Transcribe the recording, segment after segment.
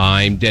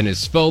I'm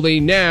Dennis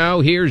Foley. Now,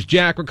 here's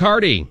Jack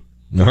Riccardi.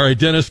 All right,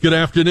 Dennis, good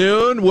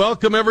afternoon.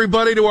 Welcome,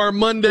 everybody, to our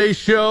Monday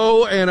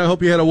show, and I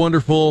hope you had a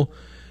wonderful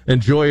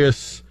and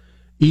joyous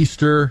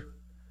Easter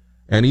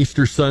and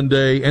Easter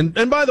Sunday.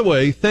 And by the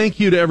way, thank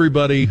you to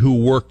everybody who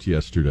worked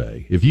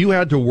yesterday. If you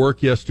had to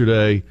work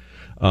yesterday,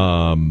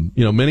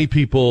 many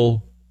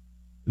people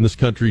in this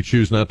country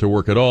choose not to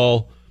work at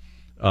all,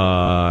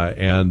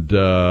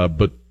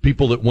 but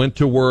people that went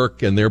to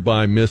work and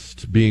thereby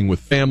missed being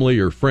with family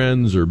or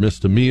friends or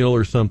missed a meal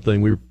or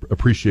something, we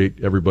appreciate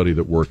everybody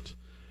that worked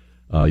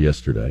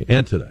yesterday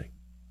and today.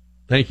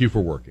 Thank you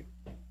for working.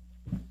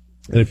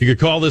 And if you could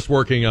call this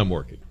working, I'm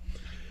working.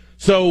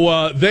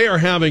 So they are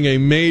having a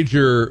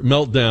major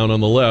meltdown on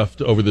the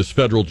left over this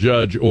federal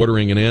judge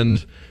ordering an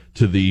end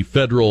to the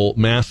federal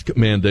mask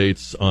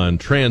mandates on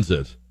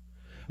transit.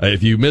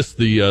 If you missed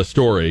the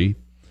story,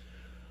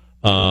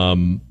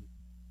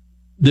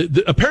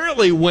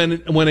 apparently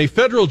when a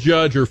federal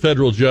judge or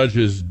federal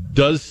judges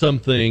does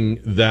something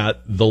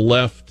that the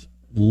left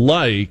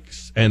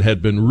likes and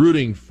had been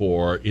rooting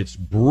for, it's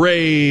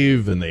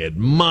brave and they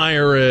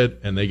admire it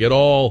and they get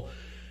all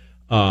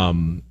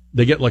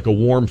they get like a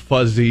warm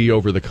fuzzy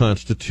over the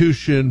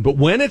Constitution. But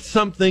when it's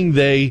something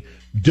they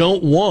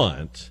don't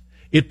want,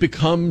 it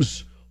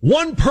becomes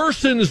one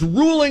person's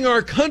ruling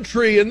our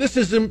country and this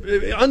is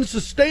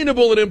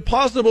unsustainable and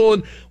impossible.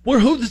 And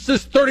who's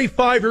this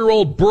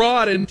 35-year-old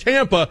broad in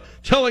Tampa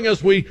telling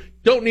us we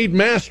don't need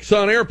masks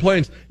on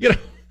airplanes? You know,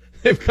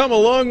 they've come a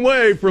long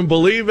way from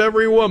believe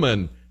every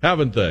woman,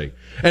 haven't they?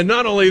 And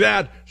not only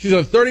that, she's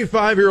a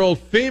 35-year-old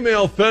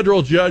female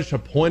federal judge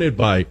appointed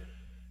by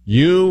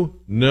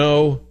you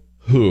know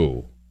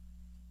who.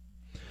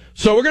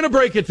 So we're going to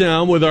break it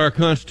down with our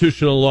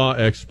constitutional law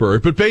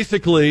expert. But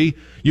basically,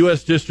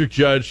 U.S. District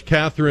Judge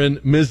Catherine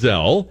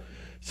Mizell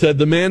said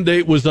the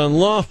mandate was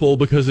unlawful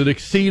because it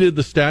exceeded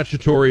the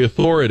statutory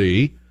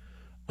authority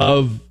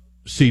of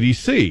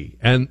CDC,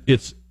 and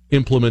its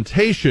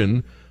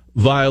implementation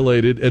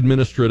violated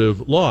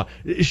administrative law.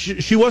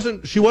 She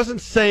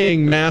wasn't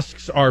saying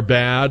masks are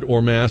bad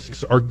or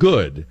masks are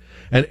good.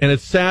 And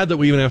it's sad that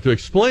we even have to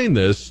explain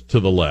this to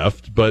the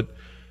left, but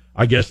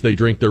I guess they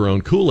drink their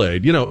own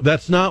Kool-Aid. You know,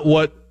 that's not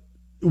what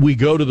we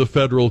go to the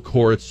federal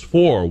courts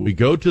for. We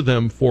go to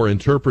them for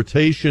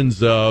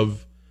interpretations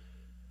of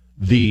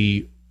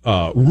the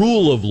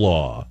rule of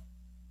law.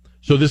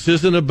 So this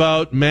isn't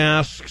about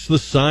masks, the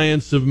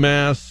science of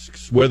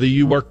masks, whether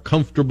you are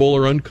comfortable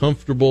or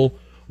uncomfortable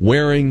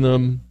wearing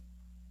them.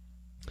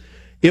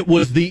 It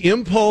was the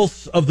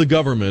impulse of the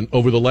government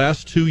over the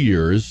last 2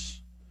 years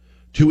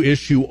to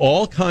issue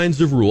all kinds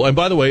of rules, and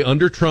by the way,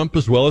 under Trump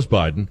as well as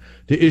Biden,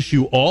 to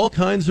issue all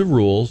kinds of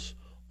rules,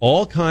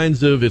 all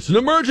kinds of, it's an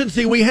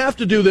emergency, we have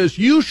to do this,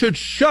 you should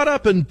shut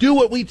up and do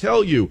what we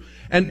tell you.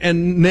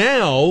 And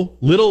now,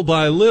 little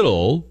by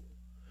little,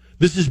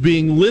 this is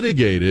being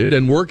litigated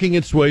and working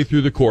its way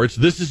through the courts.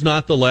 This is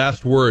not the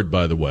last word,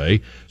 by the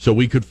way, so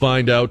we could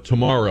find out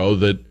tomorrow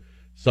that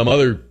some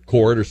other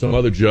court or some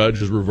other judge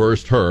has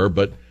reversed her,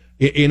 but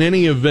in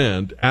any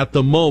event, at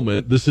the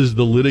moment, this is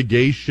the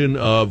litigation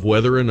of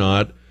whether or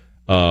not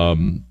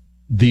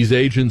these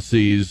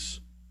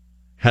agencies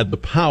had the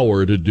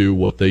power to do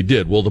what they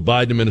did. Will the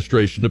Biden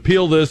administration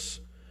appeal this?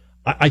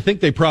 I think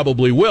they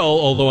probably will,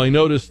 although I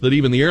noticed that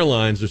even the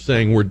airlines are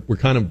saying we're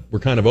kind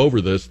of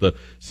over this. The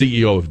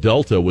CEO of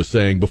Delta was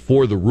saying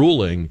before the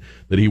ruling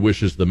that he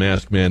wishes the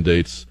mask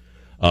mandates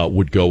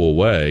would go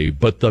away.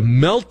 But the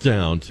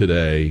meltdown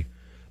today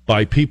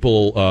by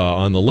people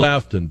on the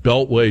left and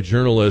Beltway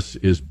journalists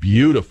is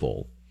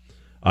beautiful.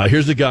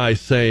 Here's a guy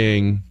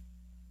saying,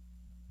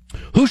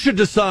 who should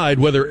decide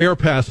whether air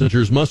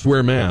passengers must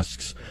wear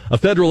masks? A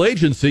federal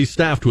agency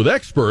staffed with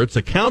experts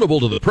accountable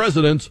to the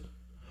president,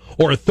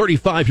 or a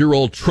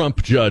 35-year-old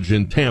Trump judge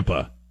in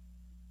Tampa?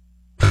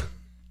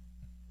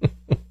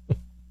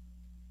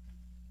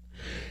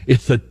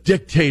 It's the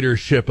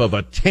dictatorship of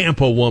a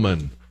Tampa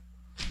woman.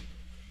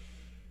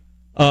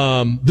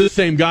 This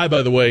same guy,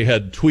 by the way,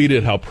 had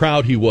tweeted how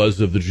proud he was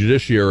of the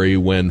judiciary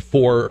when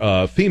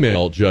 4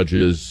 female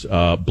judges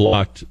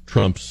blocked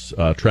Trump's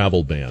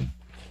travel ban.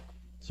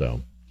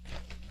 So,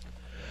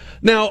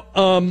 now,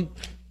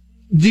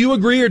 do you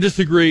agree or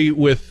disagree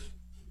with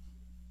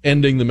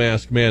ending the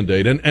mask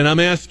mandate? And I'm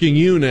asking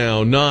you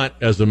now,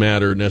 not as a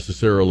matter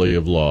necessarily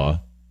of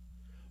law,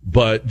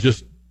 but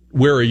just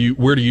where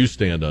do you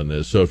stand on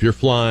this? So if you're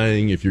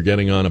flying, if you're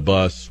getting on a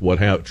bus,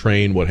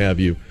 train, what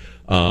have you,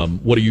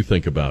 what do you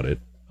think about it?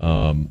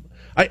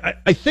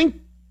 I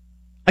think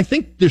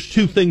there's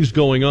two things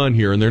going on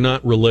here, and they're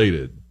not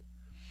related.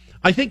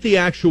 I think the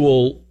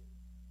actual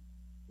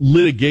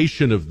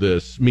litigation of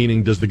this,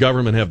 meaning does the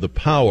government have the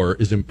power,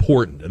 is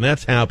important, and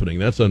that's happening,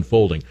 that's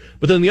unfolding.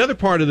 But then the other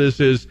part of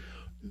this is,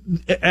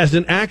 as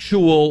an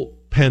actual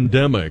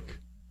pandemic,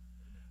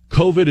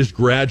 COVID is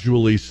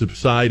gradually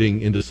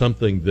subsiding into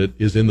something that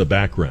is in the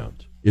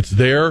background. It's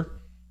there.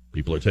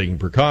 People are taking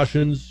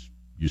precautions.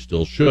 You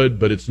still should,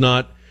 but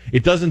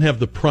it doesn't have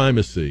the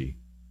primacy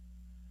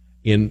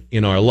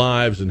in our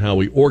lives and how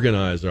we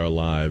organize our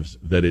lives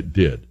that it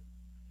did.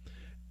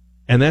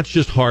 And that's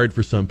just hard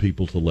for some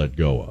people to let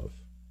go of.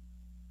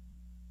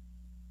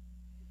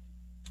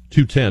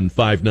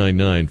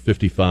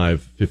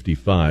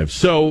 210-599-5555.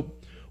 So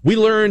we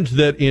learned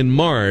that in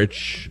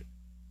March,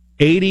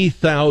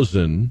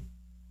 80,000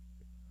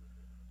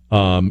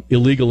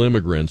 illegal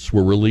immigrants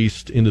were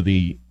released into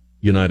the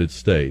United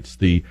States.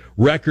 The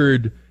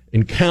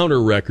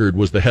encounter record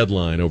was the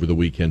headline over the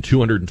weekend.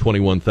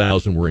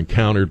 221,000 were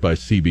encountered by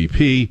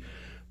CBP.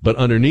 But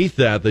underneath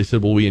that, they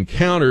said, well, we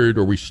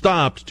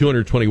stopped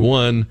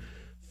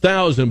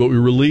 221,000, but we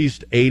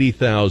released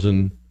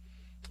 80,000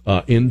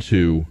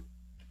 into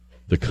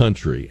the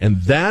country.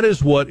 And that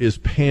is what is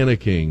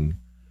panicking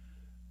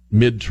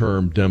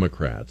midterm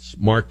Democrats.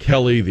 Mark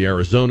Kelly, the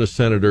Arizona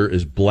senator,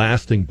 is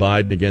blasting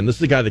Biden again. This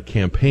is the guy that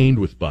campaigned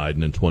with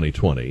Biden in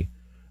 2020.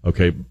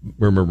 Okay,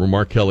 remember,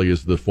 Mark Kelly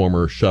is the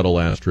former shuttle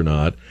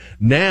astronaut.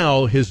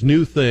 Now his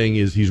new thing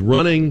is he's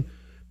running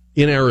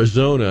in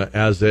Arizona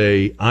as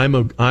I'm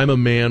a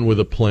man with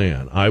a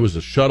plan. I was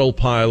a shuttle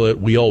pilot.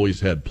 We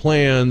always had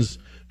plans.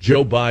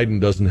 Joe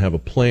Biden doesn't have a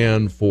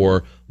plan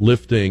for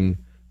lifting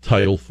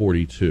Title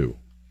 42.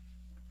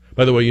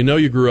 By the way,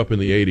 you grew up in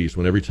the 80s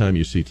when every time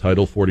you see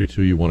Title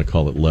 42, you want to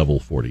call it Level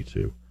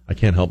 42. I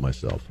can't help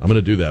myself. I'm going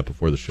to do that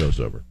before the show's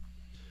over.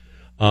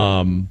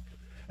 And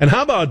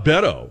how about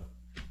Beto?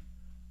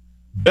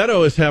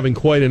 Beto is having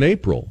quite an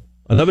April.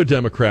 Another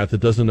Democrat that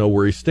doesn't know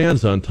where he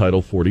stands on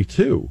Title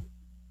 42.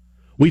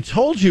 We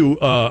told you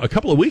a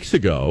couple of weeks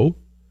ago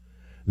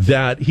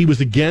that he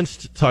was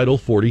against Title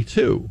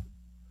 42,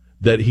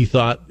 that he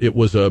thought it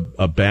was a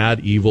bad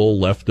evil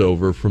left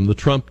over from the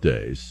Trump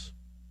days.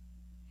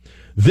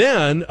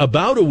 Then,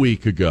 about a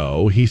week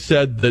ago, he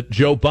said that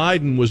Joe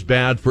Biden was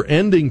bad for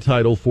ending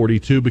Title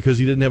 42 because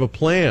he didn't have a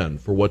plan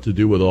for what to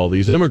do with all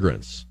these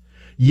immigrants.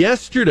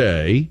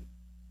 Yesterday,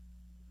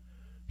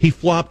 he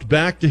flopped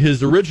back to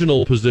his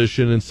original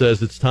position and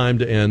says it's time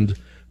to end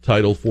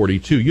Title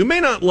 42. You may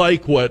not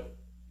like what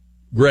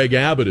Greg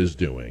Abbott is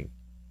doing,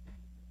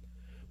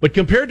 but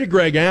compared to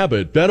Greg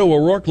Abbott, Beto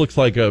O'Rourke looks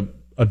like a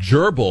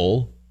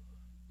gerbil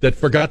that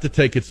forgot to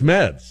take its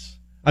meds.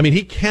 I mean,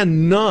 he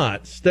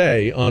cannot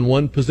stay on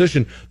one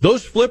position.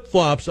 Those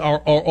flip-flops are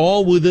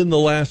all within the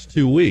last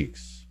 2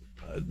 weeks,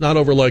 not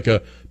over like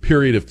a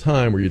period of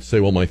time where you'd say,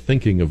 well, my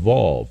thinking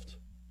evolved.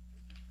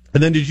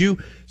 And then did you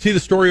see the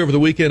story over the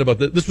weekend about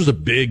this was a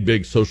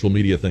big social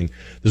media thing.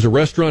 There's a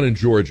restaurant in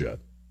Georgia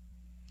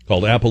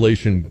called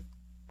Appalachian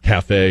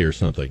Cafe or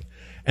something,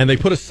 and they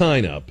put a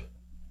sign up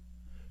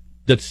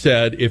that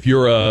said, if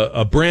you're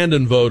a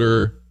Brandon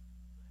voter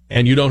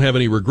and you don't have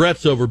any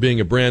regrets over being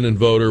a Brandon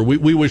voter,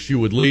 we wish you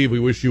would leave. We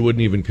wish you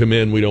wouldn't even come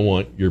in. We don't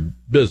want your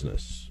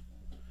business.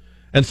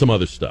 And some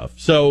other stuff.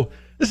 So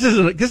this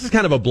is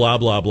kind of a blah,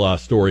 blah, blah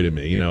story to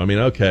me. I mean,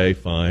 okay,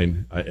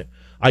 fine.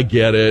 I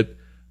get it.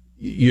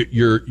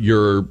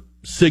 You're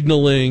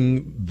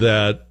signaling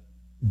that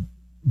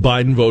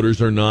Biden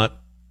voters are not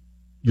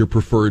your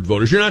preferred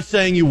voters. You're not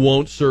saying you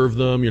won't serve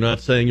them. You're not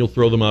saying you'll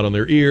throw them out on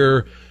their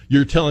ear.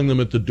 You're telling them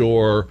at the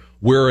door,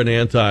 we're an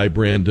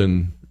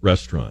anti-Brandon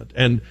restaurant.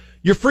 And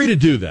you're free to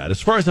do that.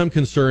 As far as I'm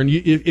concerned,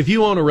 if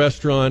you own a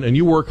restaurant and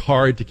you work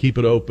hard to keep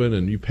it open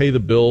and you pay the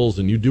bills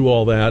and you do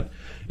all that,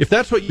 if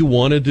that's what you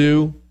want to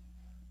do,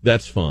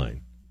 that's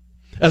fine.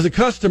 As a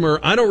customer,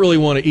 I don't really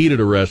want to eat at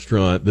a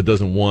restaurant that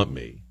doesn't want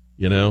me,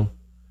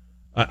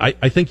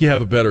 I think you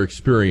have a better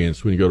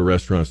experience when you go to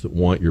restaurants that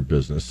want your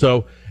business.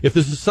 So if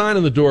there's a sign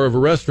on the door of a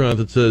restaurant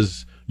that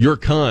says, you're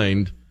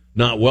kind,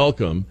 not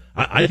welcome,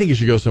 I think you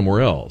should go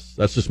somewhere else.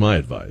 That's just my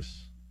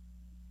advice.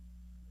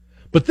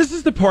 But this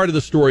is the part of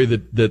the story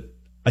that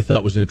I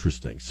thought was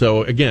interesting.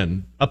 So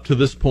again, up to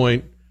this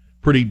point,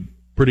 pretty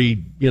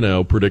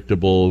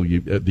predictable.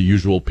 The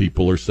usual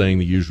people are saying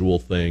the usual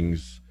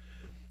things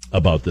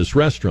about this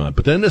restaurant.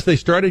 But then as they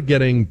started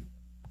getting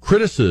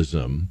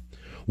criticism,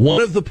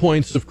 one of the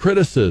points of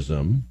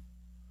criticism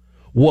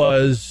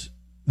was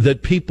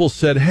that people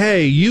said,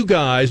 hey, you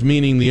guys,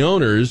 meaning the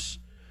owners,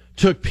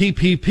 took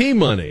PPP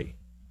money.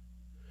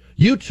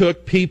 You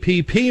took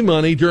PPP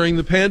money during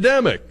the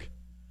pandemic.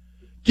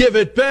 Give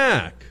it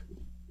back.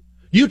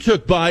 You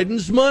took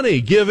Biden's money.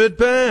 Give it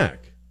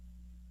back.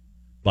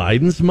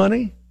 Biden's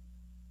money?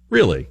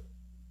 Really?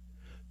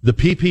 The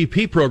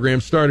PPP program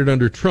started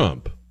under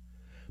Trump.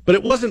 But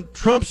it wasn't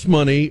Trump's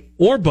money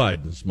or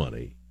Biden's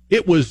money.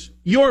 It was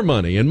your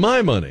money and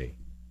my money.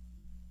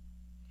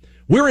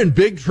 We're in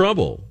big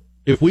trouble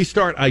if we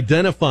start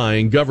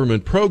identifying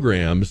government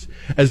programs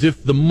as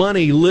if the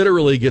money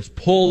literally gets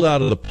pulled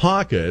out of the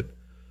pocket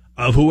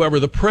of whoever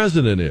the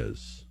president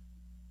is.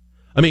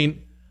 I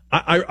mean,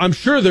 I'm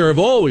sure there have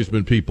always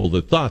been people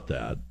that thought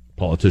that.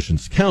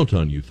 Politicians count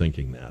on you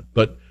thinking that.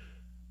 But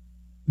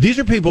these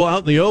are people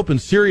out in the open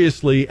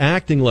seriously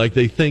acting like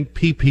they think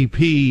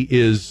PPP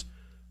is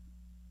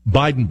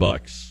Biden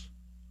bucks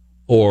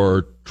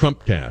or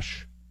Trump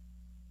cash.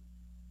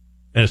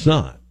 And it's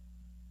not.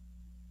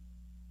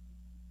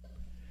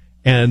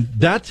 And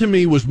that to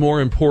me was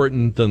more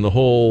important than the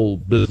whole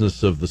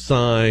business of the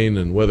sign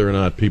and whether or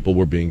not people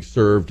were being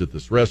served at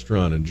this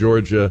restaurant in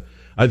Georgia.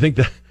 I think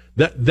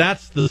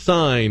That's the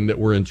sign that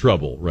we're in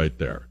trouble right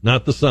there.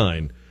 Not the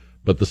sign,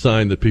 but the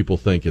sign that people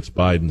think it's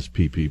Biden's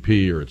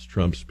PPP or it's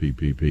Trump's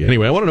PPP.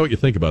 Anyway, I want to know what you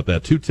think about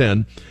that.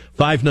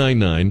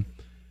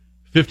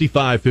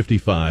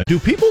 210-599-5555. Do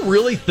people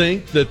really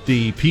think that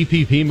the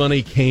PPP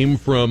money came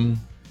from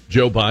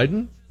Joe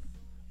Biden?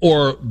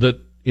 Or that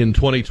in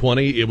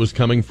 2020 it was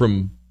coming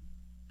from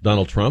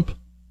Donald Trump?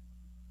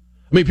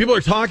 I mean, people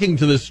are talking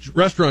to this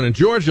restaurant in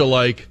Georgia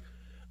like,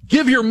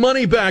 give your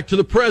money back to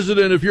the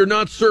president if you're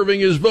not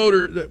serving his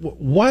voters.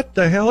 What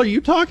the hell are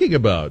you talking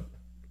about?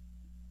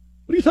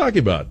 What are you talking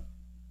about?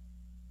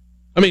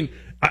 I mean,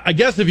 I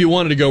guess if you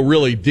wanted to go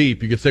really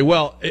deep, you could say,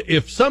 well,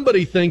 if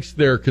somebody thinks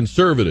they're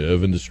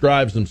conservative and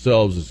describes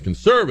themselves as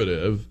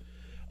conservative,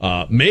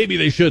 maybe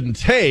they shouldn't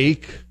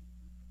take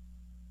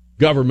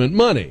government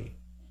money.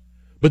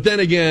 But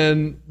then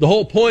again, the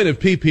whole point of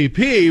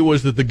PPP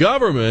was that the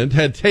government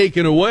had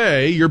taken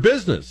away your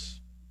business.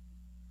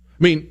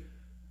 I mean,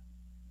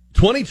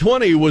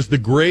 2020 was the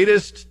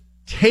greatest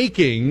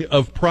taking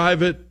of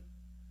private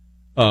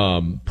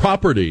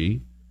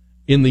property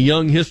in the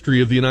young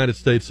history of the United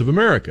States of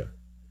America.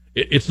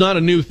 It's not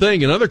a new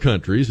thing in other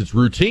countries. It's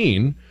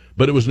routine,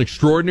 but it was an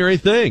extraordinary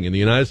thing in the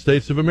United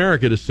States of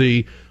America to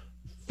see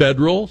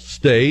federal,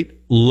 state,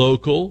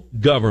 local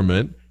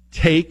government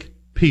take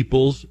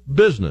people's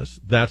business.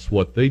 That's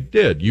what they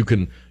did. You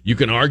can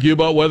argue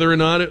about whether or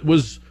not it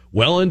was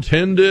well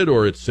intended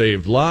or it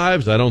saved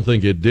lives. I don't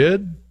think it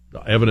did.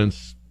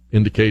 Evidence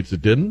indicates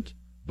it didn't,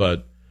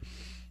 but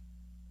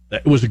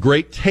it was a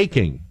great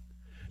taking.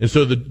 And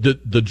so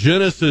the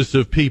genesis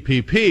of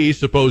PPP,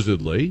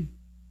 supposedly,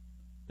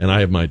 and I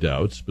have my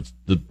doubts, but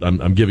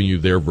I'm giving you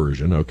their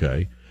version,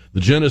 okay. The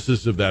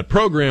genesis of that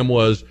program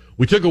was,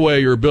 we took away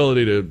your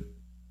ability to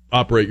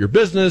operate your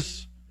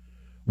business.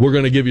 We're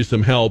going to give you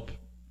some help,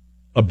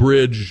 a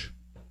bridge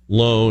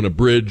loan, a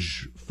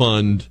bridge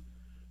fund,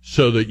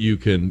 so that you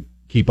can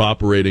keep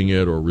operating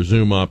it or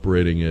resume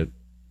operating it.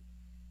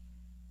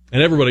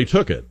 And everybody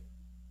took it.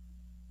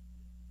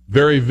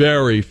 Very,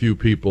 very few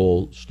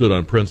people stood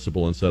on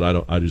principle and said,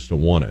 I just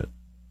don't want it.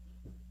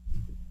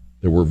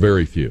 There were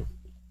very few.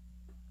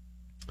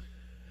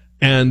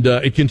 And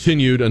it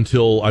continued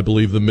until, I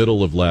believe, the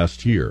middle of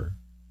last year.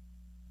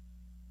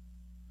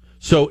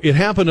 So it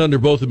happened under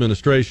both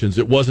administrations.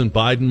 It wasn't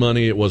Biden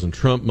money. It wasn't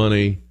Trump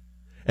money.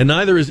 And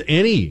neither is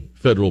any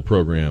federal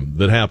program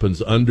that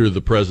happens under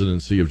the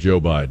presidency of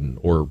Joe Biden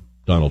or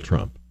Donald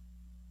Trump.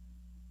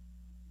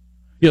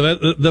 Yeah,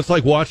 that's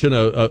like watching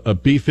a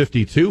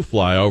B-52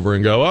 fly over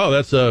and go, oh,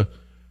 that's a...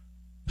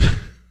 I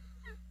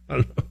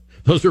don't know.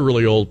 Those are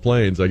really old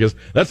planes, I guess.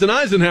 That's an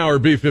Eisenhower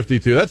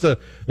B-52.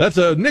 That's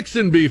a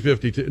Nixon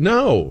B-52.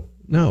 No.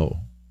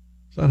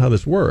 That's not how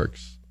this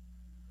works.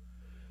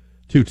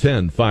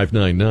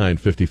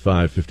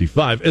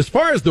 210-599-5555. As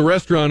far as the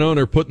restaurant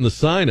owner putting the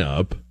sign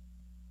up,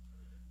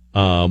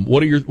 what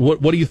do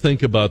you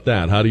think about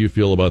that? How do you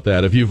feel about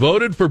that? If you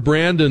voted for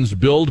Brandon's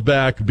Build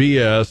Back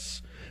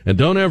BS and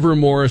don't have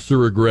remorse or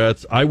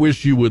regrets, I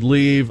wish you would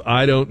leave.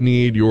 I don't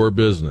need your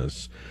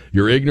business.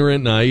 Your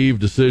ignorant, naive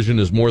decision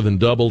has more than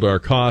doubled our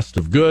cost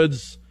of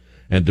goods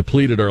and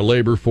depleted our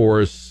labor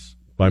force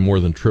by more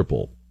than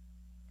triple.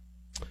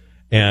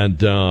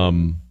 And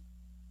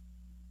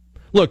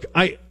look,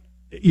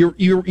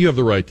 you have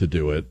the right to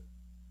do it.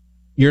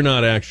 You're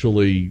not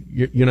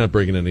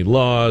breaking any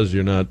laws.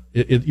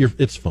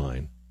 It's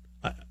fine.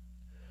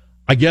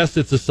 I guess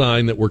it's a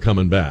sign that we're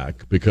coming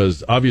back,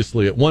 because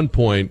obviously at one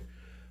point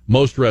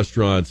most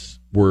restaurants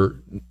were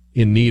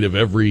in need of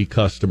every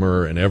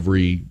customer and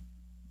every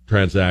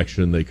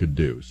transaction they could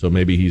do. So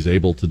maybe he's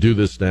able to do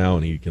this now,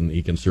 and he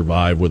can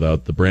survive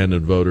without the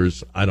Brandon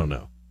voters. I don't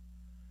know.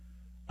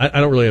 I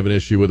don't really have an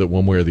issue with it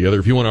one way or the other.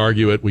 If you want to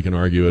argue it, we can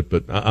argue it,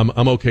 but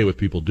I'm okay with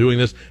people doing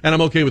this, and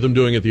I'm okay with them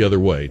doing it the other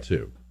way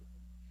too.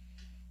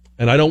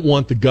 And I don't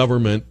want the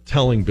government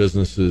telling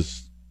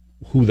businesses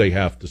who they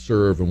have to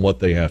serve and what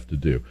they have to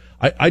do.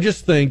 I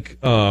just think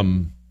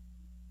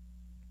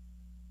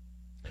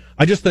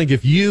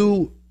if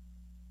you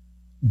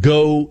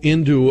go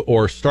into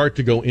or start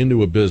to go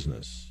into a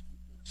business,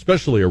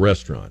 especially a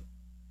restaurant,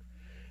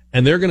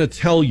 and they're going to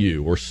tell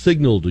you or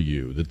signal to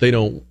you that they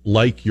don't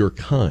like your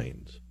kind,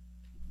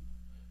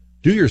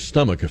 do your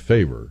stomach a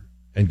favor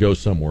and go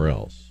somewhere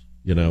else.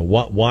 You know,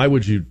 why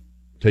would you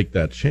take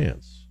that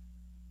chance?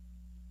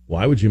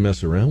 Why would you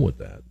mess around with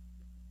that?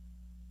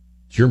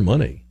 It's your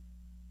money.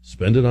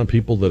 Spend it on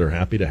people that are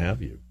happy to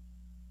have you.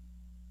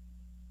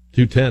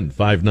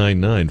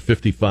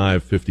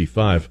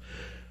 210-599-5555.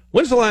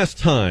 When's the last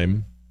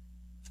time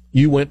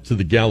you went to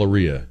the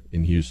Galleria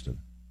in Houston?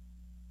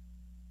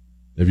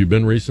 Have you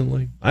been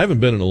recently? I haven't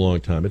been in a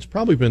long time. It's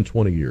probably been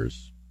 20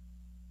 years.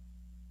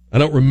 I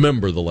don't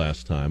remember the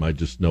last time. I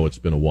just know it's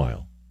been a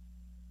while.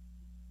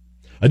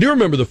 I do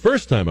remember the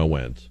first time I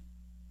went,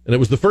 and it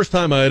was the first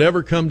time I had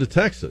ever come to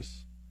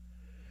Texas.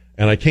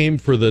 And I came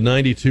for the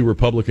 92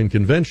 Republican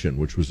Convention,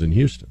 which was in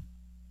Houston.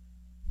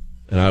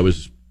 And I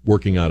was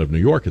working out of New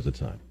York at the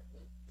time.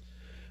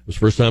 It was the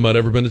first time I'd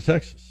ever been to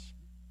Texas.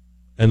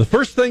 And the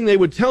first thing they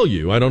would tell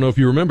you, I don't know if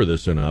you remember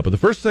this or not, but the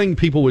first thing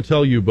people would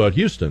tell you about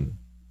Houston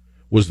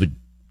was the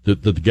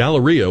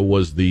Galleria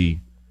was the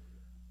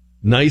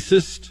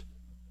nicest,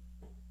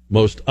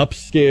 most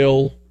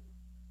upscale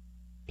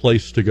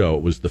place to go.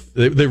 It was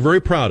they're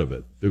very proud of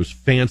it. It was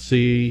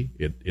fancy.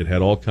 It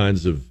had all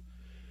kinds of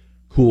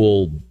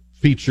cool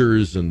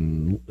features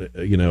and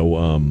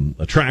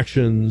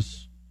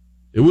attractions.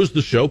 It was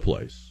the show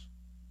place.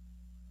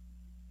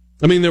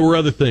 I mean, there were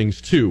other things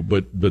too,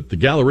 but the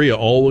Galleria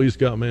always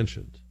got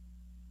mentioned.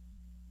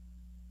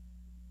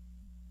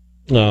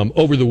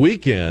 Over the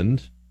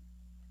weekend,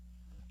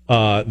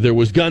 there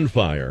was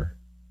gunfire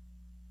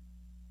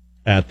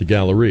at the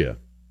Galleria.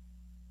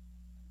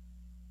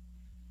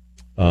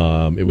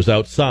 It was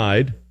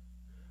outside,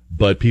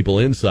 but people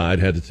inside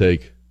had to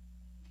take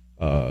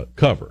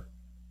cover.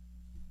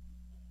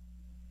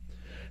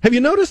 Have you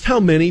noticed how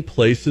many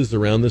places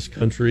around this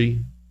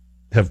country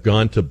have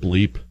gone to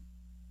bleep?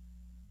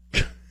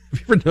 Have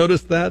you ever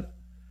noticed that?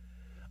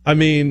 I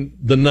mean,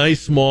 the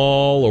nice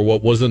mall, or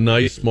what was a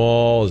nice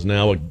mall, is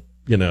now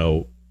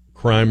a,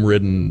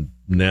 crime-ridden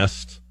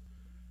nest.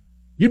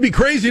 You'd be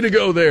crazy to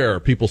go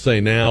there, people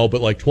say now, but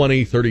like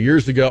 20, 30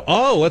 years ago,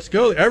 oh, let's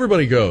go.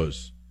 Everybody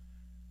goes.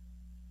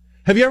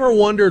 Have you ever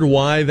wondered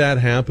why that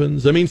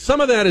happens? I mean,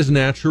 some of that is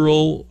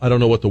natural. I don't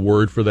know what the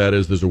word for that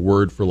is. There's a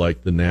word for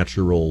like the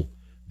natural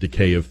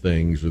decay of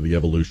things or the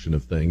evolution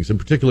of things, and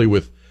particularly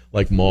with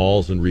like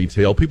malls and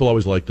retail, people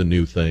always like the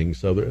new things.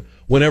 So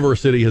whenever a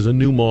city has a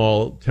new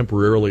mall,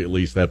 temporarily at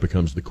least, that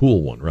becomes the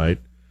cool one, right?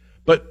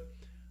 But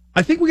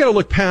I think we got to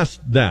look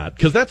past that,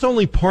 because that's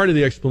only part of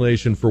the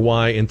explanation for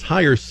why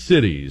entire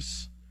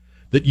cities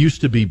that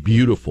used to be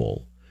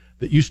beautiful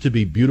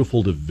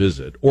to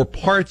visit, or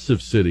parts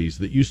of cities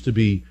that used to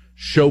be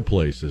show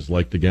places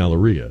like the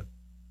Galleria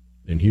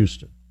in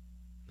Houston,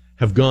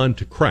 have gone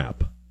to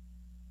crap.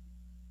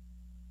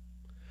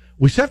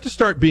 We have to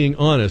start being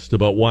honest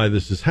about why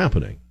this is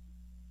happening.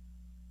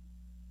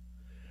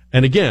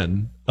 And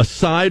again,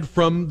 aside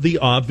from the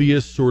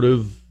obvious sort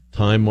of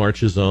time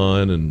marches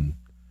on and,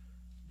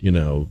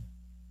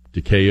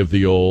 decay of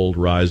the old,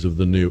 rise of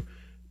the new,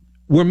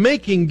 we're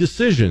making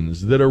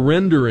decisions that are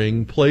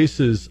rendering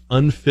places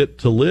unfit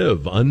to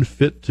live,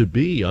 unfit to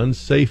be,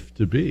 unsafe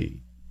to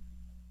be.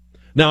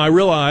 Now, I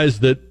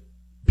realize that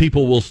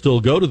people will still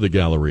go to the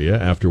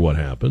Galleria after what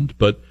happened,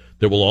 but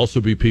there will also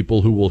be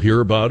people who will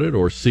hear about it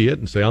or see it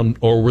and say,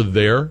 or were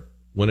there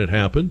when it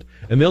happened,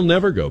 and they'll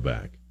never go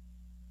back.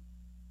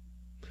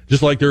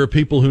 Just like there are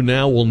people who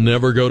now will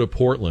never go to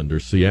Portland or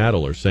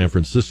Seattle or San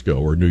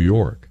Francisco or New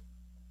York.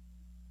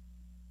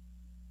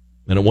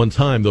 And at one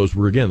time, those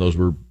were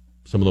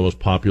some of the most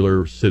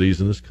popular cities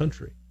in this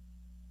country.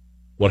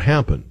 What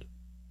happened?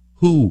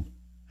 Who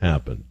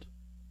happened?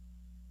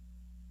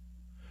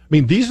 I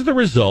mean, these are the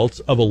results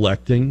of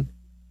electing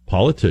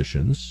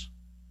politicians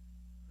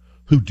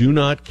who do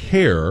not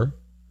care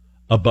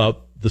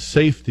about the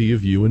safety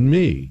of you and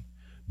me.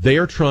 They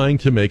are trying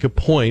to make a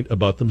point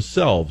about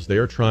themselves. They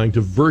are trying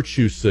to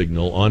virtue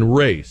signal on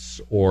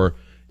race or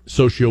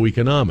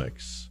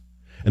socioeconomics.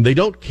 And they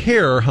don't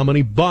care how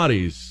many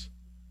bodies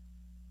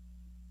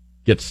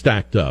get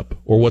stacked up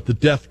or what the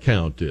death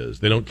count is.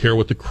 They don't care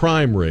what the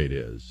crime rate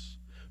is,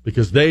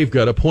 because they've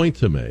got a point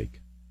to make,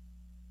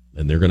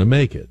 and they're going to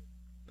make it.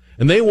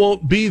 And they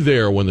won't be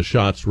there when the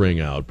shots ring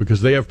out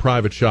because they have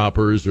private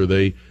shoppers or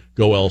they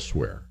go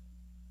elsewhere.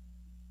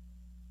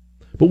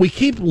 But we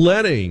keep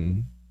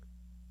letting,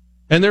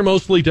 and they're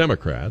mostly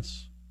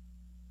Democrats,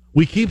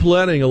 we keep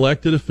letting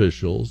elected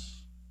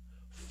officials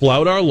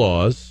flout our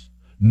laws,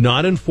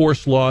 not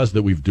enforce laws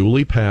that we've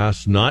duly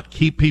passed, not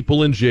keep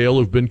people in jail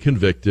who've been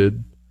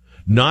convicted,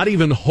 not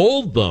even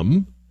hold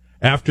them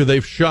after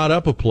they've shot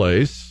up a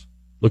place.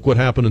 Look what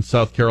happened in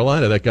South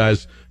Carolina. That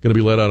guy's going to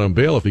be let out on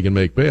bail if he can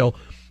make bail.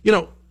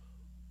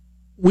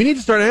 We need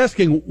to start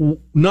asking,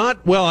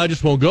 not, well, I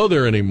just won't go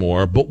there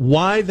anymore, but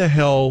why the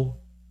hell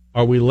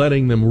are we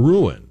letting them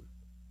ruin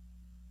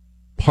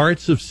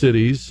parts of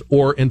cities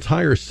or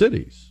entire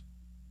cities?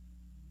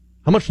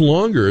 How much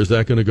longer is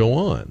that going to go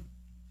on?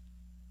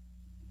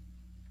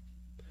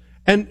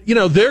 And,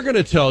 they're going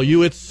to tell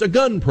you it's a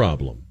gun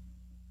problem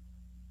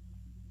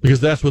because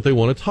that's what they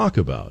want to talk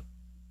about.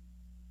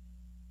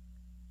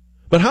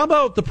 But how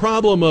about the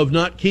problem of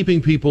not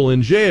keeping people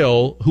in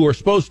jail who are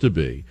supposed to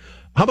be?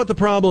 How about the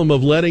problem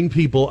of letting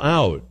people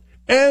out?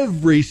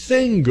 Every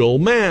single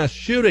mass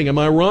shooting. Am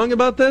I wrong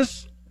about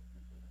this?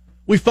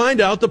 We find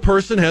out the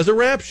person has a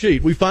rap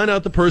sheet. We find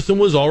out the person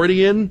was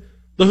already in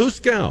the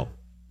Huskow.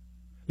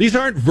 These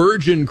aren't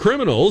virgin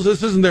criminals.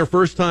 This isn't their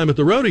first time at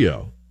the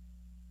rodeo.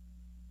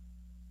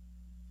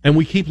 And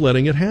we keep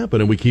letting it happen,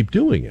 and we keep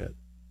doing it.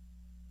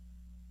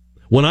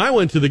 When I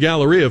went to the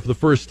Galleria for the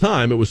first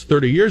time, it was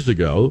 30 years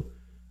ago,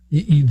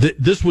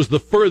 this was the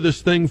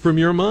furthest thing from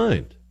your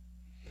mind.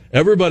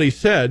 Everybody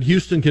said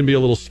Houston can be a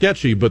little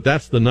sketchy, but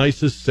that's the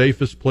nicest,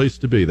 safest place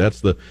to be.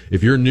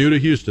 If you're new to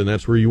Houston,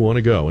 that's where you want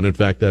to go. And in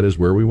fact, that is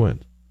where we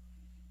went.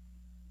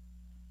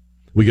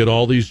 We get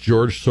all these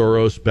George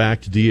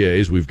Soros-backed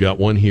DAs. We've got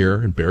one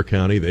here in Bexar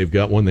County. They've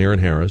got one there in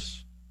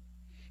Harris.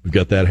 We've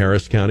got that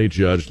Harris County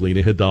judge,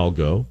 Lina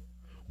Hidalgo.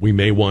 We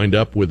may wind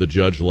up with a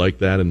judge like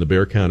that in the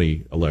Bexar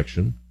County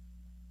election.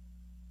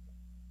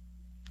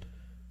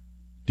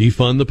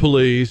 Defund the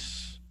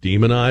police,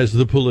 demonize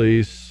the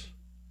police,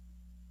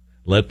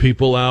 let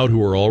people out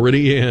who are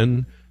already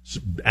in,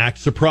 act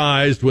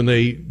surprised when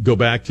they go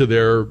back to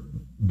their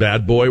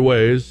bad boy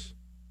ways,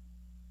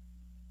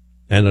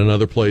 and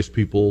another place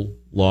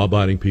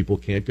law-abiding people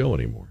can't go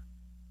anymore.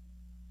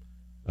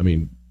 I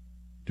mean,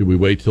 do we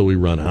wait till we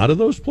run out of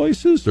those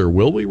places, or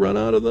will we run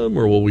out of them,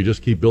 or will we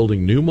just keep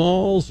building new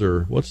malls,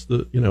 or what's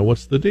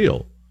the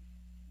deal?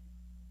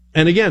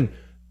 And again,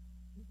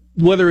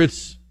 whether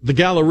it's the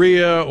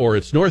Galleria or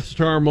it's North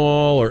Star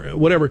Mall or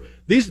whatever,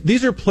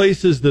 these are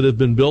places that have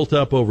been built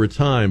up over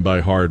time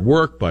by hard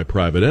work, by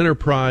private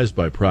enterprise,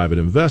 by private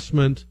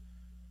investment,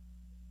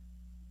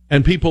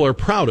 and people are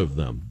proud of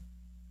them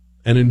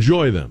and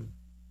enjoy them.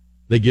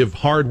 They give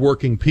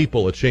hard-working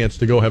people a chance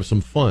to go have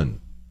some fun.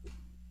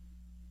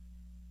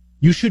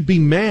 You should be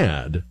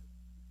mad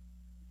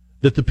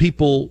that the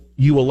people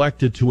you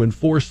elected to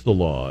enforce the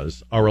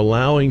laws are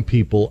allowing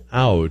people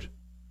out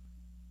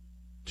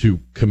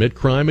to commit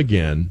crime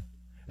again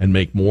and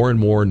make more and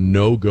more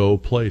no-go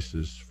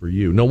places for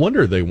you. No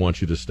wonder they want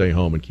you to stay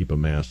home and keep a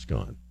mask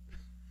on.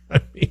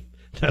 I mean,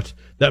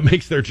 that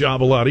makes their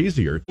job a lot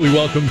easier. We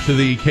welcome to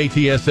the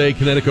KTSA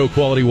Connecticut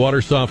Quality Water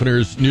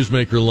Softeners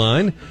Newsmaker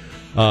line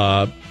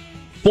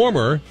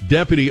former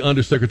Deputy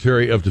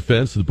Undersecretary of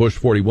Defense of the Bush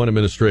 41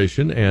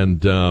 administration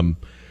and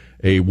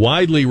a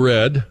widely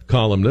read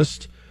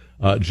columnist,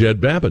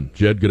 Jed Babin.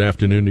 Jed, good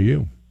afternoon to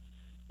you.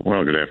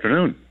 Well, good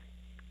afternoon.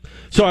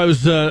 So I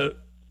was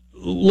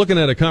looking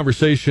at a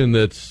conversation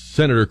that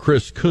Senator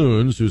Chris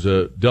Coons, who's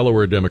a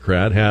Delaware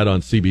Democrat, had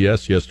on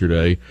CBS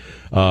yesterday,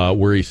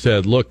 where he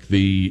said, look,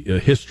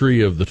 the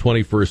history of the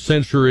 21st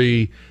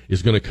century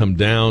is going to come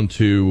down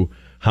to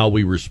how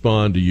we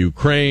respond to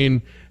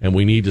Ukraine, and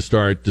we need to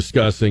start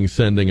discussing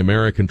sending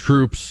American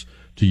troops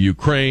to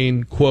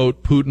Ukraine.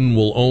 Quote, Putin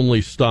will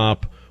only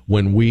stop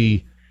when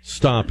we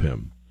stop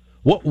him.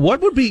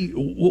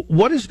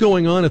 What is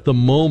going on at the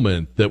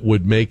moment that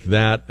would make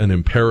that an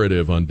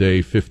imperative on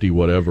day 50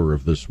 whatever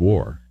of this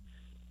war?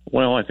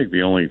 Well, I think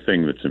the only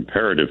thing that's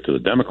imperative to the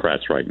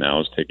Democrats right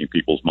now is taking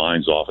people's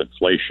minds off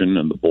inflation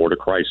and the border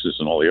crisis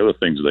and all the other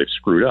things they've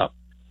screwed up.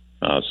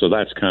 So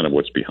that's kind of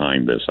what's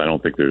behind this. I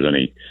don't think there's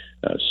any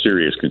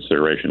serious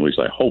consideration, at least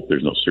I hope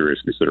there's no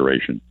serious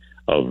consideration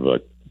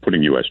of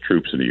putting U.S.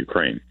 troops into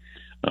Ukraine.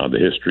 The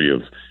history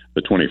of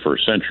the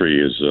 21st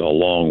century is a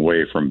long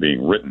way from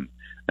being written.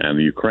 And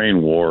the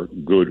Ukraine war,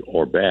 good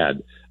or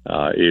bad,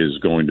 is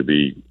going to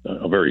be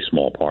a very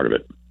small part of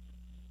it.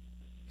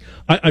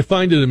 I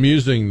find it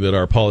amusing that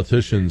our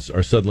politicians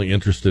are suddenly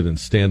interested in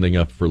standing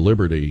up for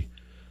liberty.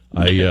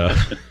 I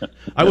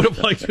would have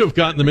liked to have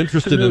gotten them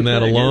interested in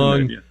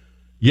that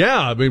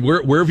Yeah, I mean,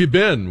 where have you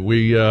been?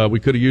 We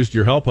could have used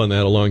your help on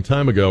that a long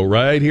time ago,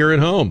 right here at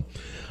home.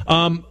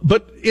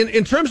 But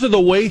in terms of the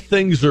way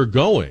things are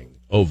going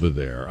over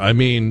there, I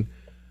mean,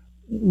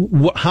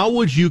 how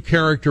would you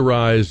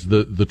characterize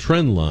the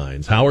trend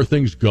lines? How are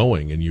things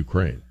going in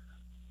Ukraine?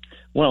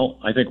 Well,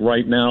 I think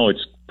right now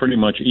it's pretty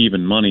much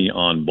even money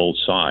on both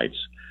sides.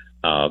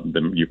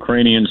 The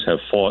Ukrainians have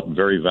fought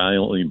very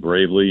valiantly,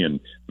 bravely, and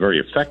very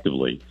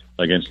effectively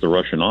against the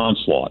Russian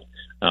onslaught.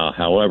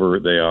 However,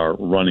 they are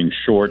running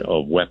short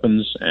of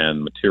weapons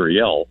and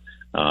materiel,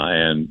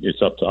 and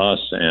it's up to us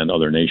and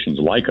other nations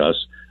like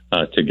us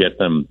to get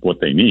them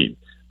what they need,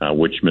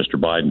 which Mr.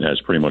 Biden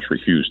has pretty much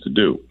refused to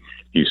do.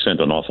 He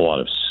sent an awful lot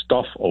of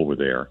stuff over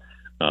there,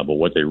 but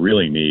what they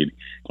really need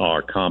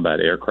are combat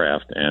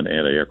aircraft and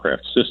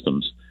anti-aircraft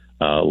systems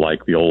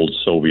like the old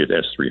Soviet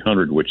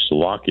S-300, which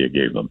Slovakia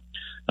gave them.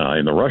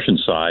 In the Russian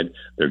side,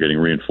 they're getting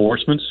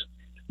reinforcements.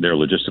 Their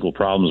logistical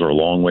problems are a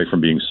long way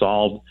from being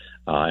solved,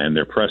 and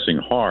they're pressing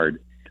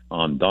hard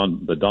on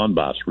the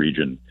Donbass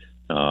region,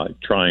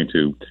 trying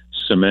to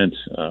cement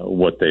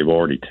what they've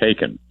already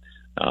taken.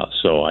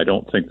 So I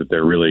don't think that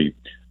they're really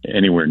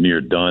anywhere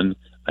near done.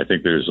 I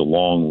think there's a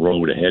long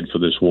road ahead for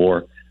this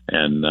war,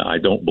 and I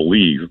don't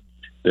believe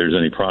there's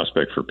any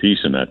prospect for peace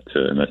in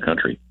that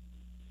country.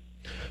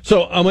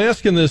 So I'm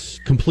asking this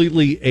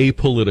completely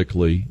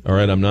apolitically. All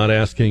right, I'm not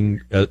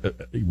asking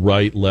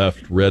right,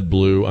 left, red,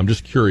 blue. I'm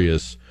just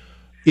curious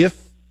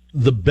if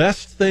the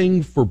best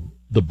thing for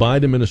the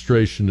Biden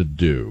administration to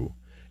do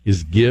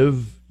is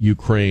give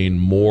Ukraine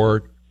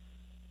more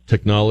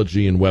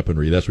technology and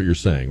weaponry. That's what you're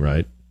saying,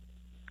 right?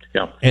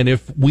 Yeah. And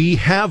if we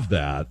have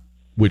that,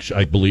 which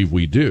I believe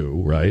we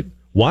do, right?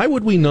 Why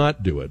would we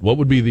not do it? What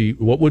would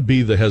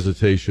be the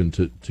hesitation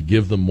to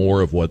give them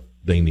more of what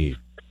they need?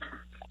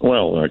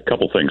 Well, a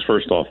couple things.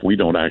 First off, we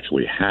don't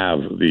actually have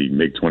the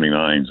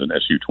MiG-29s and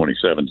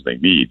Su-27s they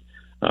need.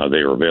 They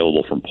are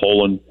available from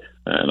Poland,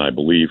 and I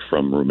believe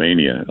from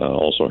Romania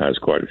also has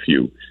quite a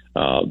few.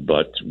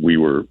 But we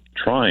were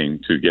trying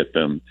to get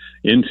them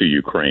into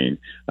Ukraine,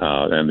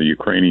 and the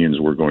Ukrainians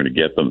were going to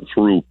get them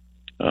through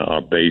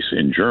our base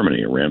in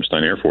Germany,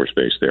 Ramstein Air Force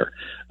Base there.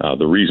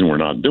 The reason we're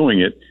not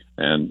doing it,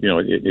 and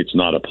it's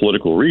not a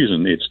political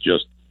reason, it's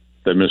just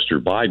that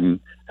Mr. Biden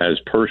has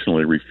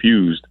personally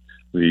refused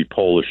the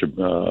Polish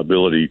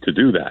ability to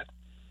do that.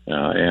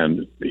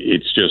 And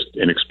it's just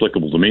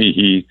inexplicable to me.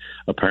 He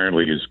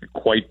apparently is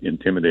quite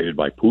intimidated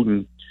by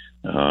Putin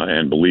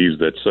and believes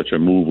that such a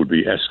move would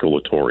be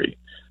escalatory.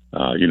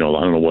 I don't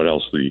know what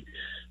else the...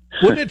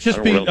 Wouldn't it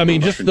just be? I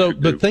mean,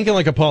 but thinking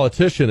like a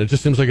politician, it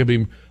just seems like it'd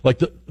be like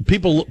the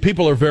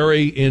people are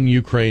very in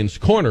Ukraine's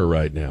corner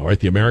right now, right?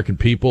 The American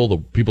people, the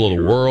people of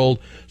the world.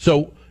 So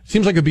it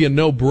seems like it'd be a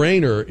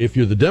no-brainer if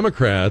you're the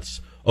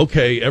Democrats.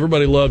 Okay,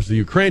 everybody loves the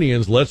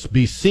Ukrainians. Let's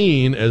be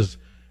seen as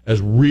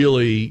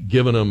really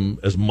giving them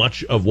as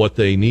much of what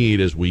they need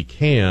as we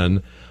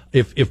can.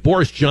 If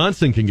Boris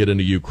Johnson can get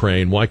into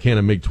Ukraine, why can't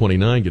a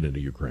MiG-29 get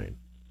into Ukraine?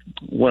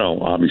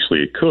 Well, obviously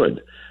it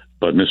could,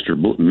 but Mr.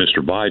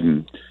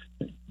 Biden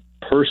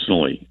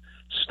personally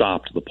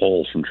stopped the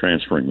Poles from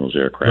transferring those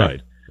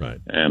aircraft. Right.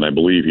 And I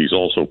believe he's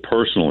also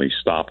personally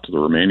stopped the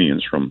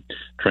Romanians from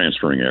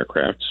transferring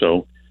aircraft.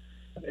 So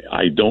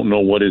I don't know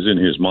what is in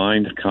his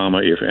mind,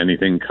 if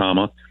anything,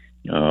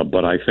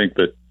 but I think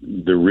that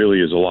there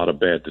really is a lot of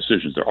bad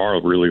decisions. There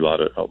are really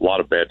a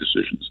lot of bad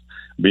decisions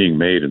being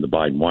made in the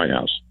Biden White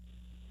House.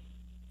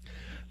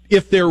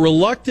 If they're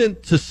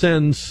reluctant to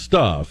send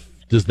stuff,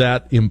 does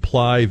that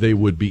imply they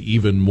would be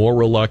even more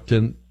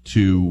reluctant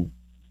to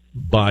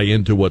buy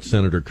into what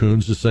Senator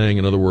Coons is saying?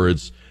 In other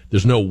words,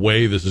 there's no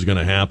way this is going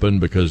to happen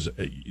because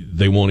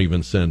they won't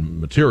even send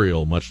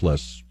material, much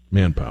less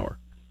manpower.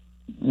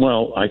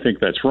 Well, I think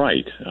that's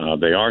right.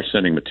 They are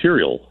sending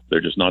material.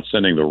 They're just not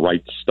sending the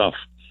right stuff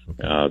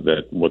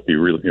that what the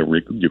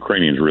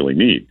Ukrainians really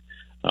need.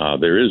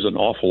 There is an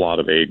awful lot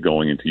of aid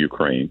going into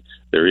Ukraine.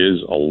 There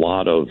is a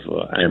lot of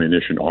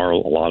ammunition, a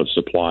lot of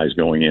supplies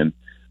going in,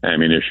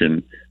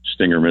 ammunition,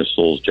 Stinger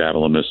missiles,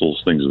 Javelin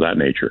missiles, things of that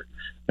nature.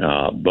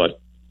 But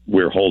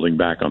we're holding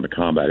back on the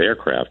combat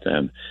aircraft.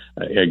 And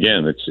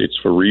again, it's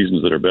for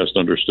reasons that are best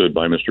understood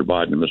by Mr.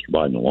 Biden and Mr.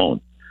 Biden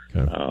alone.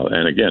 Okay.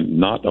 And again,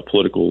 not a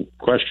political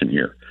question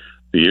here.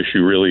 The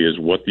issue really is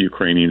what the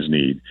Ukrainians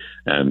need,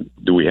 and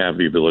do we have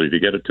the ability to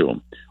get it to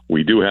them?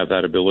 We do have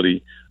that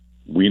ability.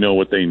 We know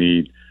what they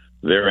need.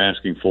 They're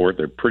asking for it.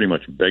 They're pretty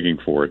much begging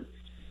for it,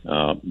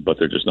 but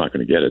they're just not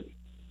going to get it.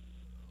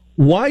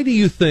 Why do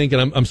you think,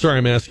 and I'm sorry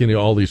I'm asking you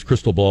all these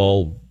crystal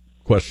ball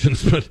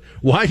questions, but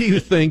why do you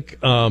think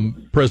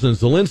President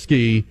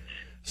Zelensky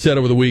said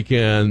over the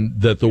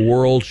weekend that the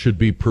world should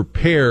be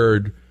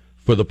prepared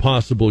for the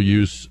possible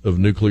use of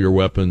nuclear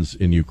weapons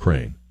in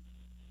Ukraine?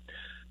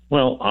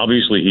 Well,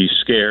 obviously he's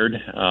scared,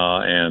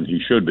 and he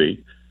should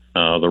be.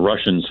 The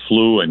Russians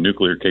flew a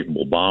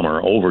nuclear-capable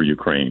bomber over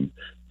Ukraine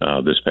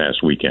this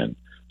past weekend.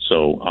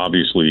 So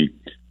obviously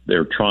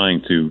they're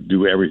trying to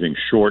do everything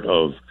short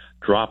of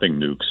dropping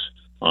nukes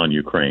on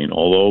Ukraine,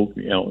 although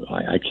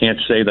I can't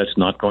say that's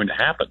not going to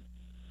happen.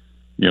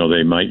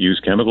 They might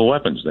use chemical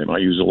weapons. They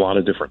might use a lot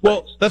of different things.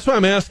 Well, that's why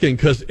I'm asking,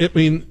 because,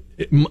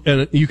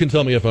 and you can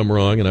tell me if I'm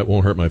wrong, and it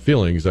won't hurt my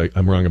feelings.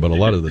 I'm wrong about a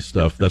lot of this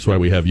stuff. That's why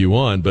we have you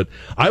on. But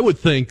I would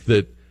think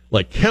that,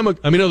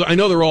 I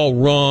know they're all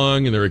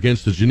wrong, and they're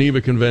against the Geneva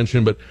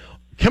Convention, but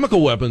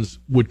chemical weapons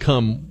would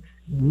come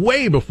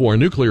way before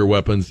nuclear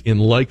weapons in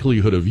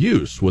likelihood of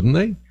use, wouldn't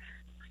they?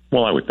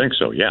 Well, I would think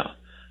so, yeah.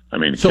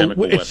 So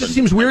it just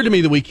seems weird to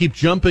me that we keep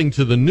jumping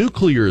to the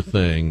nuclear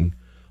thing.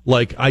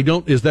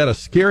 Is that a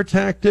scare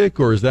tactic,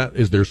 or is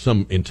there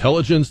some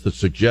intelligence that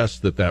suggests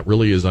that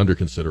really is under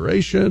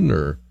consideration,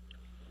 or?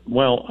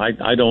 Well,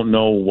 I don't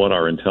know what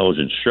our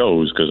intelligence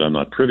shows because I'm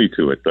not privy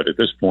to it. But at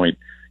this point,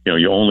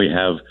 you only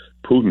have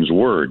Putin's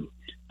word,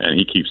 and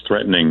he keeps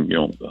threatening,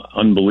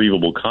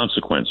 unbelievable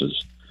consequences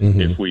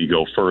if we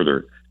go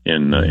further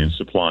in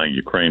supplying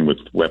Ukraine with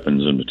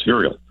weapons and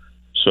material.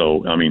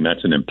 So,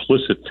 that's an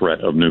implicit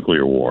threat of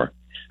nuclear war,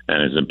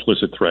 and his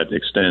implicit threat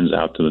extends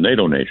out to the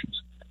NATO nations.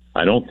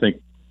 I don't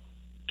think,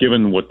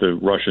 given what the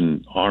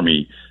Russian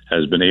army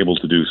has been able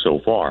to do so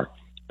far,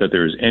 that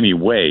there's any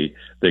way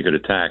they could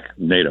attack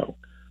NATO.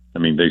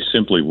 They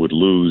simply would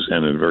lose,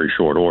 and in very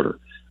short order.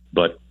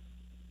 But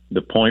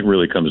the point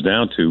really comes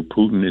down to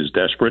Putin is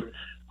desperate.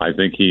 I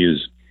think he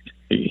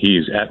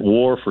is at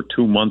war for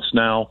 2 months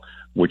now,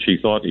 which he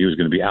thought he was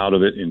going to be out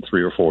of it in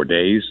 3 or 4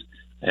 days,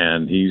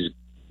 and he's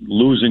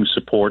losing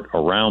support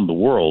around the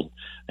world.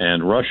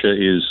 And Russia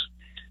is,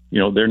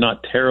 they're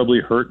not terribly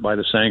hurt by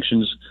the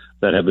sanctions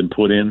that have been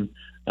put in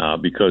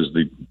because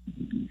the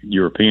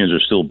Europeans are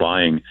still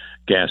buying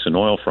gas and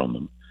oil from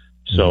them.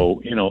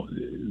 So,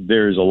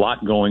 there's a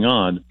lot going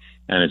on,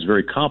 and it's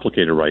very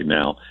complicated right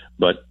now.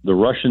 But the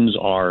Russians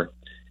are,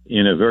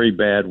 in a very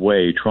bad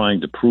way,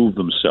 trying to prove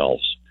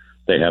themselves.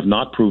 They have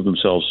not proved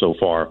themselves so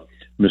far.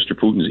 Mr.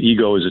 Putin's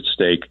ego is at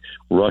stake.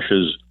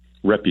 Russia's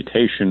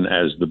reputation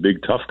as the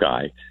big tough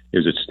guy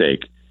is at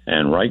stake.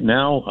 And right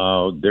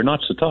now, they're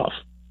not so tough.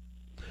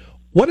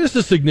 What is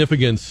the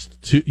significance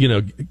to,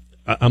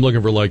 I'm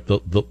looking for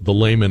the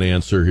layman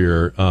answer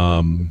here,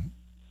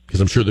 because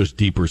I'm sure there's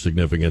deeper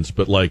significance,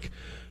 but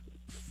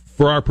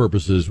for our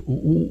purposes,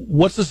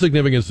 what's the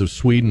significance of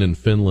Sweden and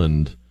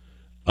Finland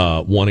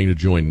wanting to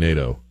join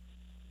NATO?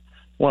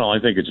 Well, I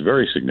think it's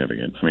very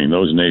significant. I mean,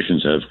 those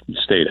nations have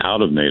stayed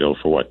out of NATO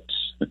for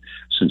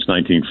since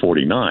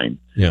 1949.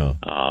 Yeah.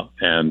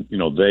 And,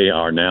 they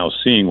are now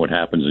seeing what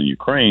happens in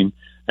Ukraine,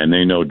 and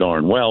they know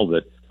darn well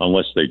that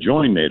unless they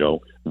join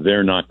NATO,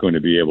 they're not going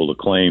to be able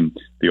to claim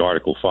the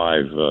Article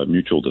 5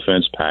 Mutual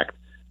Defense Pact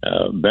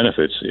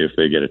benefits if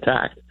they get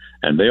attacked.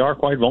 And they are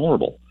quite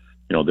vulnerable.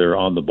 They're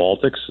on the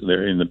Baltics.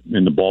 They're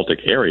in the Baltic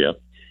area.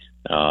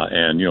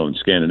 And, in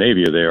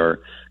Scandinavia, they are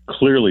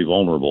clearly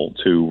vulnerable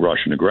to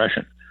Russian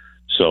aggression.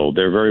 So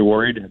they're very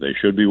worried. They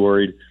should be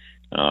worried.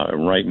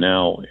 Right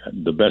now,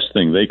 the best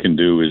thing they can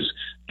do is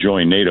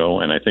join NATO,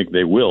 and I think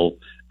they will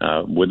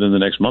within the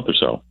next month or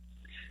so.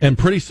 And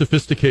pretty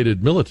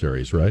sophisticated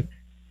militaries, right?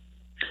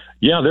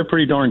 Yeah, they're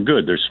pretty darn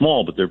good. They're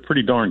small, but they're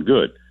pretty darn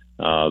good.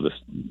 The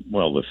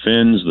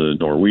Finns, the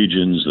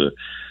Norwegians,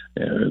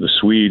 the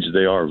Swedes,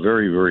 they are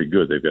very, very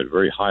good. They've got a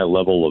very high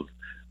level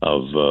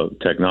of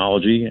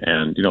technology,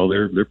 and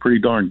they're pretty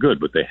darn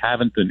good. But they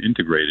haven't been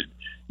integrated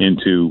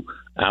into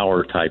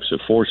our types of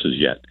forces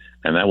yet,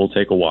 and that will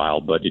take a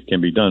while. But it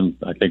can be done,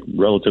 I think,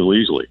 relatively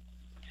easily.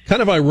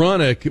 Kind of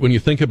ironic when you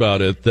think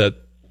about it that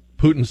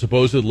Putin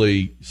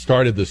supposedly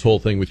started this whole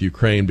thing with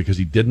Ukraine because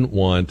he didn't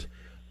want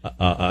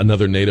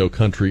another NATO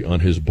country on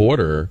his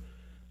border,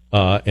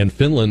 and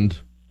Finland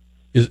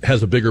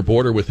has a bigger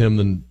border with him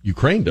than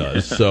Ukraine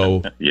does.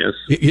 So yes,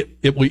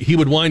 he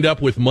would wind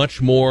up with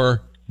much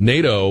more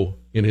NATO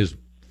in his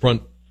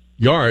front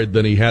yard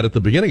than he had at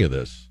the beginning of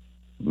this.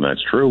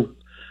 That's true,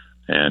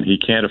 and he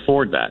can't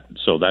afford that.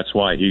 So that's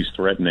why he's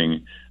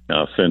threatening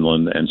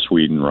Finland and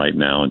Sweden right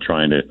now and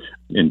trying to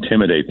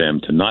intimidate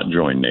them to not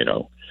join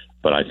NATO.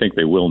 But I think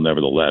they will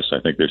nevertheless.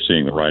 I think they're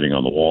seeing the writing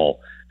on the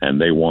wall,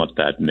 and they want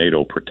that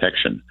NATO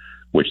protection,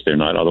 which they're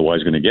not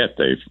otherwise going to get.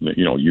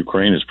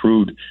 Ukraine has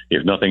proved,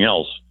 if nothing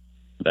else,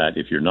 that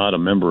if you're not a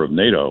member of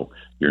NATO,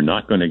 you're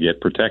not going to get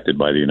protected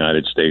by the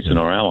United States and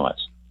our allies.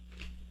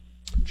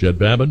 Jed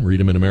Babin, read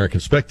him in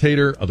American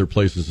Spectator, other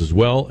places as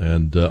well,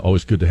 and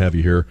always good to have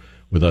you here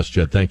with us,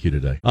 Jed. Thank you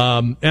today.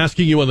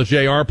 Asking you on the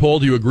JR poll,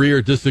 do you agree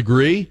or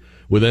disagree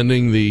with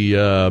ending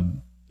the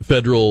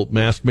federal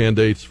mask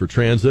mandates for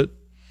transit?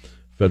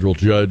 Federal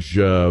judge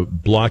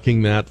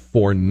blocking that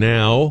for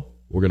now.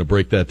 We're going to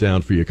break that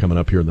down for you coming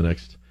up here in the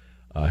next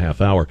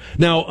half hour.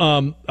 Now,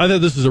 I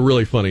thought this is a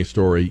really funny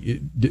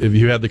story. If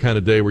you had the kind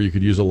of day where you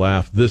could use a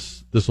laugh,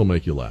 this will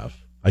make you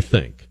laugh, I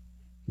think.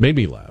 Made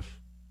me laugh,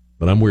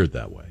 but I'm weird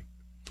that way.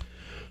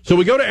 So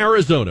we go to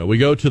Arizona. We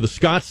go to the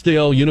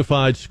Scottsdale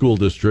Unified School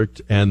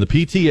District, and the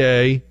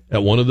PTA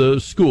at one of the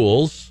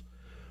schools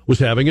was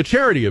having a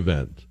charity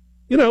event.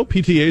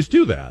 PTAs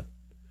do that.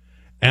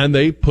 And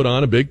they put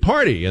on a big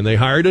party, and they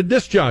hired a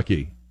disc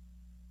jockey.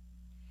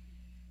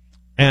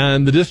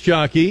 And the disc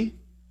jockey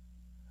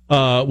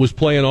was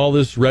playing all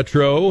this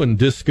retro and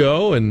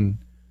disco, and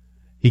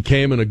he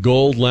came in a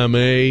gold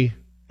lame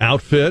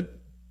outfit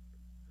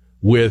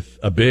with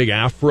a big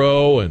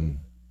afro and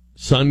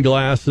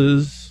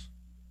sunglasses.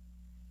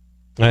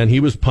 And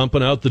he was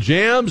pumping out the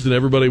jams, and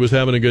everybody was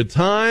having a good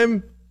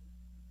time.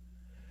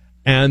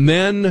 And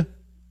then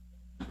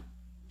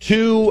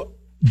two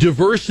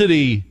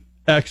diversity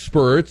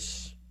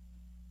experts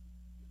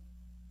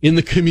in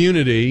the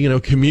community,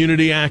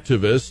 community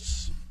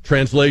activists,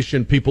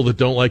 translation, people that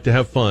don't like to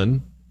have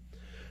fun,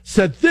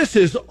 said, "This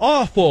is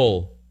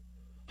awful.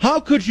 How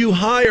could you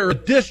hire a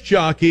disc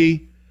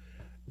jockey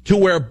to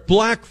wear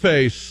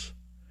blackface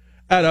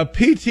at a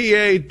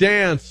PTA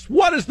dance?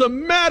 What is the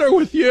matter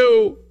with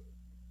you?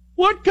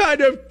 What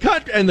kind of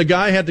cut?" And the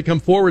guy had to come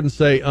forward and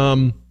say,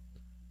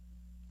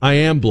 I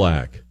am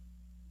black.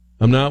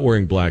 I'm not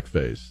wearing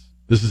blackface.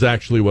 This is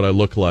actually what I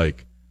look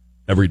like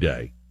every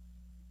day.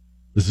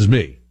 This is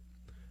me.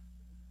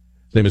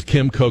 His name is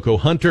Kim Coco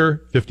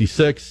Hunter,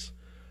 56,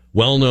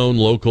 well-known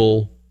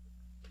local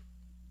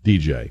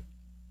DJ.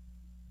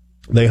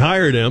 They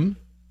hired him.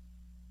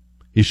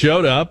 He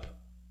showed up.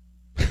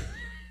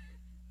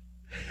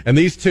 And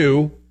these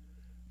two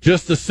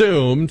just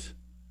assumed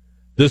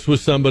this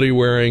was somebody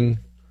wearing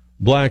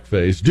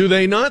blackface. Do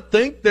they not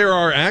think there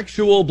are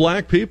actual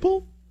black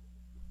people?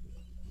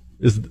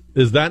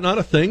 Is that not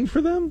a thing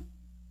for them?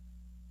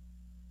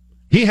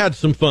 He had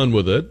some fun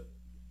with it.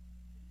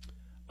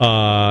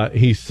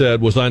 He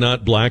said, "Was I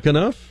not black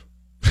enough?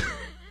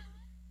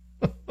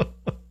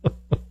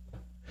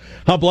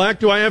 How black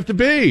do I have to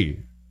be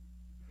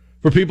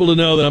for people to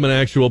know that I'm an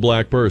actual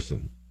black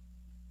person?"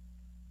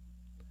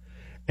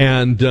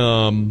 And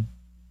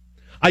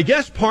I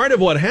guess part of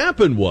what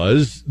happened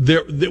was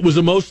it was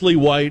a mostly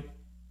white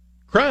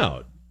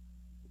crowd.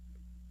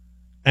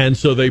 And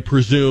so they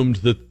presumed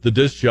that the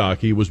disc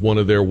jockey was one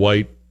of their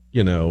white,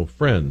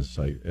 friends.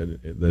 I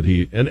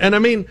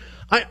mean,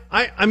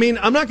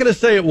 I'm not going to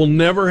say it will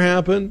never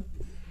happen.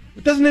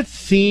 But doesn't it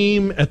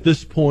seem at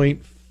this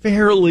point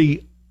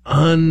fairly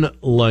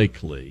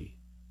unlikely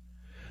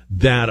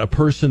that a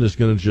person is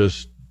going to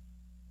just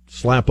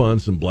slap on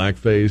some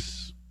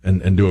blackface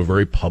and do a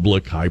very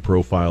public,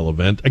 high-profile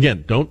event?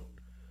 Again, I'm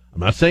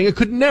not saying it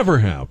could never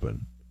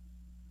happen.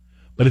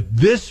 But at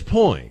this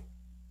point,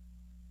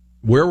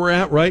 where we're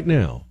at right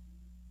now,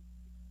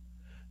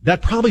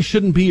 that probably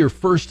shouldn't be your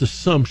first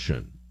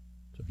assumption.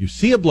 So if you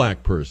see a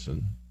black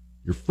person,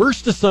 your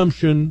first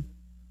assumption,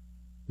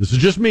 this is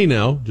just me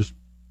now, just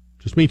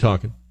me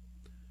talking.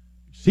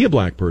 You see a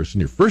black person,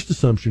 your first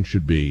assumption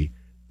should be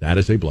that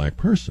is a black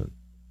person.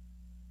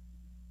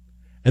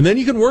 And then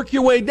you can work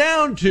your way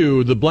down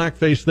to the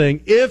blackface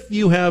thing if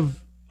you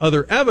have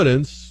other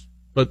evidence.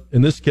 But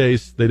in this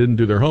case, they didn't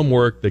do their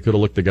homework. They could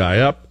have looked the guy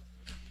up.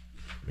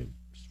 I mean,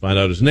 just find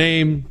out his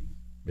name,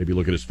 maybe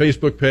look at his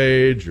Facebook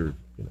page, or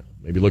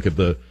maybe look at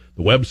the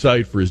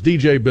website for his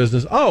DJ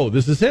business. Oh,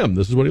 this is him.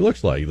 This is what he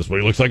looks like. This is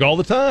what he looks like all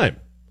the time.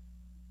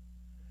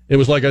 It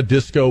was like a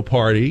disco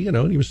party,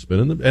 and he was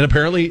spinning them. And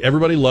apparently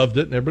everybody loved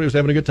it, and everybody was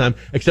having a good time,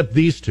 except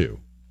these two.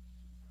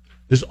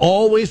 There's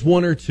always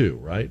one or two,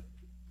 right?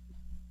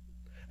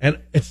 And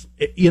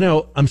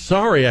I'm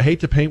sorry, I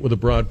hate to paint with a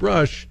broad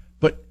brush,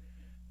 but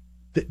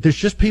there's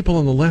just people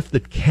on the left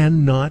that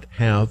cannot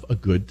have a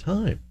good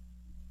time.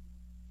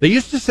 They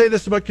used to say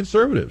this about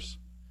conservatives.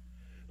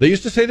 They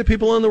used to say that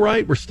people on the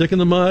right were stick in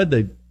the mud.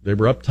 They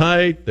were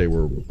uptight. They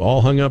were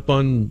all hung up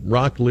on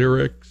rock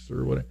lyrics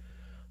or whatever.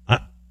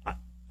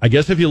 I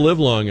guess if you live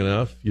long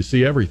enough, you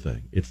see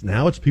everything.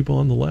 It's people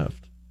on the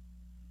left.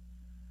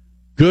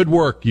 Good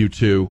work, you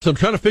two. So I'm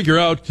trying to figure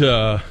out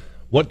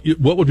what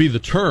would be the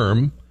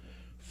term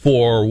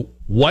for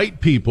white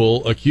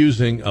people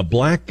accusing a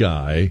black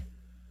guy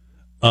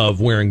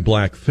of wearing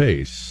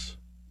blackface.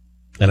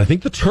 And I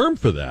think the term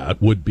for that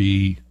would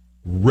be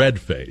red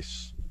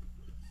face.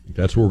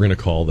 That's what we're going to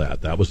call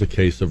that. That was a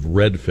case of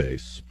red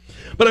face.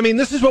 But I mean,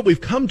 this is what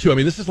we've come to. I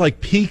mean, this is like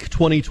peak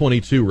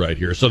 2022 right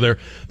here. So they're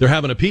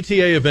having a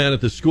PTA event at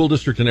the school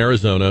district in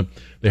Arizona.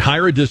 They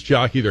hire a disc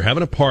jockey. They're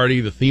having a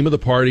party. The theme of the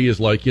party is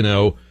like,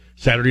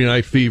 Saturday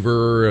Night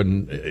Fever,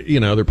 and,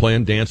 they're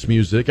playing dance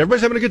music.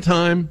 Everybody's having a good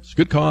time. It's a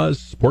good cause.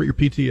 Support your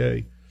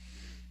PTA.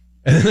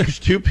 And then there's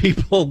two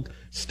people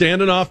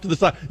standing off to the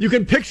side. You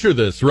can picture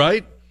this,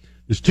 right?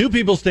 There's two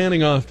people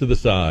standing off to the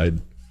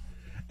side,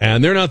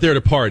 and they're not there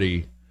to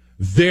party.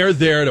 They're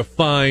there to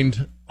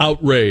find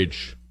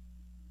outrage.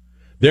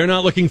 They're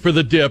not looking for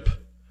the dip.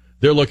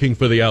 They're looking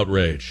for the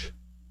outrage.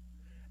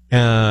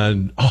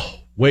 And,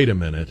 wait a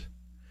minute.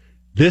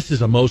 This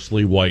is a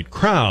mostly white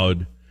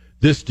crowd.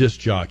 This disc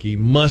jockey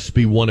must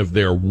be one of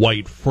their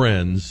white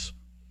friends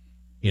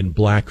in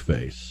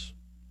blackface.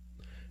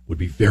 Would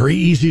be very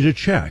easy to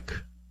check.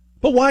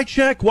 But why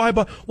check? Why?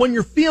 When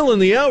you're feeling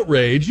the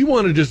outrage, you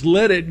want to just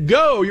let it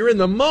go. You're in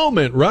the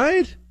moment,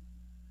 right?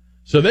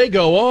 So they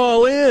go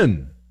all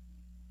in,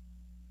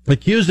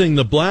 accusing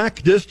the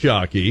black disc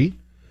jockey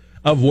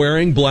of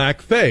wearing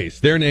blackface.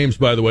 Their names,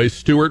 by the way,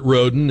 Stuart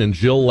Roden and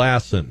Jill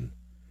Lassen.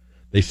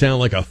 They sound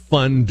like a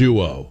fun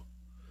duo.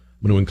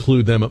 I'm going to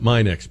include them at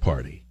my next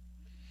party.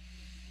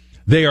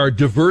 They are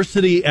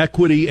diversity,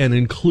 equity, and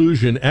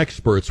inclusion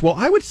experts. Well,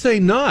 I would say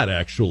not,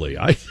 actually.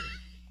 I think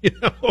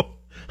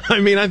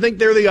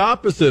they're the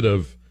opposite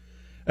of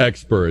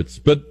experts,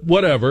 but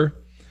whatever.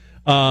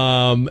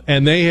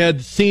 And they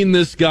had seen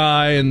this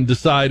guy and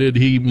decided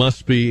he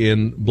must be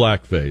in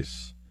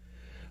blackface.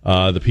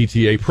 The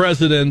PTA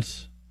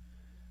president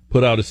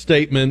put out a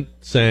statement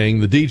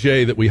saying the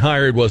DJ that we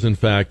hired was, in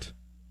fact,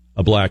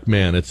 a black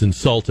man. It's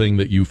insulting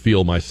that you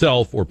feel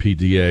myself or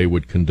PTA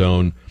would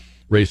condone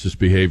racist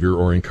behavior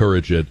or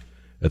encourage it,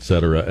 et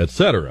cetera, et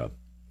cetera.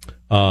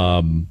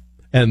 And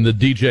the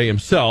DJ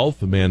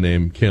himself, a man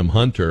named Kim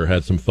Hunter,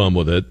 had some fun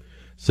with it,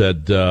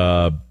 said they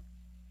thought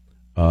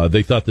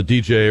the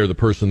DJ or the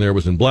person there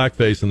was in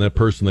blackface, and that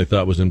person they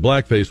thought was in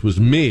blackface was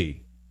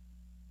me.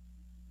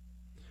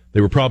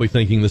 They were probably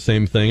thinking the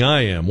same thing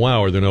I am.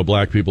 Wow, are there no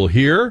black people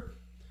here?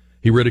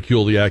 He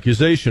ridiculed the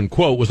accusation.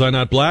 Quote, was I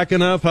not black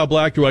enough? How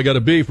black do I got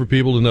to be for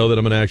people to know that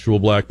I'm an actual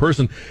black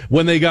person?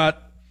 When they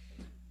got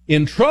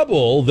in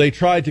trouble, they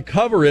tried to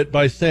cover it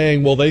by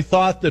saying, well, they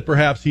thought that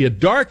perhaps he had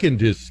darkened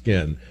his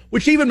skin,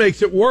 which even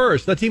makes it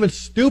worse. That's even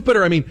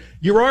stupider. I mean,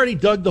 you already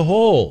dug the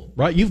hole,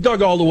 right? You've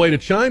dug all the way to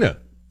China,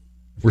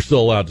 if we're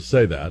still allowed to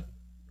say that.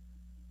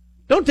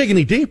 Don't dig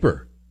any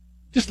deeper.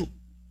 Just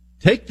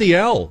take the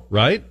L,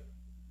 right?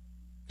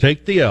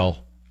 Take the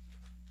L.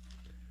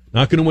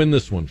 Not going to win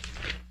this one.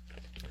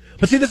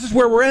 But see, this is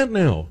where we're at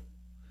now.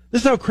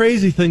 This is how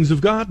crazy things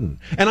have gotten.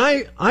 And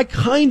I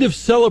kind of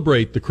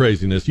celebrate the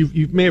craziness.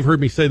 You may have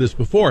heard me say this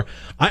before.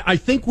 I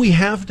think we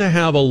have to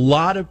have a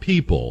lot of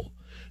people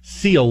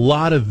see a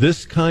lot of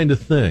this kind of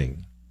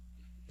thing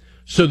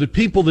so that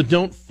people that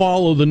don't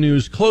follow the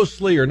news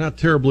closely or not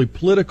terribly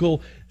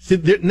political,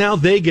 now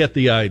they get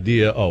the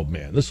idea, oh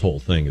man, this whole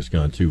thing has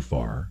gone too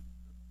far.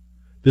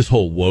 This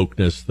whole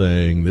wokeness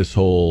thing, this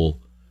whole,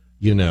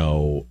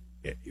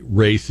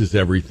 race is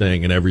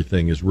everything and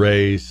everything is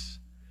race.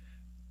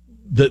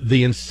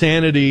 The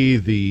insanity,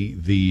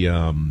 the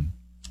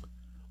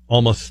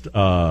almost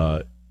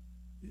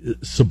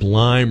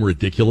sublime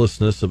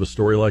ridiculousness of a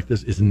story like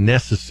this is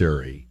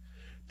necessary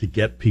to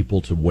get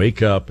people to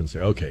wake up and say,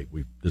 okay,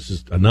 this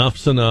is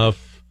enough's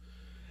enough.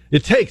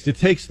 It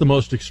takes the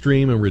most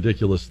extreme and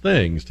ridiculous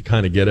things to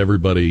kind of get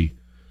everybody,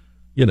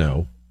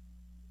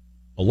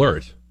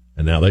 alert.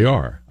 And now they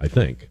are, I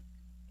think.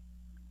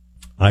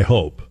 I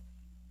hope.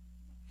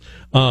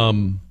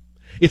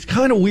 It's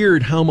kind of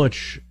weird how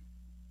much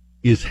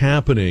is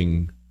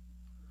happening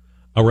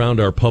around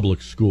our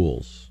public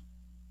schools.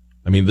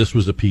 I mean, this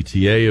was a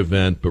PTA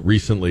event, but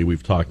recently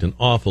we've talked an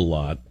awful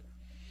lot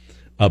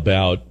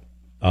about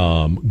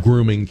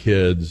grooming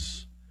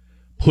kids,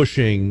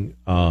 pushing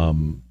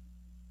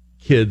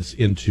kids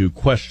into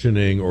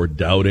questioning or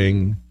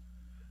doubting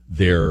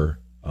their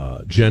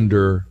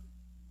gender,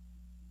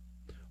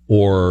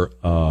 or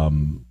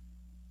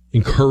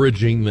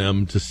encouraging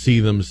them to see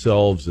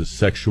themselves as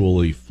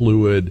sexually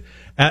fluid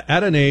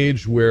at an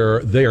age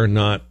where they are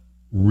not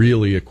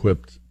really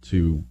equipped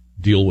to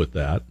deal with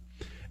that.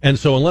 And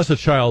so unless a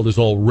child is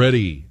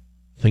already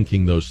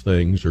thinking those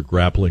things or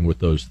grappling with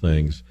those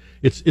things,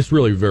 it's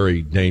really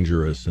very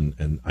dangerous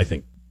and I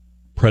think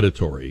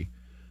predatory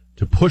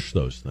to push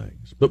those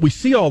things. But we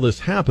see all this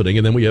happening,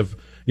 and then we have,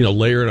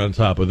 layered on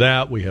top of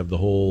that, we have the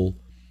whole,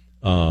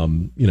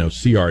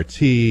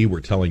 CRT. We're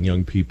telling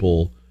young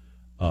people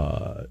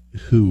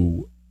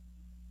who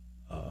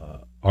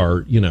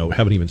are,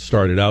 haven't even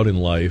started out in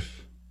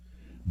life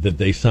that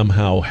they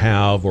somehow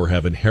have or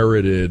have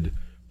inherited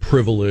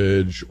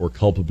privilege or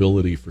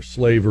culpability for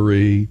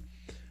slavery.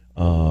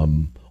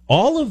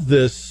 All of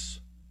this,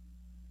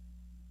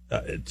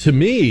 to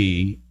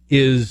me,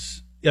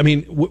 is,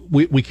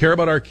 we care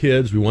about our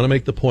kids. We want to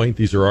make the point,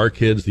 these are our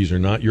kids. These are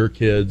not your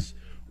kids.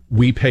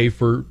 We pay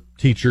for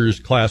teachers,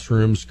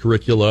 classrooms,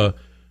 curricula.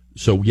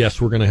 So, yes,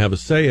 we're going to have a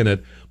say in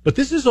it. But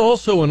this is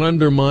also an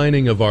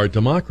undermining of our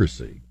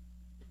democracy.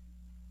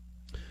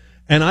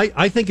 And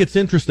I think it's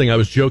interesting. I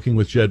was joking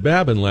with Jed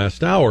Babin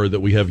last hour that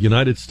we have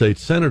United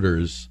States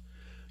senators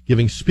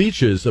giving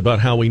speeches about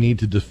how we need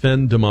to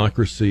defend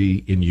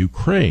democracy in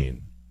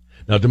Ukraine.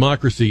 Now,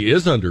 democracy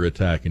is under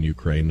attack in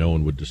Ukraine. No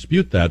one would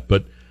dispute that.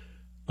 But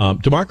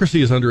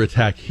democracy is under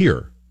attack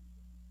here.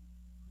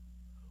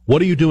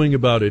 What are you doing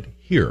about it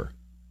here?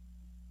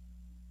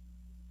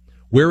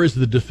 Where is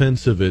the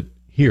defense of it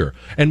here?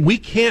 And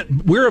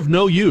we're of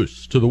no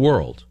use to the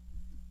world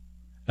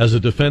as a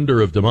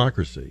defender of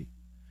democracy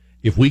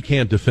if we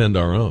can't defend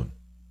our own.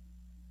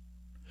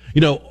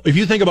 If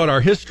you think about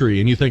our history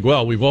and you think,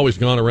 well, we've always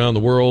gone around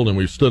the world and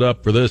we've stood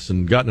up for this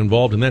and gotten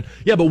involved in that.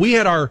 Yeah, but we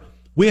had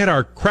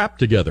our crap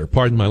together,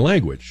 pardon my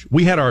language.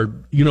 We had our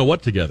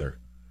you-know-what together,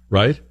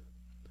 right?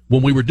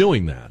 When we were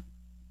doing that.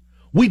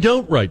 We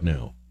don't right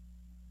now.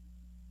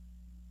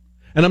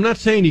 And I'm not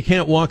saying you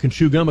can't walk and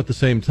chew gum at the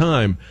same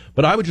time,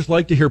 but I would just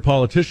like to hear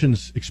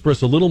politicians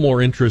express a little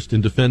more interest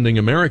in defending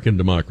American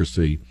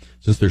democracy,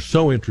 since they're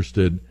so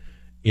interested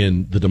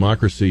in the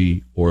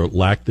democracy or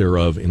lack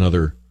thereof in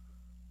other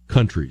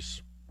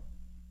countries.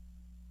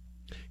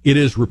 It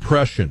is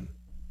repression.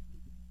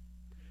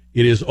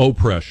 It is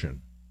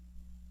oppression.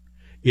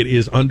 It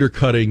is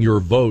undercutting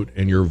your vote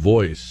and your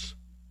voice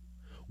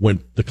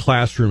when the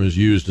classroom is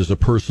used as a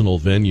personal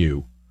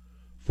venue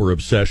for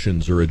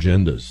obsessions or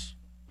agendas.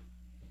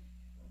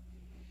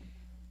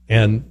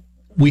 And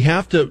we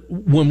have to,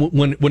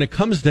 when it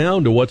comes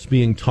down to what's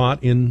being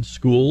taught in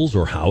schools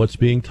or how it's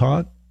being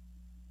taught,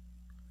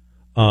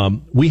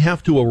 we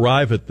have to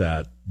arrive at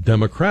that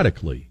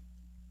democratically.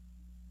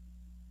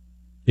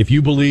 If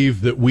you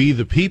believe that we,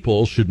 the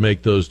people, should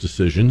make those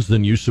decisions,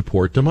 then you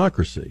support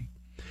democracy.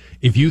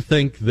 If you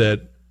think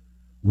that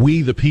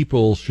we, the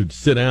people, should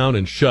sit down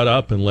and shut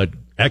up and let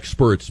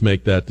experts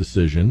make that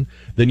decision,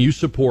 then you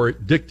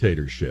support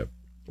dictatorship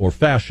or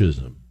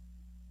fascism.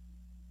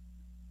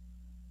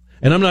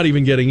 And I'm not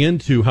even getting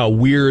into how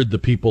weird the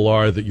people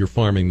are that you're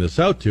farming this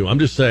out to. I'm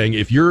just saying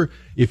if you're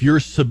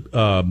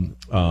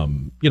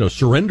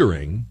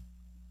surrendering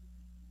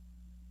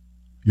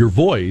your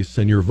voice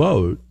and your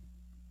vote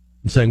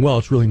and saying, well,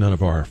 it's really none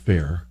of our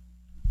affair,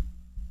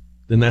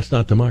 then that's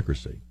not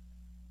democracy.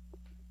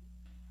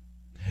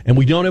 And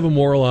we don't have a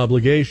moral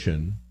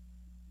obligation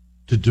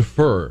to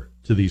defer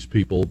to these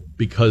people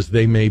because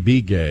they may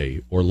be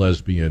gay or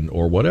lesbian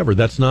or whatever.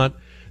 That is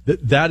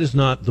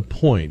not the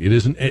point. It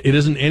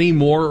isn't any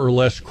more or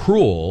less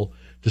cruel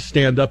to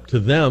stand up to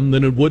them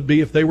than it would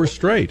be if they were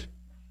straight.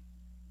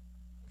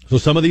 So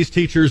some of these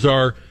teachers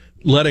are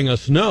letting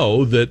us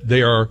know that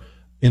they are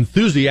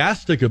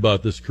enthusiastic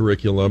about this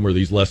curriculum or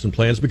these lesson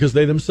plans because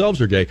they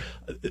themselves are gay.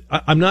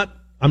 I'm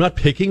not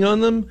picking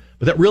on them,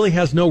 but that really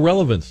has no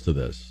relevance to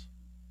this.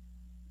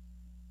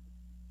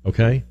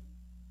 Okay?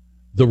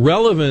 The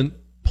relevant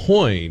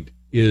point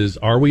is,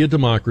 are we a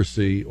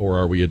democracy or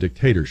are we a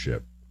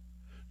dictatorship?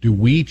 Do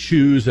we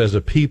choose as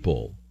a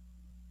people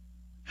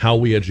how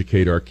we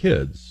educate our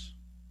kids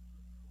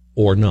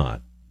or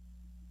not?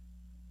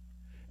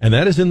 And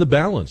that is in the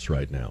balance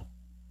right now.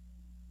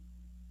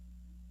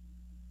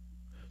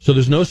 So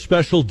there's no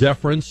special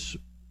deference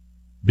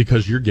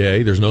because you're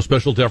gay. There's no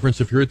special deference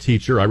if you're a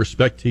teacher. I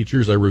respect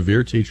teachers. I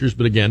revere teachers.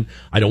 But again,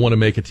 I don't want to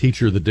make a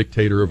teacher the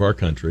dictator of our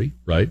country,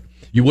 right?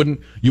 You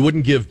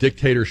wouldn't give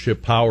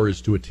dictatorship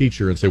powers to a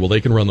teacher and say, well, they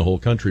can run the whole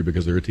country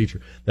because they're a teacher.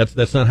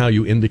 That's not how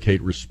you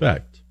indicate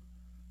respect.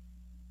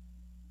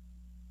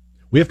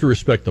 We have to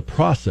respect the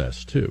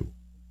process, too.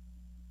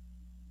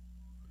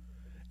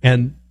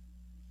 And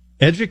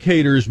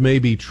educators may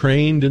be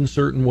trained in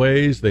certain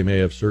ways. They may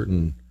have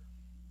certain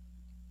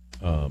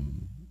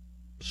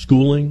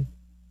schooling,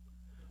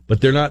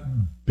 but they're not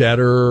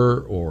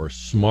better or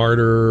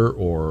smarter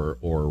or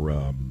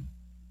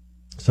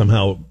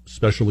somehow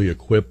specially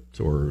equipped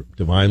or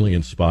divinely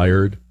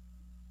inspired.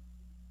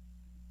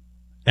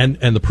 And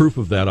the proof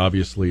of that,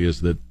 obviously,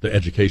 is that the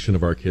education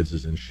of our kids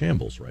is in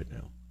shambles right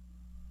now.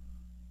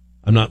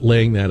 I'm not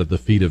laying that at the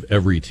feet of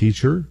every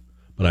teacher,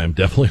 but I am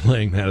definitely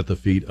laying that at the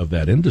feet of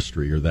that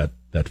industry or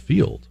that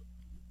field.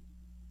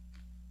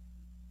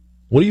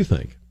 What do you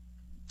think?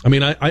 I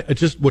mean, I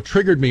just, what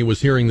triggered me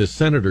was hearing this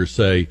senator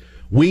say,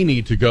 we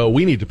need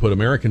to put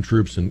American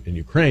troops in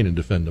Ukraine and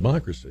defend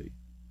democracy.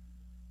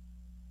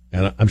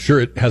 And I'm sure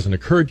it hasn't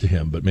occurred to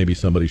him, but maybe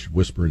somebody should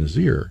whisper in his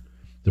ear,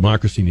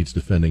 democracy needs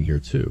defending here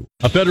too.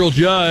 A federal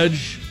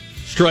judge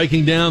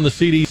striking down the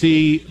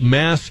CDC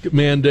mask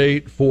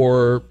mandate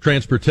for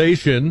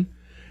transportation.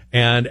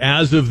 And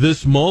as of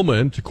this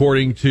moment,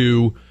 according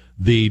to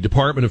the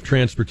Department of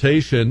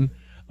Transportation,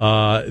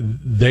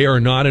 they are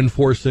not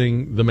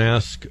enforcing the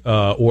mask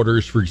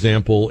orders, for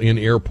example, in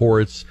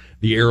airports.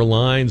 The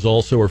airlines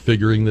also are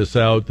figuring this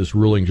out, this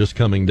ruling just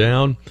coming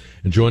down.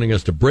 And joining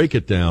us to break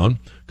it down,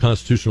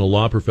 constitutional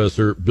law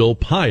professor Bill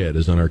Pyatt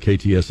is on our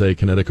KTSA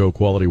Connecticut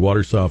Quality Water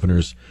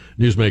Softeners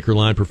Newsmaker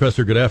line.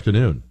 Professor, good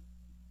afternoon.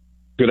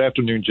 Good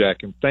afternoon, Jack,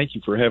 and thank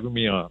you for having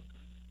me on.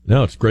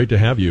 No, it's great to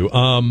have you.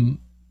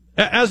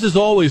 As is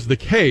always the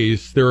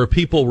case, there are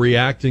people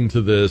reacting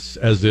to this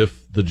as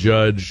if the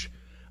judge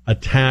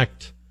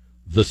attacked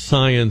the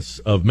science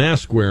of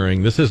mask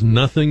wearing. This has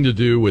nothing to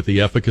do with the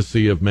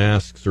efficacy of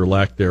masks or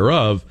lack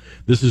thereof.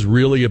 This is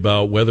really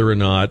about whether or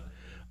not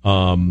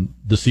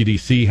the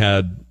CDC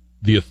had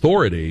the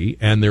authority,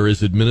 and there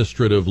is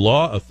administrative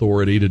law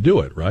authority to do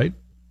it, right?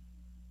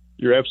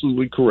 You're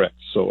absolutely correct.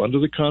 So under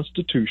the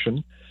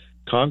Constitution,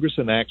 Congress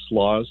enacts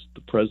laws,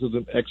 the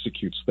president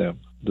executes them.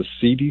 The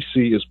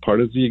CDC is part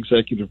of the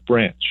executive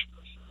branch.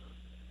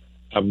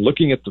 I'm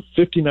looking at the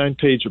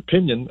 59-page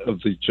opinion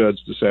of the judge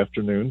this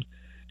afternoon,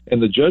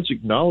 and the judge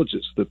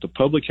acknowledges that the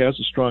public has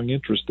a strong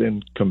interest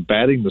in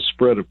combating the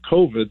spread of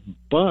COVID,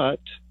 but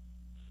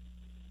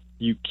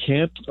you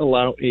can't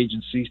allow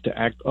agencies to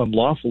act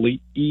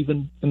unlawfully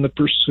even in the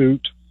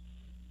pursuit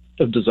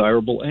of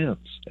desirable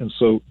ends. And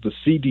so the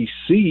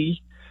CDC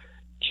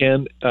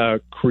can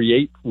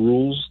create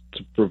rules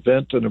to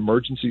prevent an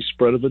emergency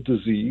spread of a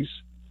disease.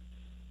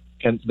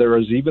 And there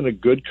is even a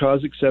good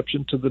cause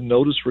exception to the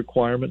notice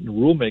requirement and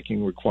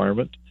rulemaking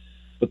requirement.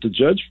 But the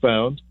judge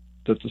found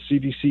that the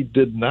CDC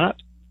did not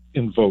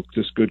invoke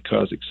this good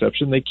cause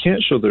exception. They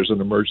can't show there's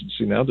an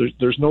emergency now.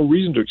 There's no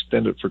reason to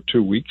extend it for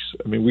 2 weeks.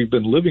 I mean, we've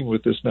been living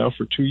with this now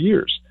for 2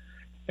 years.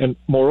 And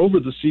moreover,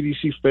 the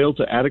CDC failed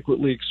to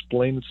adequately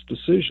explain its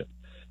decision.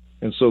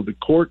 And so the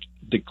court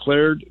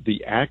declared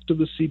the act of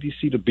the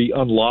CDC to be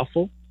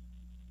unlawful,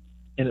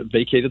 and it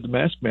vacated the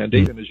mask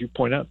mandate. And as you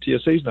point out,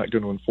 TSA is not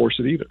going to enforce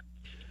it either.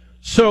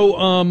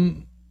 So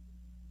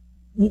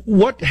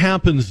what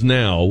happens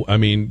now? I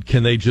mean,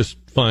 can they just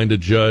find a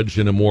judge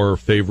in a more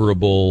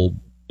favorable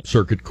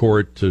circuit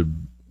court to,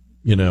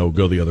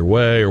 go the other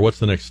way? Or what's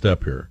the next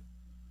step here?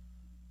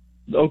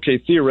 Okay,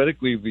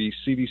 theoretically, the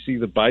CDC,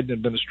 the Biden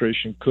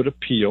administration, could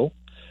appeal.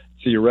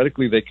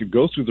 Theoretically, they could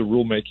go through the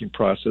rulemaking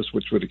process,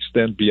 which would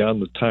extend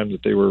beyond the time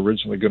that they were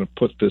originally going to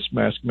put this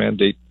mask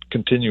mandate,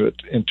 continue it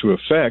into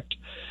effect.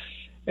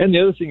 And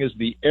the other thing is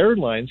the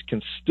airlines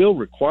can still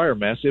require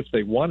masks if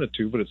they wanted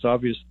to, but it's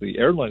obvious the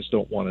airlines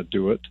don't want to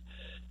do it.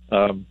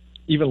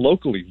 Even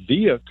locally,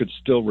 VIA could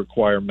still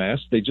require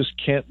masks. They just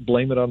can't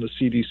blame it on the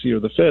CDC or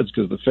the feds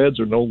because the feds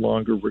are no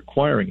longer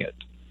requiring it.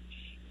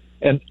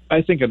 And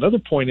I think another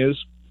point is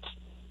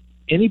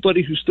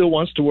anybody who still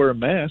wants to wear a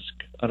mask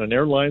on an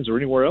airlines or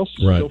anywhere else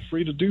is still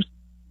free to do so.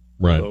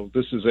 Right. So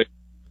this is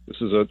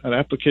an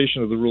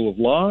application of the rule of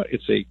law.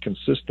 It's a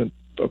consistent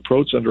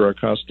approach under our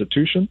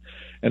Constitution,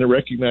 and it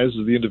recognizes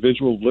the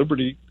individual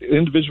liberty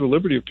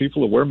of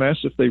people to wear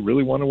masks if they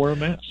really want to wear a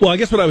mask. Well, I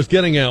guess what I was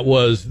getting at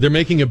was they're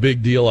making a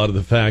big deal out of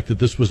the fact that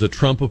this was a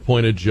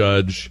Trump-appointed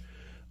judge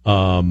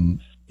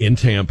in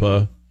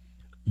Tampa.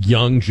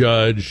 Young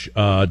judge,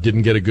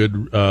 didn't get a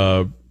good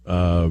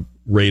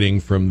rating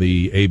from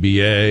the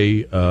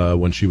ABA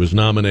when she was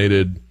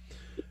nominated.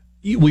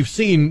 We've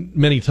seen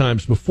many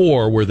times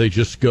before where they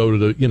just go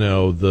to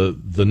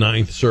the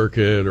Ninth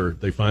Circuit, or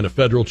they find a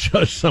federal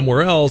judge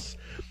somewhere else,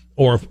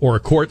 or a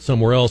court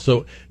somewhere else.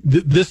 So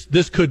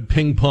this could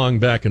ping pong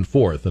back and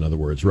forth. In other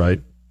words, right?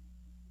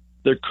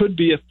 There could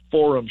be a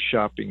forum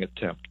shopping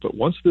attempt, but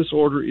once this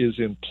order is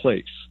in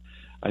place,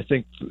 I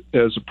think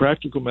as a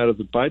practical matter,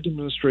 the Biden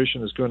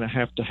administration is going to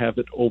have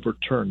it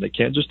overturned. They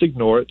can't just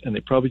ignore it, and they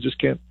probably just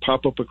can't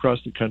pop up across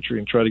the country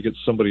and try to get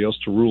somebody else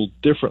to rule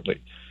differently,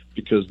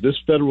 because this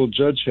federal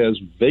judge has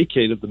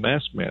vacated the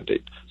mask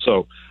mandate.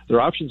 So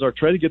their options are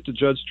try to get the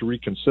judge to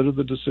reconsider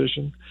the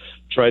decision,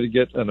 try to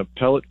get an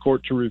appellate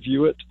court to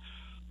review it.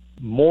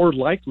 More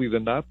likely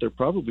than not, they're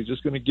probably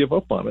just going to give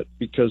up on it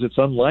because it's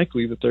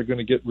unlikely that they're going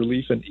to get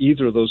relief in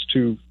either of those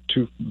two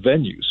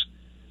venues.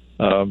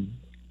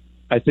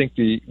 I think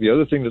the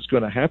other thing that's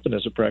going to happen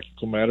as a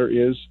practical matter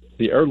is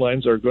the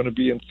airlines are going to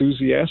be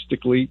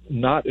enthusiastically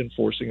not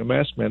enforcing a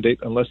mask mandate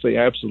unless they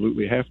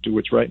absolutely have to,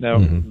 which right now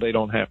they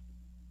don't have.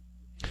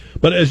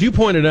 But as you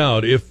pointed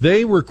out, if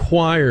they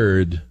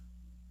required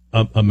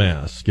a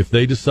mask, if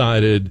they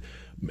decided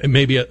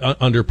maybe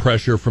under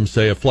pressure from,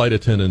 say, a flight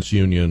attendants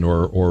union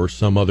or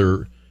some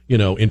other,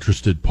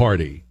 interested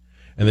party,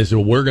 and they said,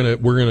 well, we're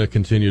going to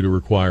continue to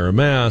require a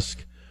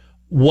mask,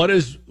 what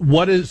is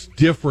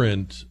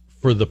different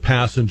for the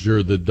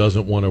passenger that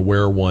doesn't want to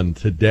wear one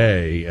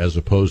today as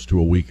opposed to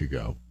a week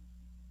ago?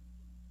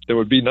 There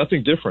would be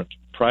nothing different.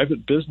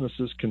 Private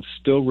businesses can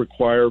still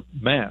require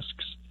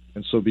masks,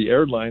 and so the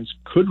airlines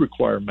could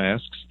require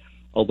masks,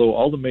 although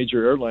all the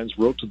major airlines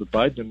wrote to the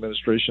Biden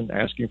administration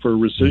asking for a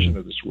rescission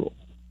of this rule.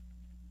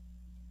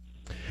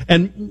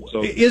 And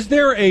so, is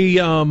there a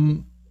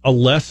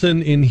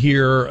lesson in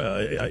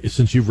here,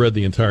 since you've read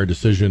the entire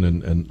decision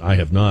and I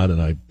have not,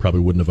 and I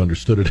probably wouldn't have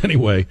understood it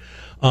anyway,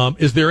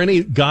 is there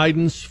any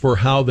guidance for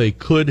how they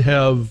could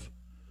have,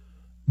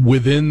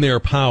 within their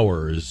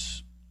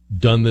powers,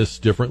 done this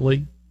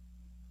differently?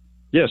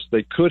 Yes,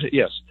 they could.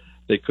 Yes,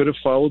 they could have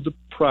followed the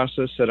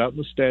process set out in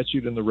the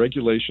statute and the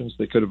regulations.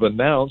 They could have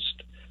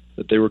announced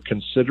that they were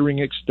considering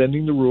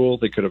extending the rule.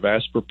 They could have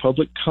asked for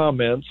public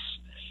comments.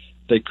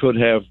 They could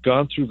have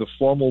gone through the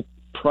formal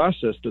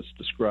process that's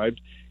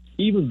described.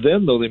 Even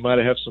then, though, they might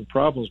have some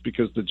problems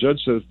because the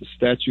judge says the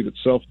statute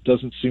itself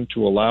doesn't seem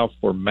to allow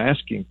for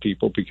masking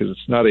people because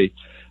it's not a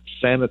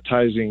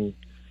sanitizing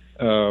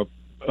of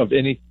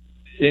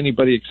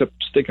anybody except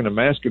sticking a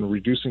mask and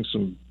reducing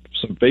some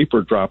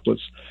vapor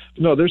droplets.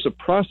 No, there's a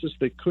process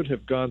they could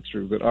have gone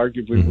through that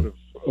arguably would have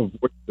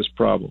avoided this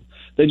problem.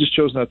 They just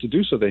chose not to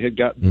do so. They had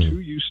gotten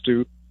too used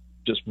to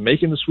just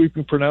making the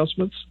sweeping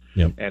pronouncements,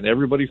 and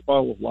everybody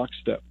followed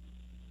lockstep.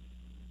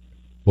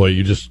 Boy,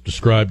 you just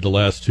described the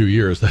last 2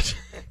 years.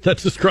 That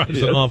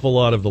describes an awful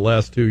lot of the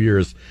last 2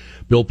 years.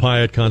 Bill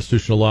Pyatt,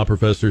 constitutional law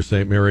professor,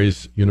 St.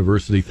 Mary's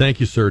University. Thank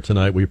you, sir,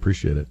 tonight. We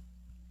appreciate it.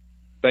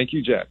 Thank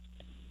you, Jack.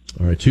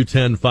 All right,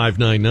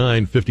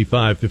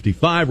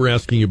 210-599-5555. We're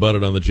asking you about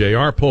it on the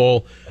JR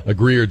poll.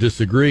 Agree or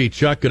disagree?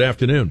 Chuck, good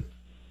afternoon.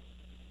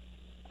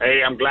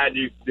 Hey, I'm glad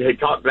you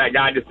talked to that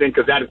guy just then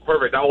because that is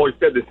perfect. I always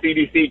said the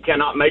CDC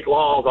cannot make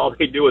laws. All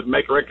they do is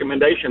make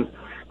recommendations.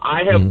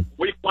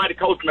 We fly to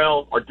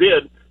Cozumel, or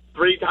did,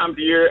 3 times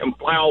a year and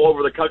fly all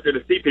over the country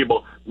to see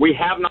people. We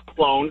have not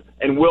flown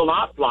and will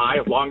not fly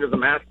as long as the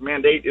mask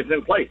mandate is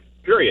in place,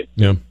 period.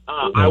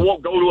 I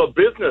won't go to a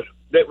business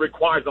that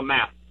requires a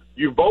mask.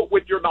 You vote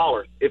with your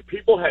dollars. If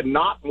people had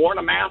not worn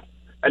a mask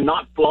and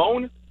not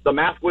flown, the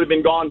mask would have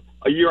been gone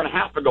a year and a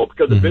half ago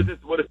because the business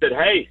would have said,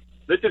 hey,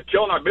 this is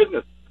killing our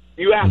business.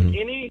 You ask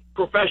any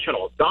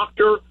professional,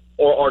 doctor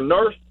or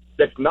nurse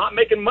that's not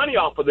making money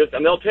off of this,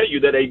 and they'll tell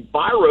you that a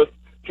virus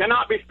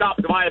cannot be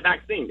stopped by a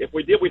vaccine. If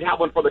we did, we'd have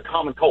one for the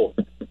common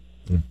cold.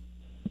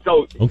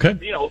 So, okay.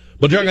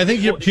 But Jack, I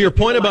think to your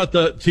point about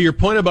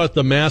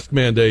the mask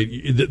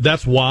mandate,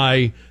 that's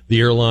why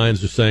the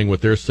airlines are saying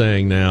what they're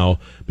saying now,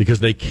 because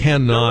they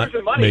cannot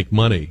make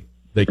money.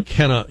 They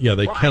cannot. Yeah,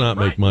 they cannot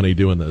make money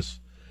doing this.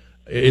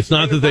 It's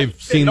not that they've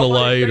seen the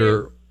light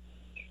or.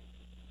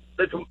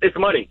 It's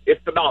money.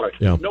 It's the dollars.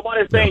 Yeah.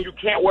 Nobody's saying you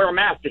can't wear a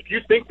mask. If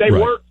you think they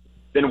work,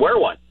 then wear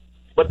one.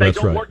 But they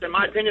don't work, in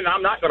my opinion.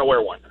 I'm not going to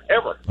wear one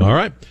ever. All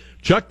right.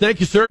 Chuck,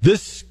 thank you, sir.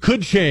 This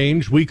could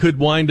change. We could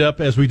wind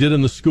up as we did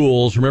in the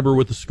schools. Remember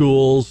with the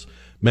schools,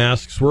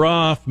 masks were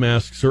off,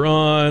 masks are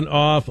on,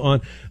 off,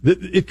 on.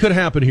 It could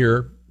happen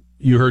here.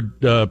 You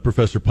heard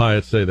Professor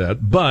Pyatt say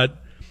that.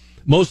 But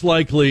most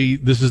likely,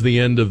 this is the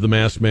end of the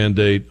mask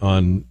mandate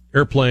on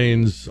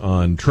airplanes,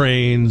 on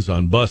trains,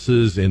 on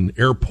buses, in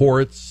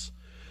airports.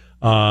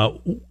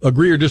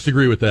 Agree or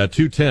disagree with that?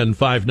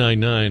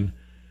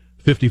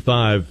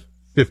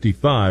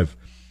 210-599-5555.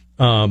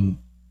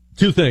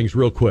 Two things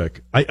real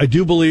quick. I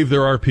do believe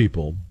there are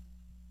people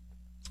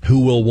who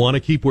will want to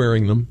keep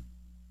wearing them,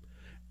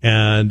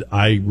 and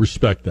I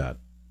respect that.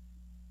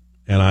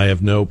 And I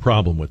have no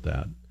problem with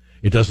that.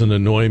 It doesn't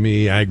annoy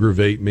me,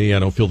 aggravate me. I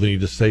don't feel the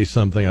need to say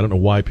something. I don't know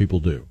why people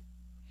do.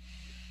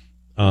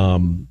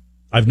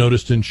 I've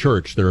noticed in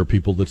church there are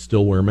people that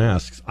still wear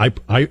masks. I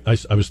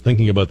was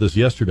thinking about this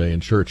yesterday in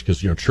church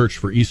because, church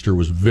for Easter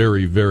was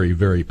very, very,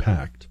 very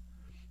packed.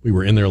 We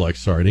were in there like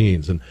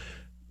sardines, and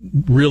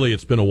really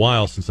it's been a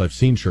while since I've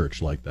seen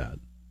church like that.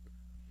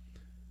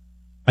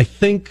 I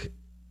think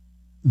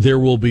there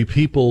will be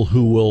people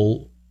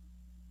who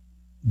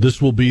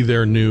this will be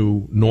their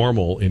new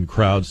normal in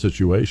crowd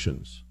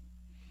situations.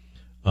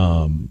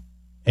 And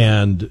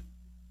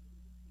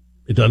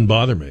it doesn't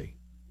bother me.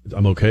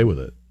 I'm okay with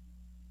it.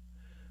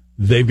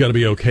 They've got to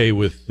be okay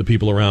with the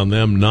people around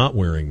them not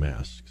wearing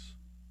masks.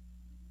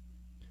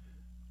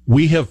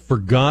 We have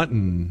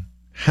forgotten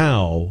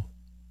how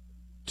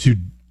to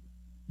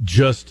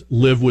just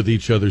live with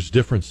each other's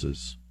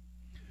differences.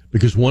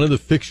 Because one of the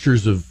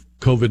fixtures of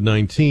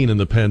COVID-19 and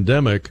the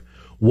pandemic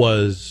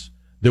was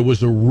there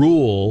was a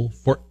rule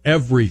for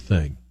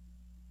everything.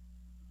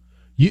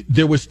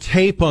 There was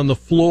tape on the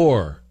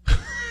floor.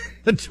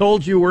 that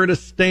told you where to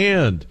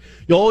stand.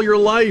 All your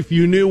life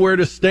you knew where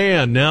to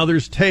stand. Now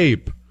there's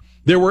tape.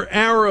 There were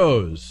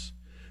arrows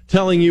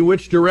telling you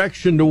which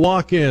direction to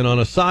walk in on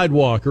a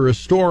sidewalk or a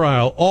store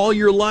aisle. All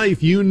your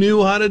life you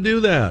knew how to do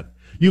that.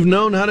 You've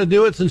known how to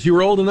do it since you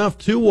were old enough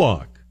to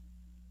walk.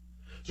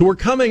 So we're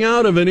coming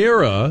out of an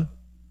era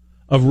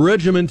of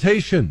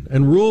regimentation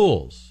and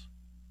rules.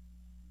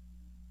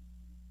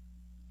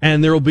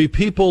 And there will be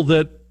people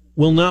that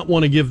will not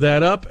want to give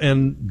that up,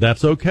 and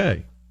that's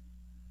okay.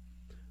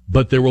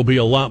 But there will be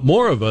a lot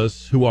more of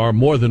us who are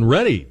more than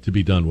ready to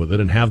be done with it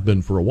and have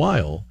been for a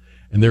while,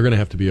 and they're going to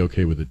have to be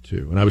okay with it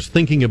too. And I was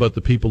thinking about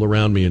the people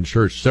around me in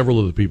church. Several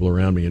of the people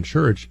around me in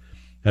church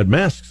had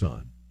masks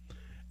on.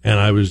 And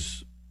I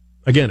was,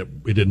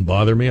 again, it didn't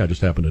bother me. I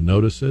just happened to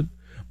notice it.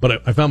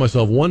 But I found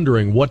myself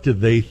wondering, what do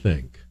they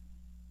think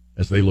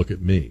as they look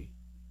at me?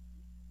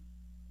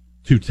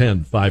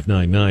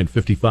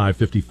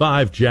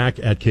 210-599-5555,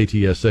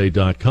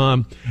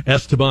 jack@ktsa.com.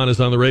 Esteban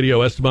is on the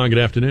radio. Esteban, good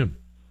afternoon.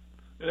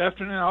 Good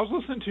afternoon. I was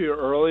listening to you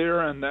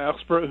earlier, and the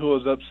expert who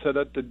was upset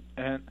at the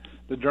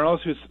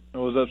journalist who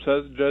was upset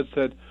at the judge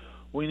said,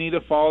 we need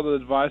to follow the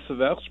advice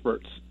of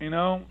experts. You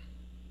know,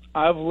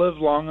 I've lived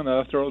long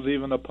enough. There was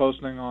even a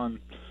posting on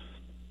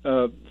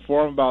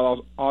forum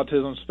about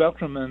autism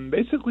spectrum, and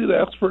basically the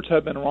experts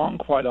have been wrong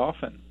quite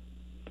often.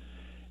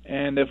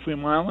 And if we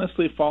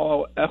mindlessly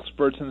follow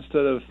experts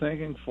instead of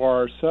thinking for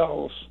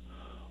ourselves,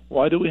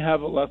 why do we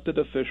have elected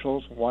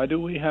officials? Why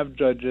do we have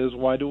judges?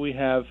 Why do we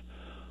have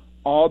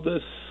all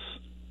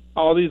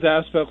these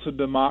aspects of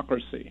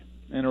democracy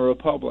in a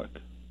republic?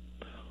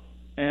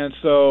 And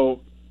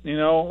so, you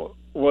know,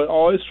 what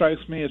always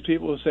strikes me is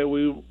people who say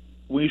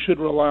we should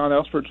rely on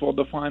experts. Well,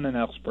 define an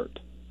expert.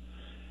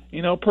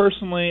 You know,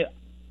 personally,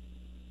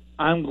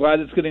 I'm glad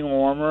it's getting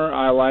warmer.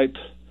 I liked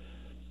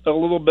a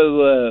little bit of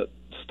the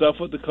stuff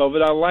with the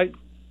COVID. I like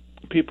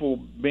people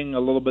being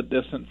a little bit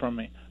distant from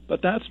me,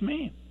 but that's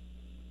me.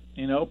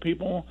 You know,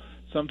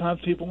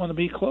 sometimes people want to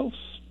be close,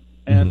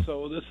 and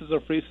so this is a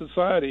free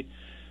society.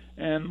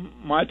 And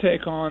my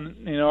take on,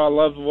 you know, I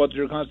love what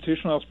your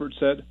constitutional expert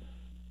said,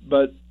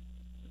 but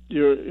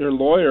your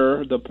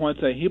lawyer, the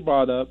points that he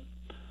brought up,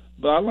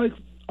 but I like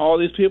all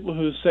these people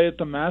who say that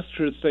the mask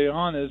should stay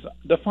on is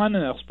define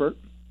an expert.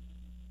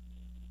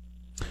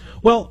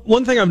 Well,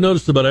 one thing I've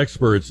noticed about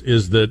experts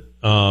is that,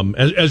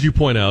 as you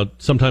point out,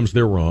 sometimes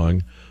they're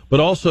wrong,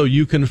 but also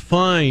you can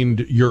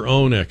find your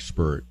own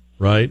expert,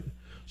 right?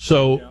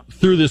 So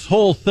through this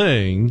whole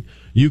thing,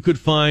 you could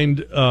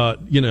find,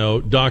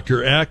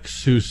 Dr.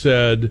 X who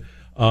said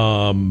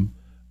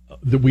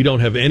that we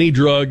don't have any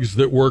drugs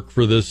that work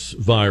for this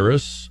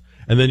virus.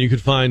 And then you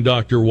could find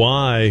Dr.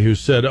 Y who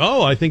said,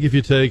 oh, I think if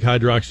you take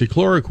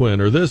hydroxychloroquine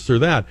or this or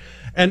that.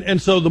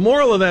 And so the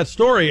moral of that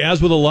story,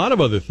 as with a lot of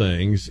other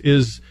things,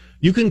 is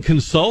you can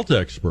consult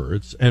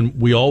experts,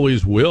 and we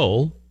always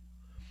will,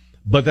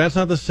 but that's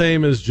not the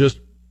same as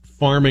just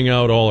farming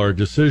out all our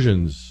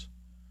decisions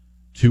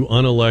to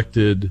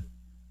unelected,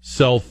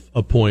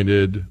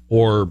 self-appointed,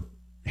 or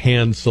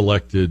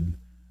hand-selected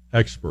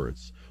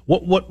experts.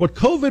 What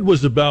COVID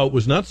was about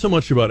was not so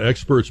much about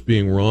experts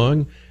being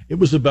wrong. It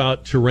was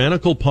about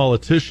tyrannical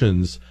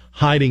politicians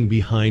hiding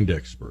behind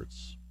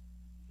experts.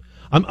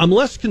 I'm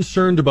less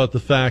concerned about the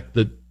fact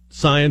that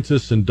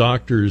scientists and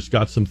doctors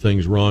got some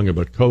things wrong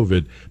about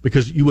COVID,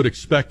 because you would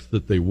expect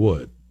that they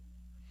would.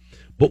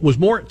 What was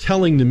more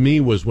telling to me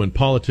was when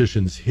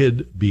politicians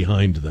hid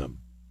behind them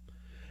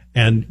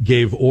and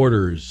gave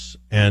orders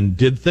and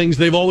did things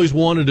they've always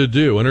wanted to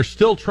do and are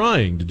still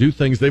trying to do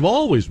things they've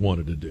always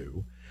wanted to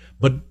do,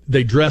 but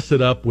they dress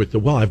it up with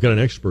I've got an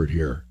expert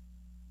here.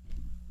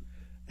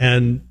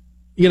 And,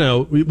 you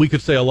know, we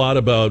could say a lot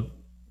about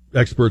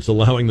experts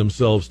allowing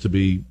themselves to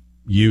be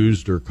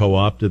used or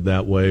co-opted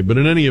that way, but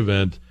in any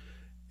event,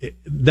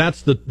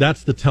 that's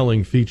the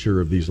telling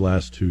feature of these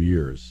last 2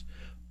 years.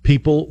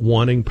 People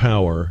wanting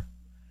power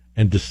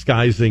and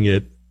disguising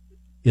it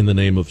in the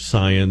name of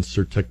science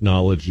or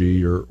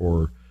technology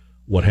or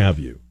what have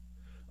you.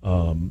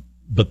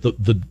 But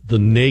the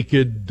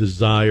naked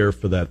desire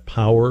for that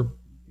power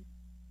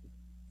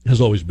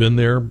has always been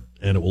there,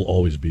 and it will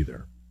always be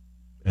there.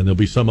 And there'll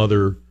be some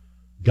other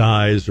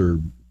guys, or,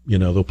 you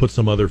know, they'll put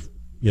some other,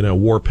 you know,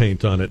 war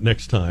paint on it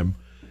next time.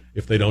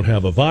 If they don't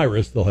have a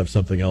virus, they'll have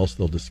something else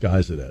they'll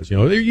disguise it as. You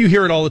know, you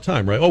hear it all the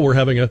time, right? Oh, we're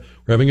having a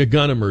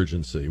gun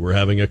emergency. We're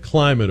having a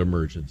climate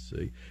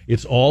emergency.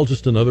 It's all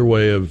just another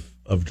way of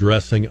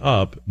dressing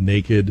up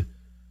naked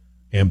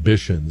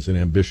ambitions and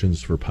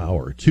ambitions for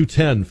power.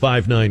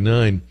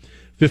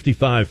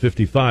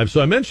 210-599-5555.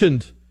 So I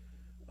mentioned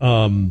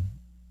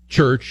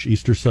church,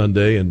 Easter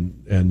Sunday,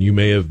 and you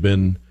may have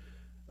been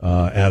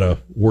at a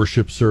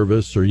worship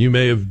service, or you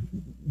may have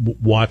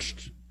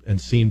watched and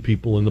seen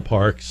people in the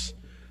parks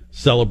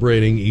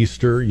celebrating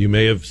Easter. You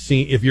may have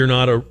seen, if you're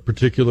not a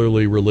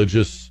particularly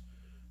religious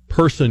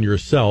person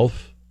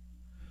yourself,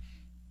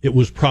 it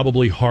was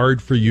probably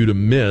hard for you to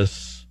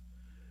miss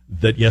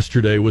that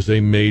yesterday was a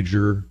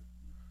major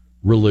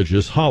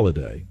religious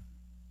holiday.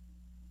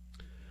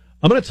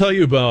 I'm going to tell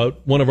you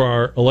about one of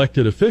our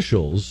elected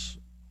officials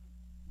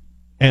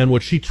and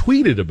what she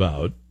tweeted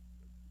about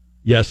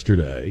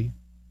yesterday,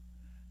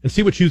 and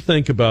see what you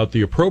think about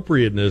the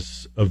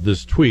appropriateness of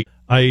this tweet.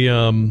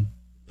 I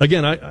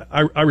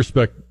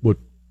respect what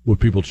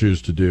people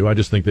choose to do. I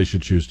just think they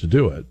should choose to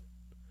do it.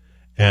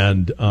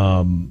 And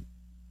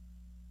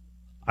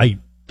I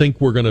think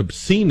we're going to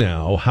see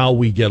now how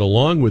we get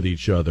along with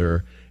each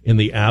other in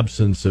the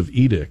absence of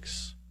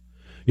edicts.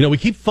 You know, we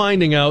keep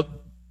finding out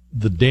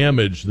the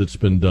damage that's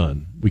been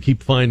done. We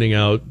keep finding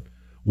out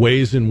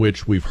ways in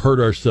which we've hurt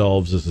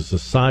ourselves as a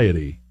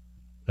society,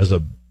 as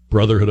a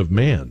brotherhood of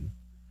man,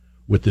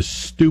 with this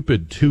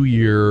stupid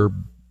 2-year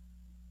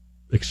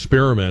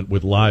experiment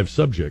with live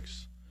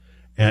subjects.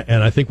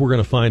 And I think we're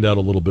going to find out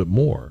a little bit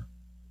more.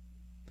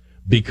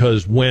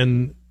 Because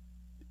when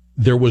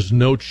there was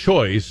no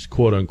choice,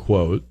 quote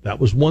unquote, that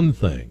was one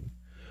thing.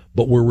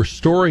 But we're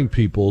restoring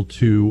people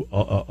to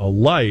a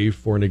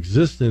life or an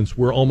existence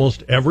where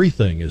almost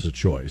everything is a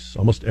choice.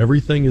 Almost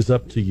everything is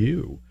up to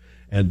you.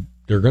 And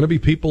there are going to be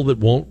people that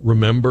won't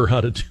remember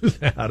how to do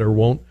that or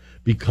won't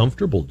be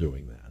comfortable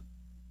doing that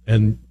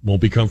and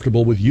won't be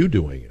comfortable with you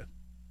doing it.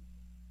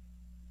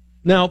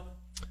 Now,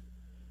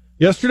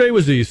 yesterday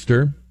was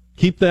Easter.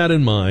 Keep that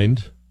in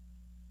mind.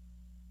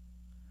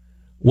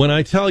 When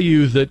I tell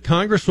you that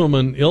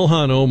Congresswoman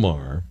Ilhan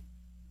Omar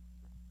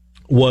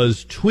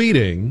was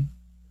tweeting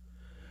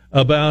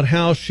about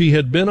how she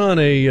had been on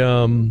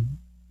an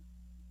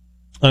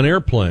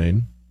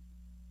airplane,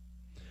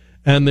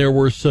 and there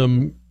were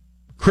some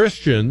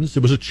Christians.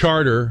 It was a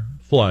charter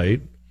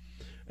flight,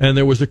 and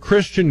there was a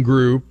Christian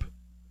group,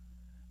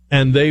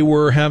 and they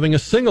were having a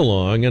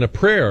sing-along and a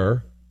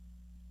prayer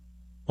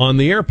on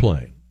the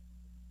airplane.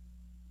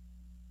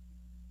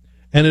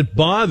 And it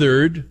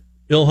bothered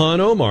Ilhan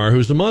Omar,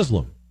 who's a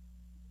Muslim.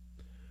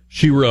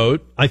 She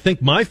wrote, "I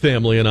think my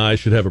family and I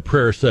should have a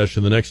prayer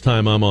session the next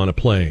time I'm on a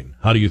plane.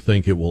 How do you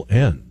think it will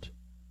end?"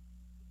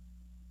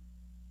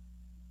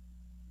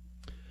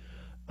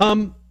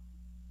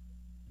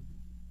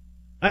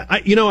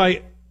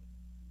 I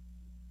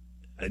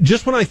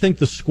just when I think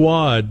the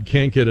squad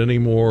can't get any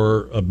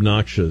more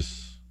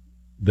obnoxious,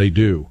 they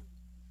do.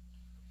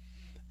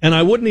 And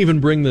I wouldn't even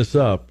bring this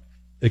up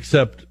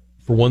except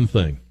for one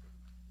thing.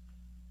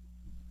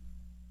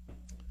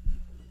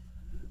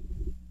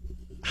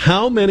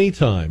 How many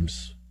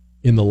times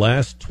in the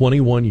last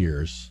 21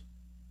 years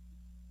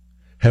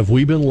have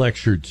we been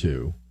lectured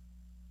to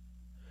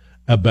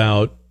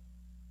about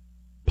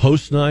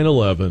post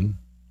 9/11?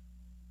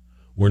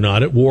 We're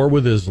not at war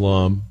with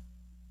Islam.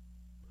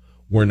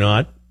 We are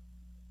not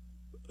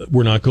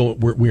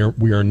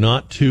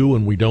to,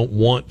 and we don't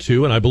want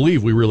to, and I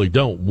believe we really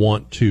don't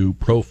want to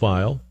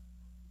profile.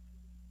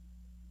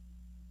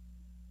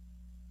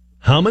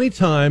 How many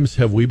times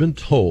have we been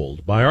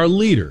told by our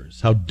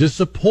leaders how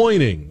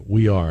disappointing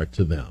we are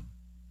to them?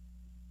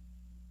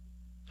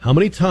 How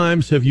many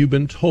times have you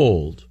been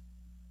told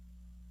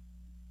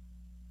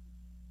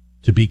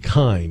to be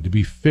kind, to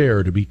be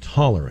fair, to be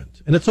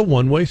tolerant? And it's a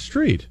one-way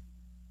street.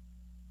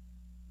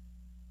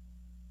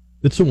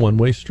 It's a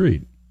one-way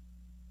street.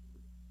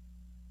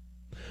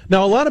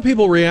 Now, a lot of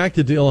people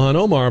reacted to Ilhan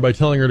Omar by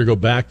telling her to go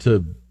back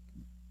to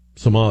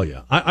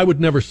Somalia. I would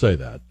never say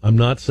that. I'm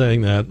not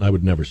saying that, and I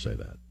would never say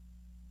that.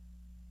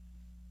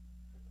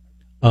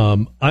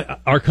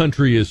 Our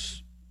country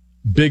is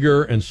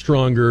bigger and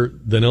stronger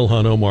than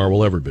Ilhan Omar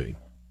will ever be.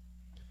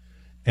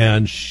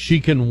 And she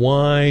can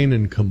whine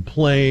and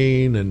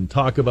complain and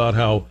talk about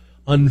how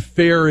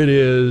unfair it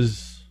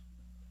is.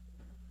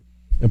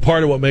 And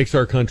part of what makes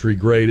our country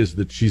great is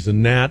that she's a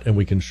gnat and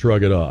we can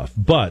shrug it off.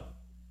 But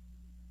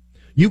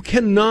you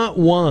cannot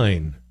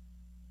whine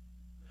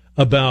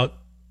about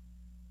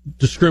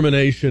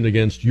discrimination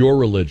against your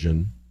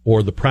religion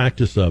or the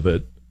practice of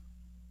it,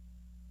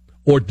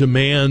 or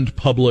demand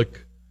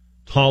public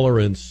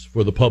tolerance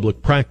for the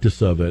public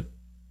practice of it,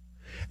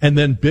 and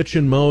then bitch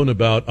and moan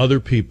about other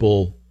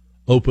people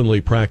openly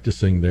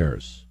practicing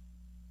theirs.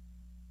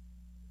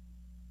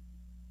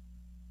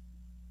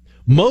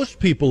 Most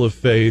people of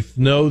faith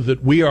know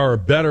that we are a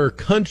better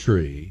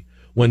country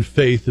when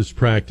faith is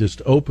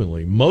practiced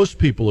openly. Most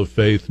people of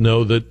faith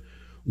know that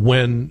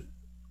when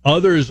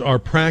others are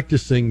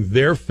practicing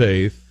their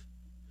faith,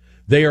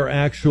 they are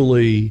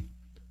actually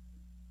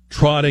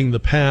trotting the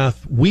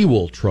path we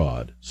will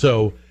trod.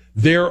 So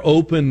their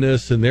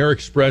openness and their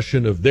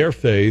expression of their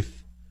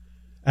faith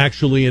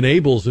actually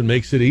enables and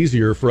makes it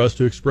easier for us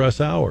to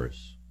express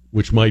ours,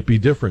 which might be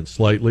different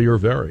slightly or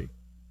very.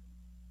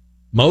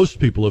 Most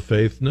people of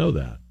faith know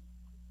that.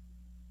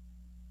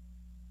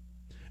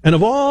 And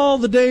of all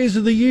the days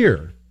of the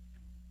year,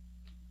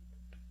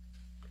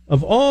 to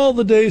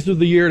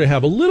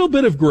have a little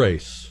bit of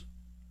grace,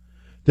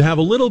 to have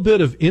a little bit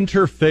of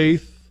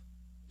interfaith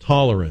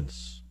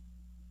tolerance,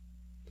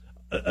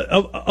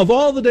 of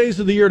all the days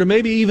of the year to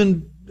maybe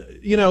even,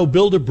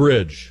 build a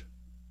bridge.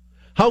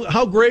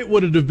 How great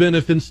would it have been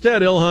if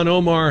instead Ilhan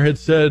Omar had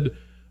said,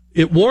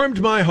 "It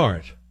warmed my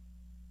heart,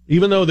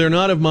 even though they're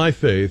not of my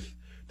faith,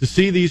 to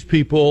see these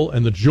people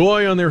and the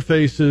joy on their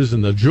faces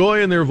and the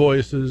joy in their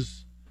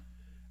voices,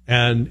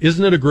 And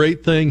isn't it a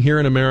great thing here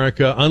in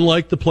America,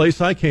 unlike the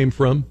place I came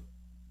from,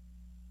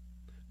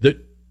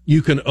 that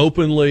you can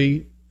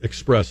openly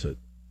express it,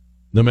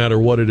 no matter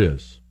what it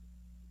is?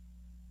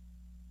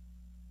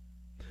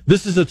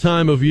 This is a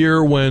time of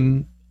year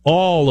when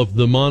all of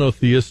the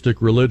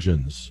monotheistic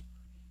religions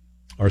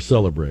are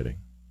celebrating.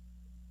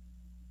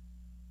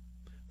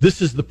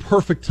 This is the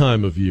perfect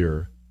time of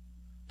year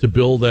to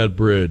build that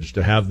bridge,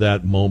 to have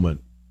that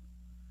moment.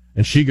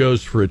 And she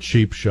goes for a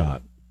cheap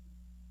shot.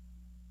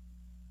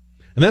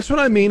 And that's what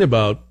I mean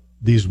about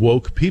these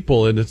woke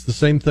people, and it's the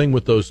same thing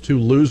with those two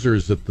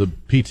losers at the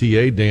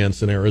PTA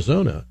dance in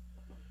Arizona.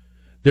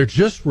 They're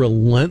just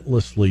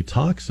relentlessly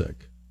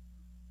toxic.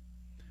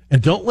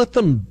 And don't let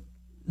them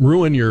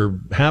ruin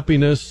your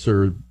happiness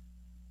or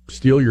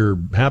steal your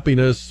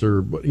happiness or,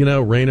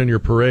 rain on your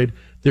parade.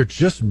 They're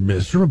just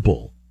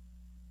miserable.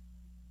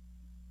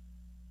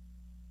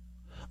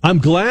 I'm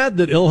glad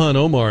that Ilhan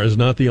Omar is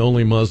not the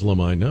only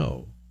Muslim I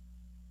know.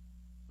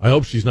 I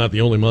hope she's not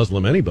the only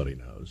Muslim anybody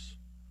knows.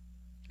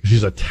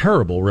 She's a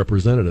terrible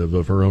representative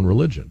of her own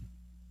religion.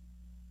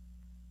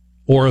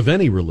 Or of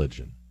any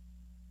religion.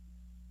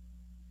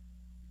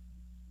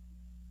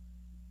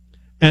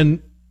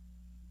 And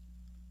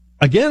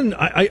again,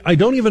 I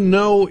don't even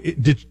know,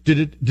 did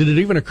it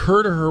even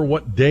occur to her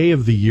what day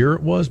of the year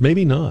it was?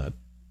 Maybe not.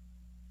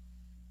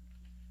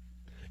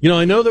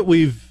 I know that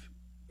we've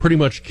pretty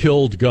much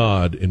killed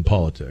God in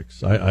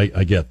politics.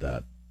 I get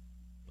that.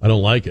 I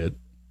don't like it,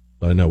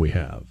 but I know we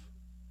have.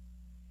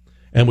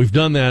 And we've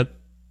done that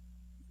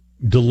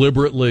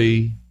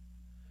deliberately,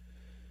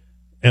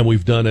 and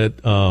we've done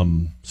it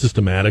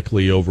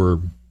systematically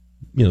over,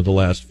 the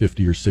last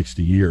 50 or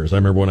 60 years. I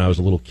remember when I was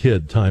a little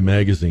kid, Time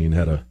Magazine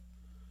had a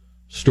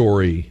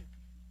story,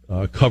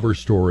 cover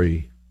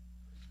story,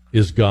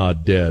 "Is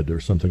God Dead?"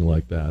 or something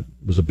like that.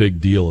 It was a big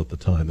deal at the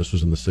time. This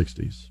was in the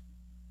 60s.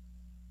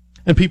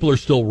 And people are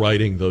still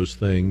writing those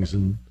things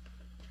and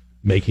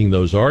making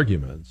those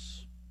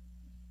arguments.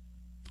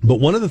 But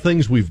one of the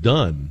things we've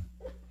done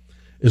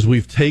is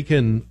we've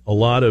taken a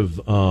lot of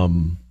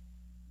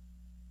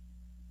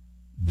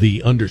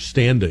the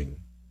understanding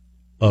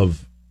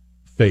of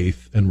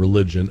faith and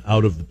religion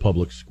out of the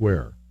public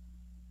square.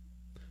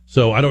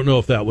 So I don't know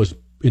if that was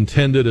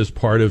intended as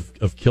part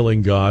of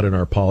killing God in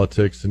our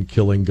politics and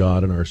killing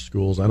God in our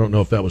schools. I don't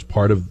know if that was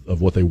part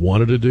of what they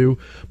wanted to do.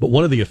 But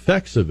one of the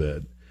effects of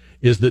it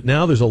is that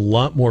now there's a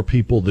lot more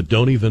people that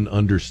don't even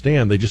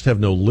understand. They just have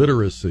no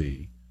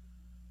literacy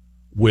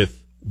with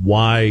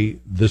why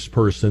this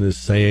person is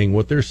saying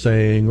what they're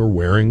saying or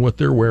wearing what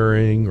they're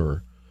wearing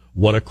or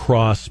what a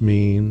cross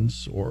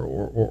means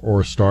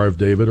or a Star of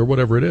David or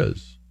whatever it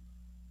is.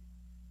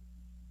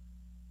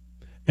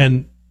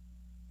 And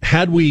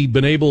had we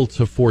been able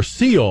to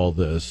foresee all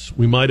this,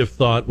 we might have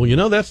thought,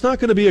 well, that's not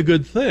going to be a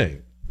good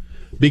thing,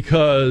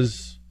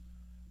 because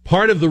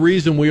part of the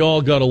reason we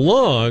all got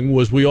along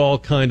was we all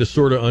kind of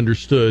sort of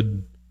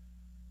understood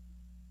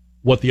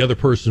what the other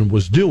person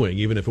was doing,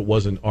 even if it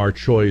wasn't our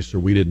choice or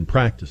we didn't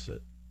practice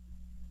it.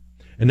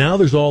 And now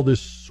there's all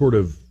this sort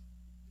of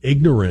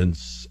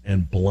ignorance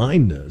and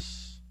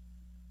blindness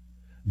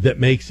that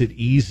makes it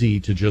easy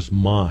to just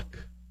mock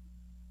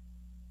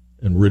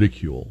and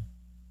ridicule.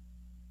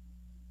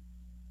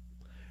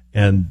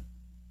 And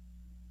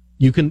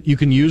you can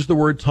use the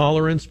word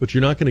tolerance, but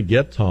you're not going to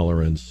get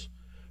tolerance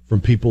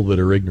from people that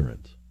are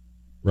ignorant,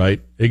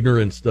 right?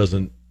 Ignorance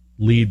doesn't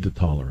lead to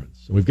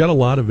tolerance. And we've got a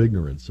lot of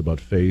ignorance about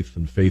faith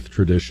and faith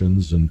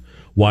traditions and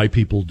why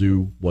people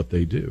do what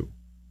they do.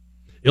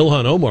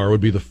 Ilhan Omar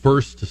would be the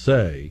first to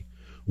say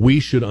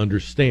we should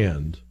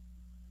understand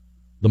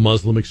the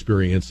Muslim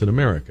experience in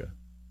America.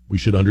 We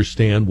should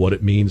understand what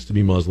it means to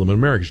be Muslim in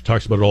America. She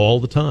talks about it all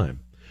the time.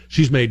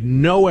 She's made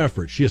no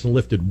effort. She hasn't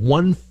lifted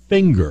one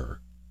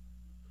finger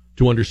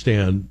to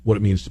understand what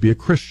it means to be a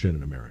Christian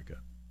in America.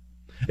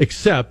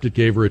 Except it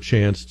gave her a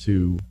chance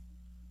to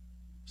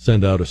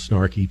send out a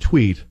snarky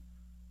tweet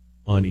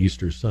on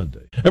Easter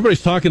Sunday.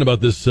 Everybody's talking about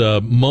this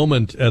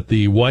moment at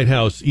the White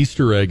House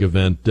Easter egg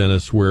event,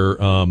 Dennis, where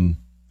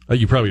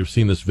you probably have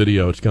seen this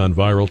video. It's gone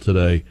viral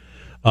today.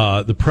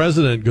 The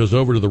president goes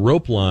over to the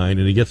rope line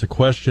and he gets a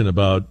question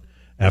about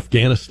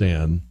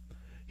Afghanistan.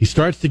 He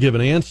starts to give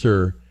an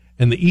answer,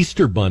 and the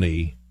Easter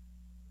bunny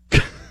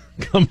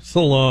comes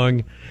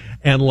along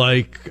and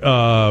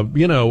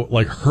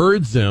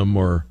herds him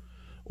or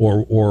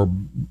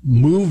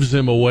moves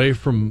him away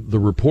from the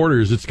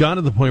reporters. It's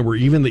gotten to the point where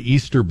even the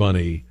Easter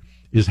bunny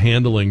is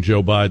handling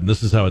Joe Biden.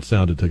 This is how it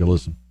sounded. Take a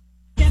listen.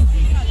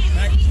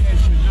 Pakistan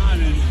should not,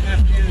 and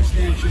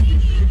Afghanistan should be.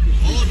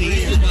 All the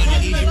Easter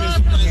bunny needs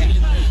Mr. President.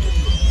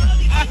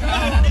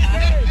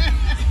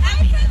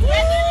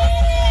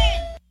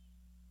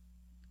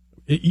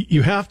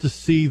 You have to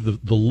see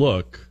the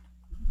look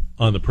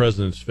on the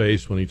president's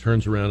face when he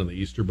turns around and the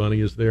Easter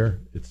bunny is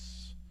there.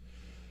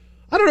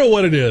 I don't know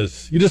what it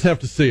is. You just have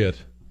to see it.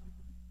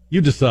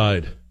 You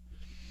decide.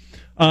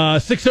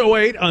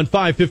 608 on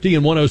 550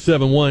 and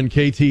 107.1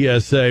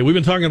 KTSA. We've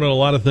been talking about a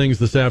lot of things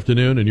this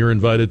afternoon, and you're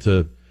invited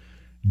to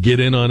get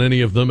in on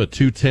any of them at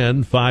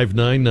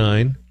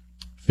 210-599-5555.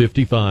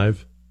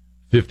 55.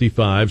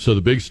 So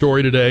the big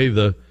story today,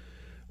 the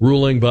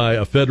ruling by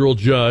a federal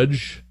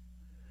judge,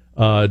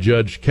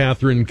 Judge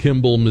Catherine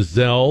Kimball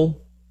Mizell,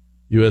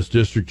 U.S.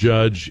 District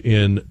Judge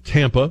in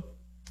Tampa.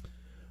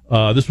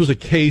 This was a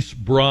case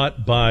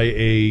brought by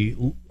a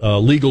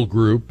legal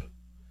group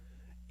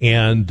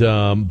and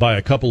by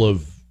a couple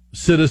of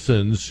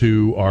citizens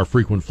who are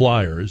frequent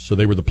flyers. So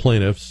they were the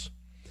plaintiffs.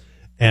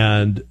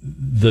 And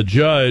the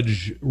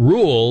judge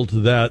ruled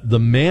that the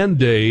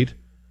mandate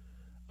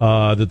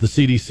that the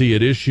CDC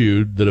had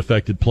issued that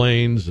affected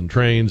planes and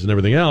trains and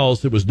everything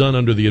else, it was done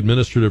under the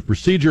Administrative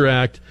Procedure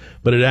Act,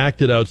 but it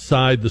acted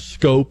outside the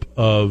scope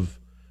of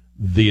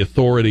the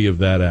authority of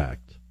that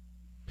act.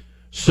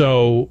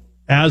 So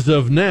as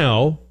of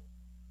now,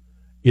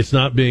 it's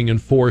not being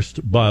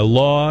enforced by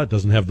law. It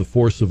doesn't have the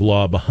force of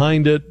law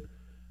behind it.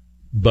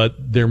 But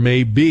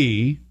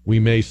we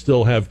may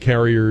still have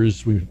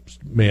carriers, we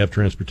may have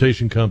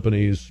transportation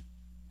companies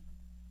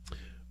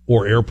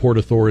or airport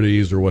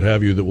authorities or what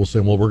have you that will say,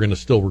 well, we're going to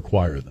still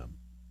require them.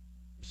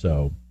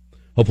 So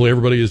hopefully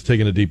everybody is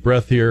taking a deep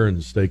breath here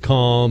and stay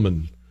calm.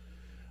 And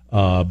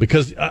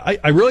because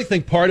I really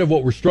think part of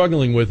what we're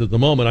struggling with at the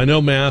moment, I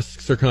know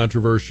masks are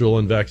controversial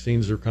and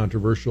vaccines are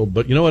controversial,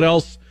 but you know what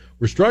else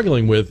we're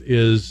struggling with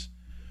is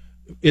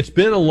it's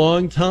been a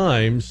long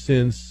time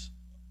since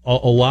a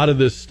lot of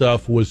this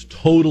stuff was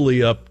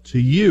totally up to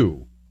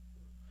you.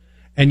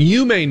 And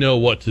you may know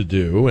what to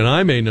do, and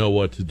I may know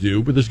what to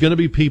do, but there's going to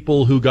be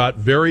people who got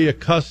very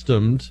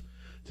accustomed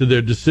to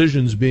their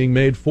decisions being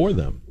made for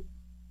them.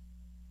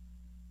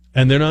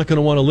 And they're not going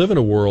to want to live in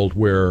a world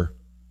where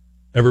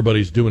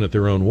everybody's doing it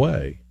their own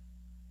way.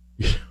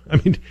 I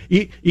mean,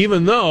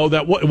 even though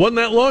that wasn't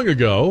that long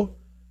ago,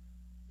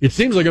 it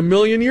seems like a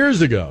million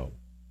years ago.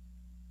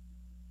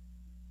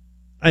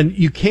 And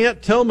you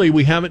can't tell me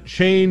we haven't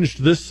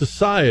changed this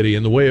society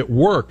and the way it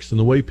works and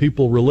the way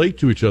people relate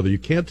to each other. You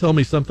can't tell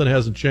me something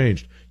hasn't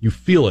changed. You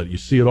feel it. You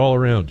see it all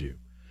around you.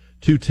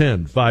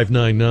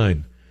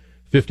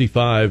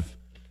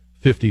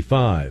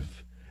 210-599-5555.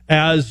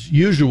 As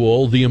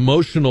usual, the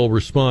emotional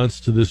response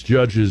to this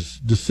judge's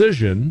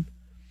decision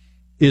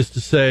is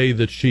to say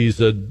that she's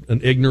an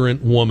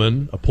ignorant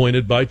woman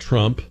appointed by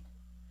Trump,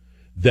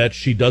 that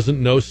she doesn't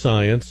know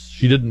science.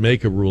 She didn't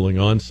make a ruling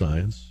on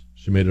science.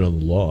 She made it on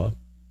the law.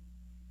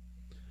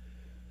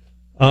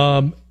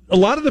 A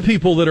lot of the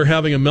people that are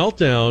having a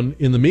meltdown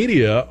in the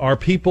media are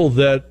people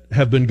that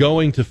have been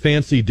going to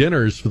fancy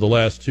dinners for the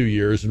last 2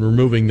 years and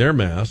removing their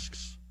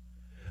masks.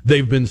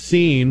 They've been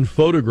seen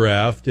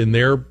photographed in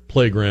their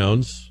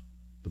playgrounds,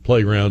 the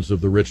playgrounds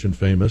of the rich and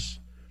famous,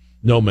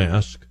 no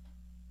mask.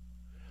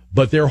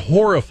 But they're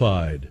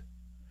horrified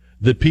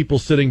that people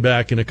sitting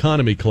back in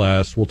economy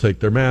class will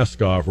take their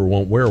mask off or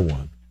won't wear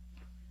one.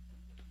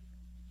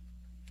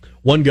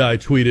 One guy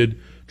tweeted,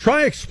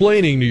 "Try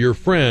explaining to your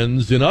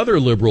friends in other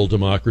liberal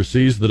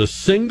democracies that a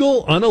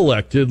single,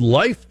 unelected,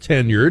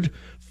 life-tenured,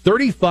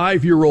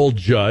 35-year-old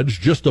judge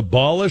just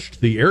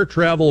abolished the air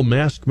travel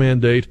mask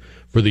mandate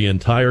for the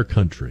entire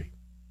country."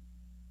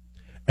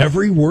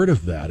 Every word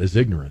of that is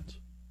ignorant.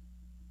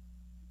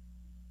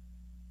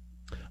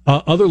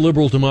 Other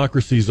liberal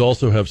democracies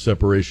also have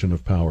separation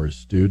of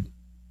powers, dude.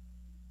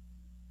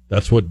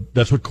 That's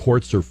what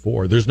courts are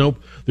for. There's no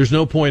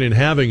point in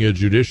having a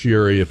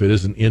judiciary if it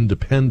isn't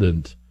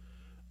independent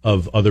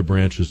of other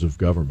branches of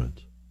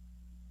government.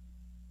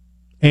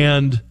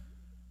 And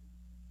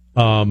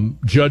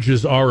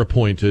judges are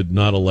appointed,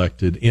 not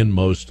elected, in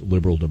most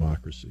liberal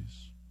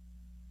democracies.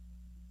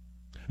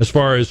 As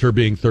far as her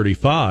being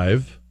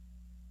 35,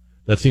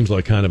 that seems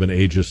like kind of an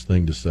ageist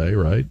thing to say,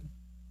 right?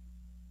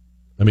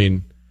 I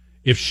mean,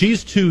 if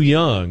she's too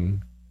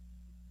young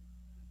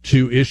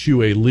to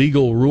issue a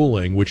legal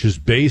ruling which is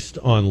based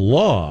on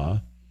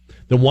law,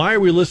 then why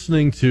are we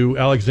listening to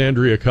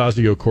Alexandria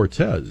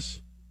Ocasio-Cortez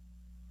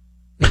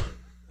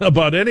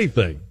about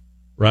anything,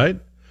 right?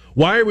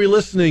 Why are we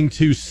listening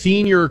to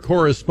senior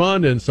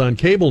correspondents on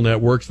cable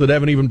networks that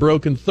haven't even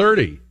broken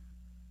 30?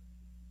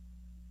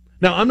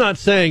 Now, I'm not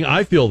saying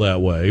I feel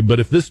that way,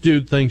 but if this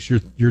dude thinks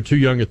you're too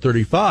young at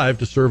 35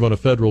 to serve on a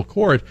federal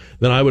court,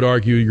 then I would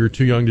argue you're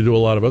too young to do a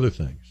lot of other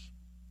things.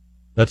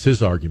 That's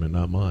his argument,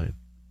 not mine.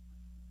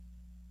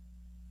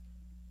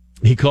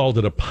 He called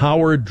it a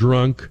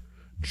power-drunk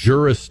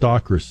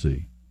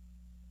juristocracy.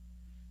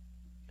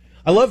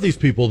 I love these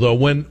people, though.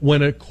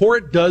 When a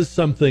court does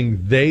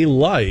something they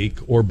like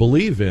or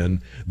believe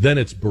in, then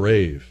it's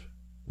brave,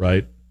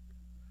 right?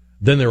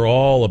 Then they're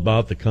all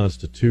about the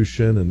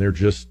Constitution, and they're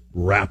just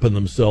wrapping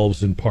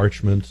themselves in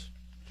parchment.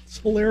 It's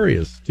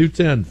hilarious.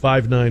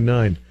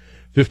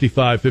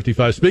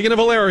 210-599-5555. Speaking of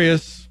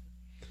hilarious,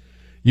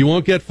 you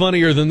won't get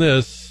funnier than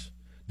this.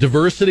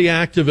 Diversity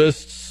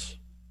activists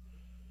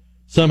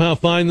somehow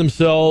find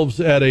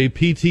themselves at a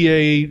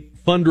PTA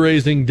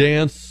fundraising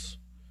dance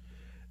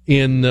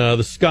in the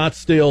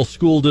Scottsdale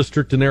School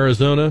District in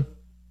Arizona.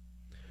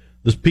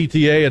 This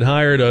PTA had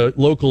hired a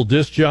local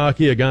disc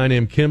jockey, a guy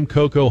named Kim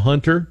Coco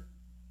Hunter,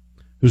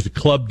 who's a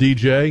club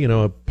DJ,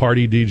 a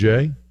party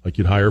DJ, like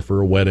you'd hire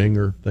for a wedding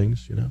or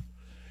things,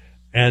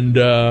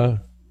 And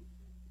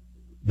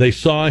they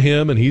saw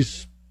him, and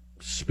he's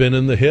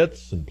spinning the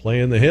hits and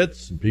playing the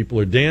hits, and people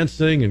are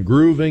dancing and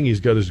grooving. He's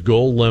got his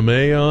gold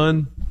lame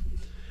on.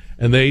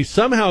 And they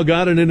somehow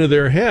got it into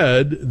their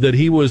head that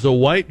he was a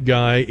white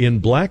guy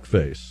in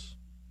blackface.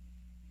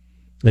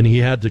 And he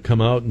had to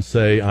come out and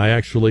say, I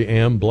actually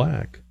am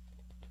black.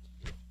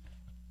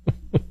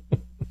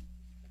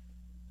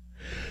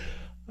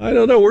 I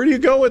don't know. Where do you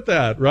go with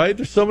that, right?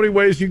 There's so many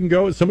ways you can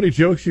go, so many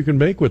jokes you can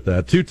make with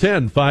that.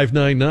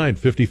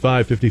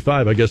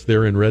 210-599-5555. I guess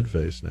they're in red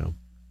face now.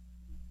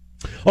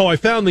 Oh, I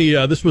found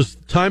this was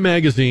Time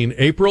Magazine,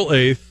 April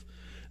 8th,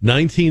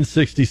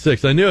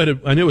 1966. I knew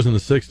it was in the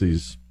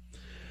 60s.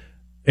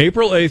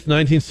 April 8th,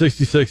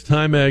 1966,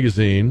 Time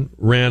Magazine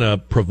ran a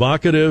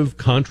provocative,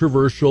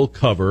 controversial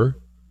cover.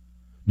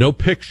 No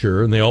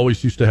picture, and they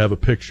always used to have a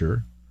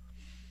picture.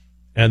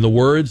 And the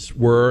words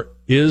were,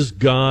 "Is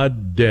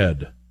God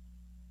dead?"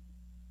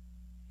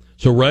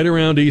 So right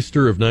around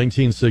Easter of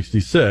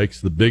 1966,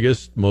 the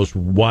biggest, most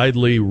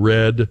widely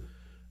read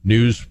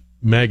news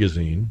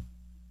magazine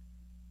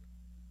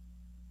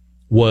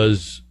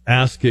was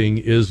asking,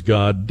 "Is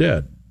God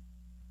dead?"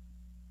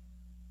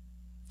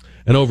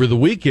 And over the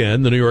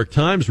weekend, the New York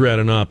Times ran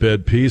an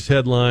op-ed piece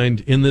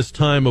headlined, "In this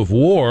time of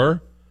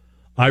war,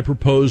 I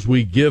propose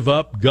we give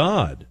up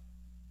God."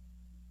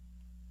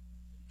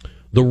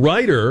 The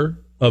writer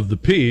of the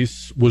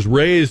piece was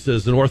raised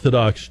as an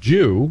Orthodox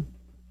Jew,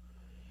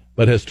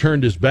 but has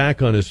turned his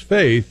back on his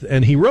faith,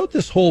 and he wrote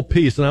this whole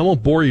piece, and I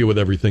won't bore you with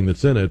everything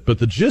that's in it, but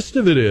the gist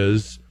of it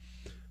is,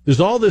 there's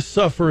all this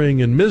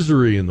suffering and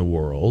misery in the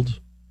world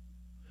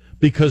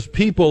because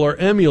people are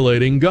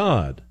emulating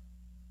God.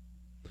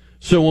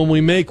 So when we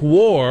make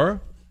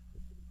war,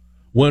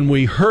 when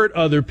we hurt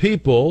other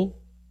people,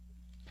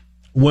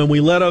 when we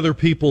let other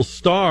people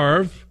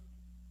starve,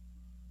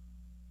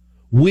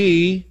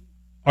 we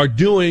are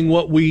doing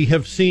what we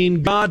have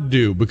seen God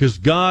do, because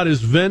God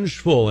is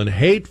vengeful and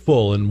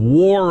hateful and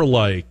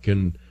warlike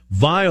and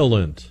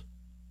violent,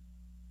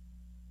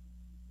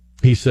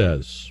 he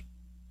says.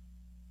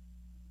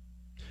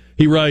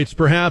 He writes,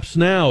 "Perhaps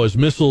now, as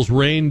missiles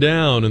rain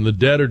down and the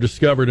dead are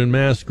discovered in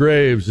mass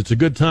graves, it's a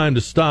good time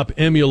to stop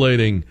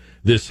emulating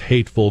this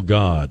hateful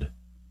God.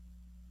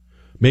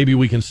 Maybe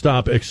we can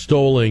stop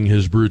extolling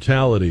his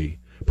brutality.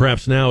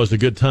 Perhaps now is a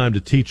good time to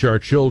teach our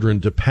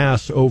children to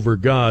pass over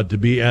God, to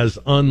be as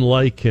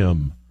unlike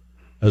him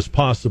as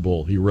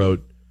possible," he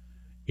wrote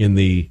in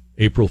the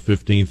April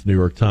 15th New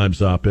York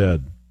Times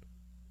op-ed.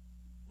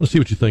 Let's see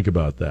what you think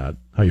about that,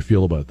 how you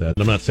feel about that.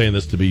 And I'm not saying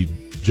this to be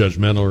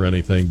judgmental or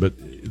anything, but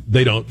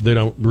they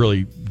don't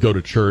really go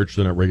to church.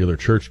 They're not regular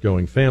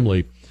church-going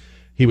family.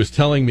 He was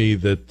telling me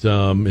that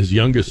his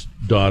youngest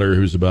daughter,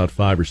 who's about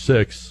 5 or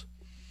 6,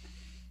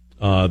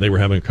 they were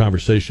having a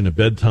conversation at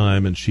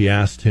bedtime, and she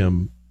asked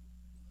him,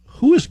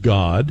 "Who is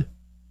God?"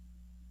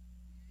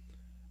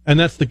 And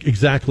that's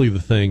exactly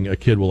the thing a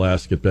kid will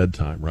ask at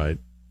bedtime, right?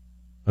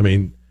 I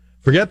mean,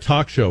 forget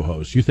talk show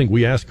hosts. You think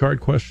we ask hard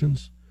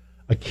questions?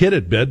 A kid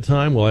at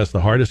bedtime will ask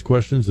the hardest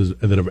questions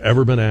that have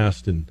ever been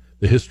asked in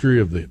the history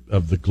of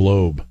the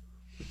globe.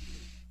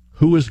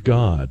 "Who is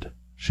God?"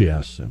 she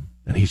asks him.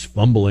 And he's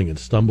fumbling and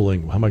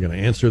stumbling. How am I going to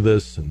answer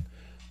this? And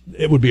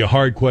it would be a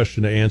hard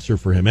question to answer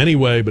for him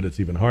anyway, but it's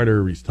even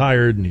harder. He's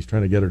tired, and he's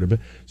trying to get her to bed.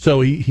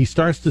 So he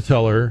starts to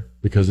tell her,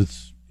 because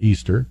it's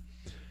Easter,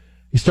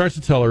 he starts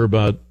to tell her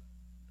about,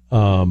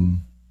 well,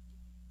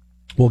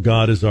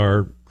 God is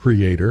our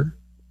creator,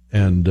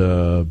 and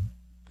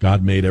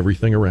God made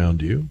everything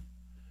around you.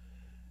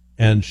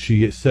 And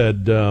she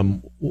said,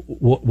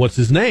 what's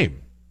his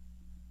name?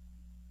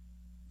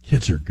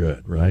 Kids are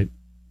good, right?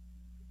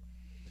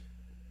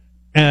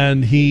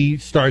 And he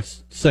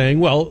starts saying,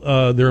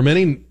 well, there are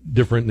many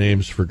different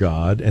names for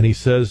God. And he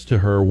says to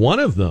her, one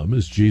of them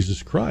is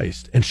Jesus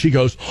Christ. And she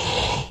goes,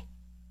 "Oh,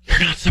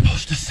 you're not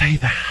supposed to say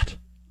that."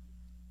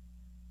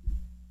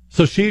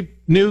 So she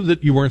knew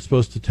that you weren't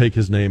supposed to take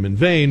his name in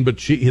vain, but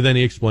then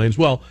he explains,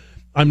 well,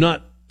 I'm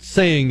not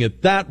saying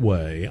it that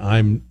way.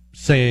 I'm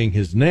saying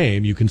his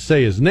name. You can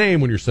say his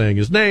name when you're saying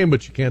his name,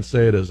 but you can't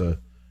say it as a,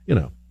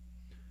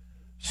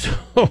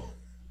 So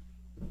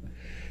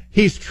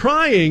he's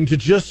trying to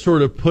just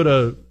sort of put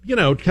a,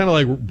 kind of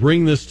like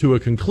bring this to a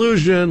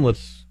conclusion.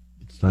 It's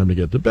time to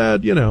get to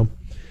bed,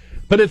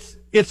 But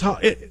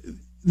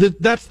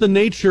that's the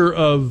nature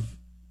of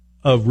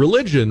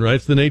religion, right?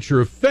 It's the nature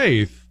of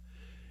faith.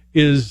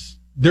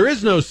 There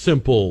is no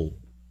simple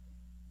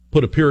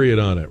put a period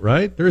on it,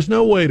 right? There's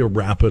no way to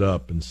wrap it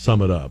up and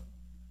sum it up.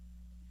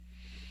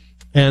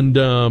 And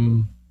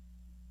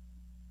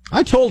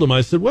I told him,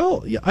 I said,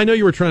 well, I know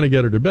you were trying to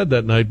get her to bed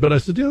that night, but I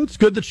said, it's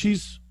good that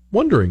she's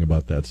wondering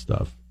about that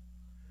stuff.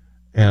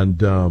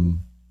 And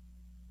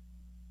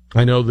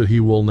I know that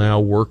he will now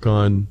work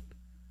on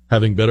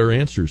having better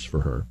answers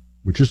for her,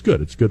 which is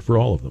good. It's good for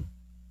all of them.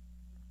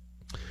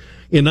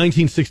 In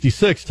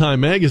 1966,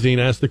 Time Magazine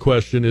asked the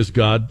question, is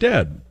God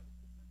dead?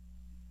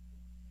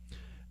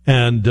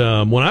 And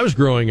when I was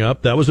growing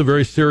up, that was a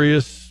very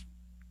serious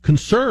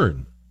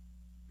concern.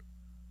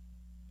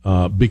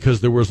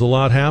 Because there was a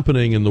lot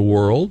happening in the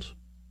world,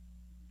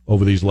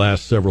 over these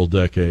last several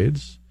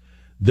decades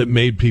that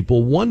made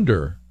people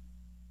wonder.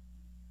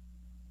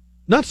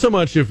 Not so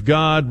much if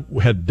God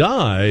had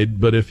died,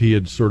 but if he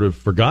had sort of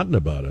forgotten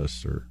about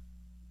us, or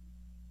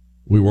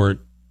we weren't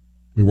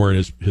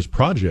his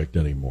project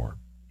anymore.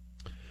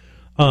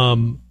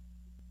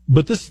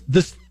 But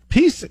this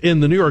piece in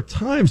the New York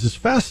Times is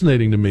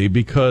fascinating to me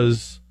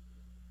because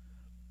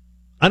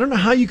I don't know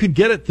how you could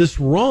get it this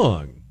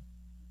wrong.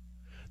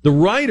 The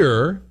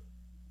writer,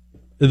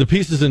 the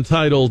piece is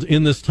entitled,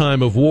 "In This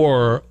Time of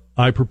War,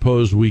 I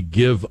Propose We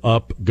Give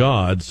Up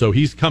God." So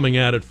he's coming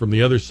at it from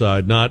the other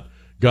side, not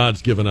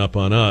God's given up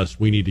on us,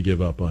 we need to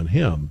give up on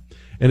him.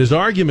 And his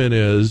argument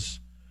is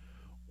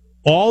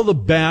all the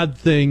bad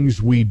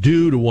things we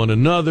do to one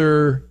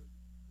another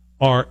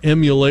are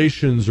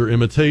emulations or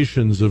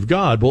imitations of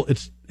God. Well,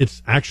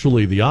 it's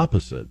actually the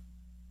opposite.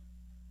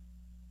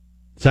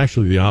 It's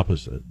actually the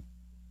opposite.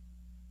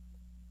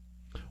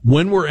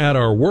 When we're at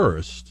our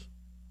worst,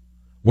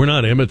 we're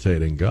not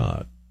imitating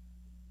God.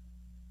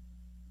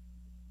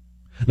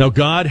 Now,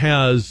 God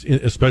has,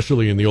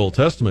 especially in the Old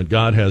Testament,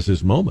 God has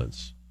his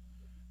moments.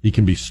 He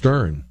can be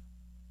stern.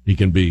 He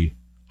can be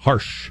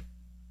harsh.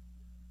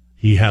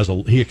 He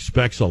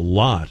expects a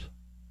lot.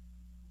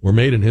 We're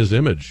made in his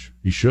image.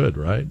 He should,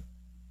 right?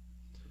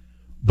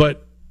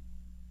 But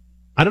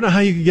I don't know how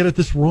you could get it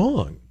this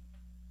wrong.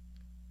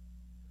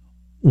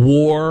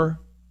 War,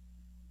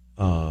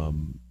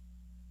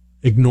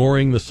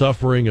 ignoring the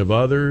suffering of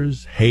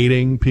others,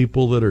 hating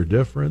people that are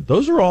different,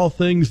 those are all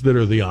things that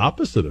are the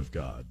opposite of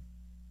God.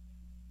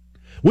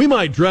 We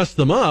might dress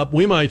them up.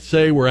 We might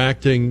say we're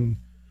acting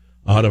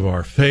out of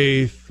our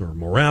faith or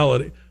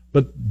morality,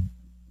 but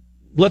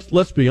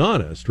let's be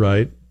honest,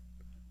 right?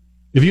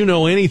 If you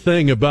know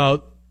anything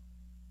about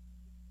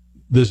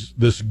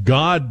this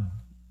God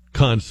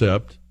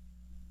concept,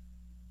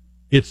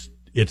 it's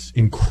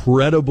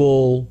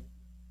incredible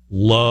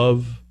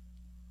love,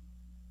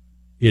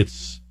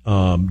 it's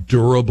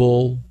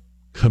durable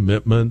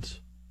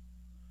commitment.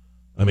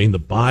 I mean, the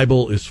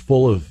Bible is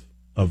full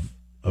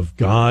of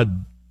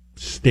God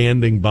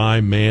standing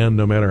by man,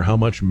 no matter how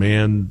much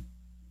man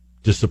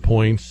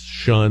disappoints,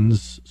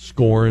 shuns,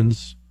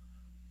 scorns.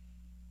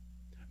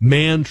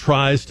 Man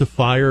tries to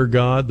fire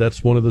God.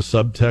 That's one of the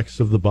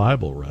subtexts of the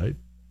Bible, right?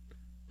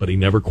 But he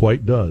never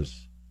quite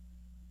does.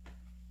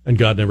 And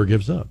God never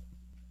gives up.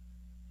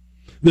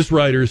 This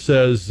writer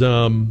says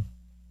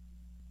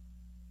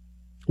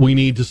we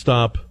need to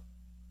stop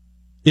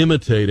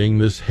imitating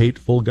this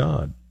hateful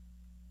God.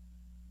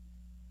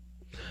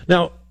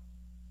 Now,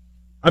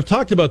 I've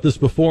talked about this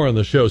before on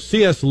the show.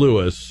 C.S.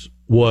 Lewis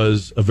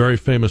was a very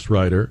famous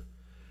writer,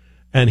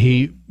 and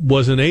he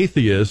was an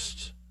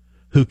atheist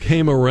who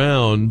came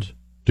around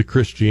to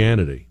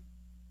Christianity.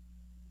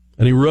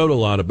 And he wrote a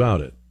lot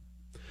about it.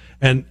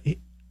 And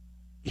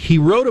he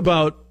wrote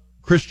about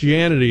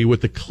Christianity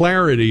with the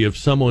clarity of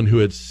someone who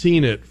had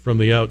seen it from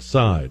the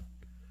outside.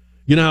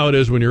 You know how it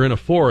is when you're in a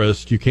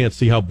forest, you can't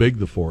see how big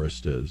the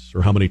forest is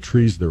or how many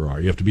trees there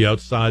are. You have to be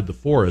outside the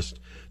forest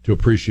to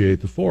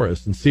appreciate the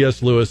forest. And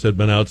C.S. Lewis had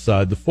been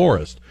outside the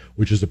forest,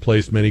 which is a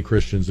place many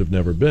Christians have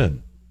never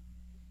been.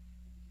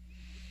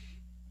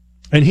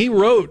 And he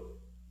wrote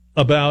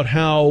about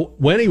how,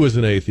 when he was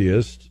an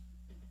atheist,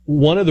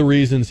 one of the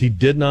reasons he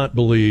did not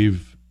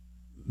believe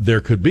there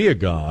could be a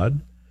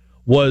God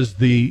was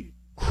the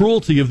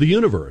cruelty of the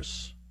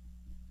universe,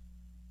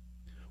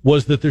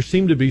 was that there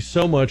seemed to be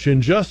so much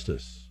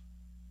injustice.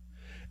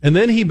 And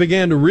then he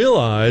began to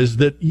realize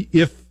that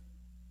if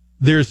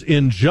there's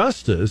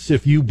injustice,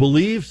 if you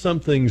believe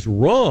something's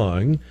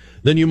wrong,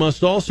 then you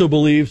must also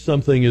believe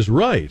something is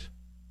right.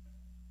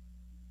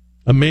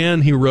 A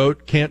man, he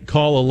wrote, can't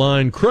call a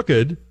line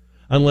crooked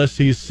unless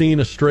he's seen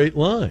a straight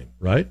line,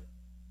 right?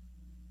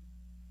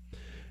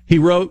 He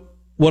wrote,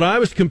 what I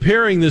was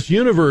comparing this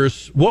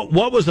universe, what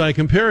was I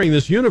comparing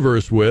this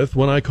universe with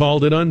when I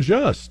called it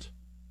unjust?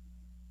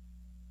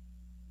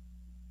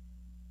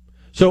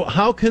 So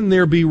how can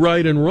there be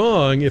right and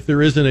wrong if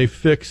there isn't a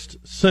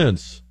fixed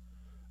sense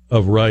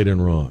of right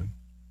and wrong?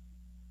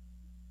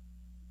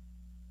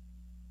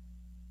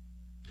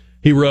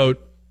 He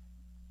wrote,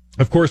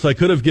 of course, I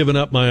could have given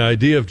up my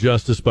idea of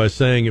justice by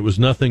saying it was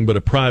nothing but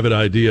a private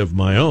idea of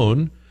my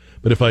own,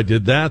 but if I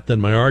did that,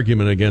 then my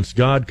argument against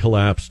God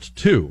collapsed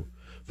too,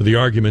 for the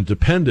argument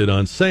depended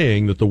on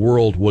saying that the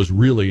world was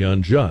really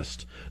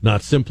unjust,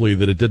 not simply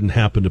that it didn't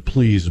happen to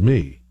please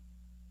me.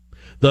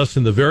 Thus,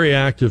 in the very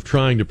act of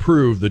trying to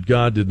prove that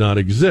God did not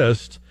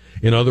exist,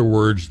 in other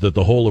words, that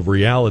the whole of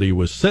reality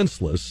was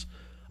senseless,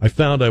 I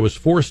found I was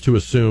forced to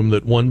assume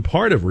that one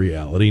part of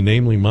reality,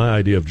 namely my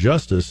idea of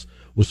justice,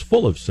 was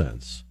full of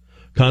sense.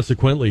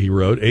 Consequently, he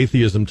wrote,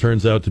 atheism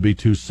turns out to be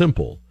too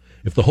simple.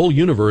 If the whole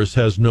universe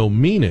has no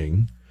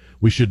meaning,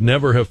 we should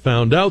never have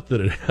found out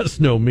that it has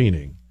no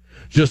meaning.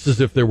 Just as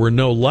if there were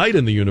no light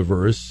in the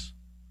universe,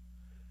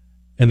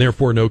 and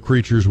therefore no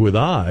creatures with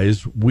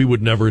eyes, we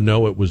would never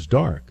know it was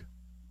dark.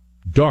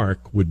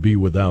 Dark would be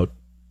without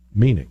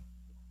meaning.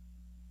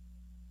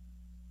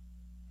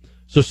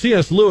 So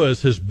C.S.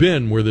 Lewis has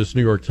been where this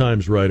New York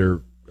Times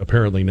writer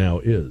apparently now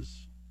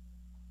is.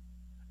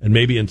 And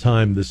maybe in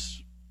time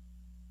this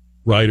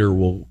writer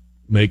will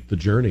make the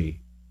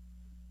journey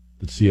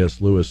that C.S.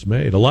 Lewis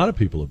made. A lot of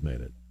people have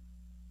made it.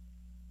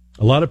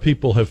 A lot of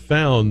people have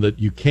found that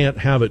you can't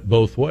have it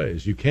both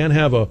ways. You can't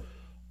have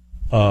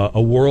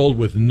a world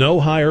with no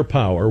higher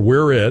power.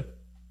 We're it.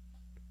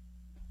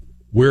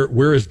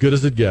 We're as good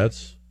as it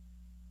gets.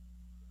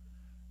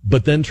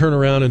 But then turn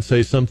around and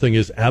say something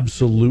is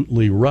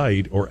absolutely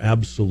right or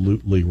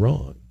absolutely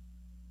wrong.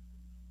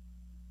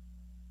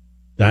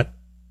 That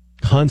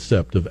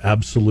concept of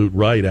absolute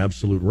right,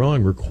 absolute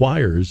wrong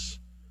requires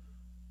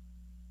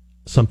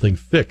something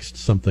fixed,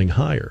 something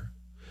higher,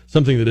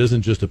 something that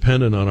isn't just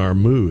dependent on our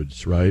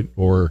moods, right,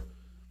 or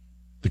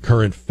the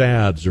current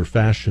fads or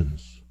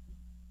fashions.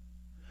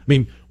 I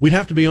mean, we'd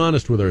have to be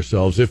honest with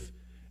ourselves. If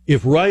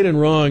right and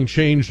wrong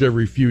changed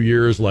every few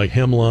years like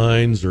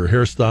hemlines or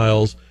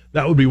hairstyles,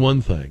 that would be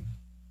one thing.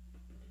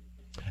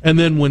 And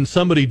then when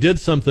somebody did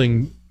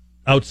something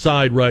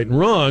outside right and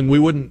wrong, we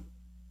wouldn't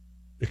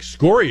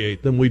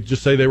excoriate them. We'd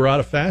just say they were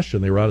out of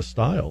fashion, they were out of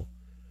style.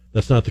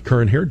 That's not the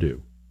current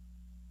hairdo.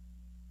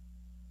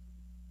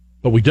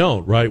 But we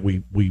don't, right?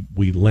 We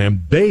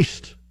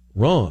lambaste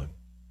wrong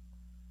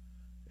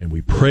and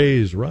we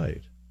praise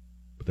right.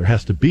 But there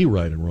has to be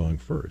right and wrong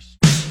first.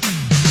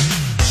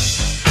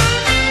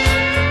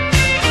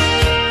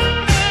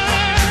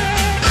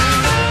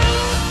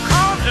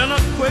 Caught in a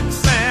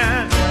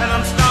quicksand and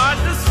I'm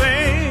starting to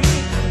sink.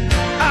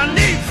 I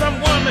need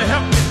someone to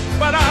help me,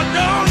 but I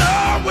don't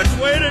know which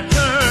way to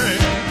turn.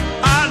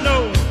 I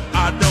know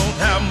I don't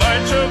have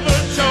much of a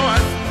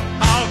choice.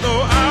 I'll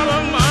go out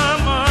of my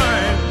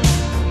mind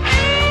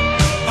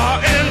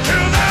or into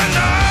the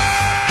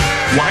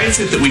night. Why is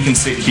it that we can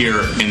sit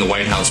here in the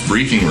White House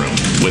briefing room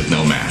with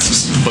no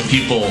masks, but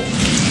people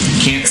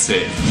can't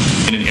sit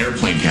in an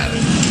airplane cabin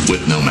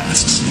with no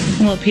masks?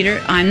 Well,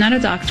 Peter, I'm not a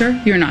doctor.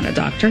 You're not a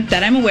doctor.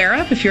 That I'm aware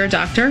of. If you're a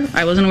doctor,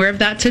 I wasn't aware of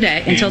that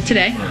today, until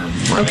today.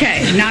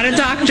 Okay, not a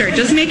doctor.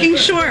 Just making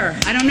sure.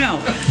 I don't know.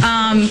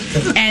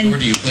 And Nor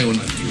do you play one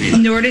on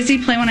TV. Nor does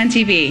he play one on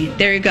TV.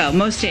 There you go.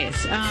 Most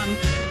days. Man,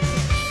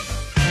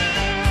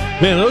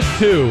 those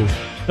two.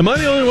 Am I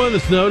the only one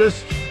that's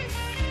noticed?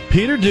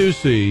 Peter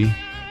Doocy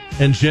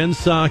and Jen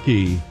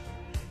Psaki.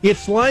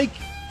 It's like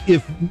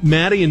if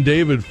Maddie and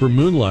David for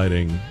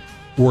Moonlighting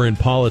were in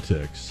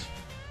politics.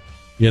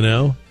 You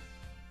know?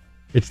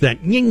 It's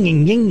that ying,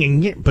 ying, ying,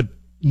 ying, ying, but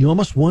you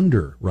almost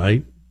wonder,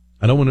 right?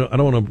 I don't want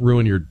to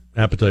ruin your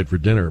appetite for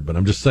dinner, but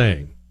I'm just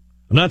saying.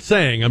 I'm not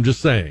saying, I'm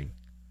just saying.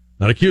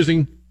 Not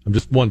accusing, I'm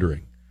just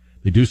wondering.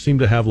 They do seem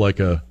to have like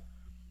a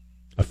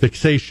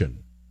fixation.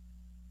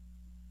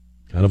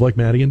 Kind of like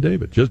Maddie and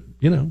David. Just,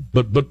 you know,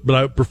 but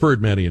I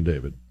preferred Maddie and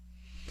David.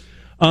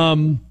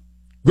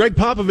 Greg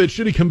Popovich,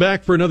 should he come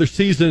back for another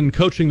season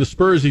coaching the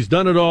Spurs? He's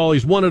done it all.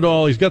 He's won it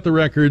all. He's got the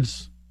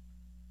records.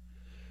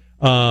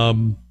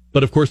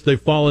 But, of course, they've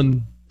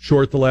fallen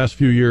short the last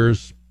few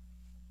years.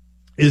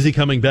 Is he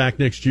coming back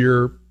next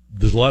year?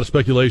 There's a lot of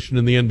speculation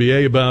in the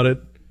NBA about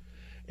it.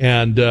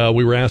 And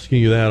we were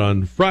asking you that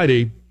on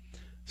Friday.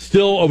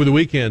 Still, over the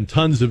weekend,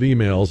 tons of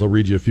emails. I'll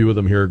read you a few of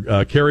them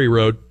here. Carrie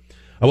wrote,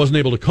 I wasn't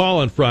able to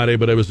call on Friday,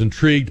 but I was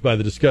intrigued by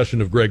the discussion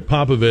of Greg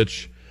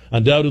Popovich.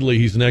 Undoubtedly,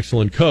 he's an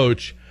excellent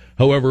coach.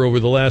 However, over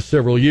the last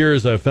several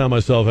years, I've found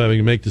myself having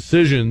to make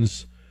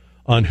decisions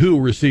on who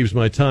receives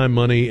my time,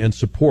 money, and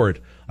support.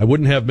 I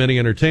wouldn't have many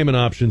entertainment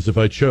options if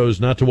I chose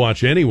not to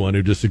watch anyone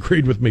who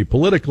disagreed with me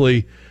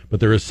politically, but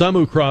there are some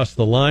who cross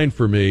the line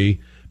for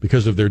me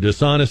because of their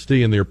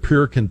dishonesty and their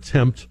pure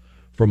contempt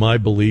for my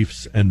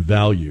beliefs and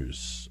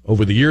values.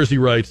 Over the years, he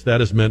writes, that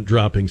has meant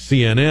dropping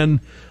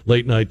CNN,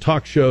 late-night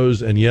talk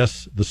shows, and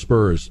yes, the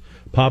Spurs.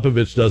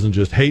 Popovich doesn't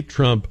just hate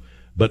Trump,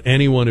 but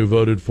anyone who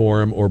voted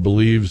for him or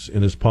believes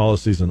in his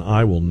policies, and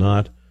I will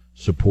not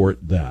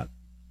support that.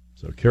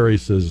 So Kerry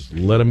says,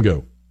 let him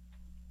go.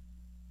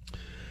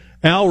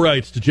 Al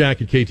writes to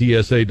Jack at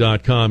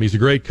KTSA.com. He's a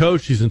great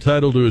coach. He's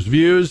entitled to his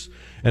views.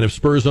 And if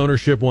Spurs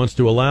ownership wants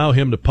to allow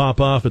him to pop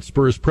off at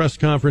Spurs press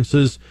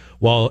conferences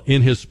while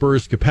in his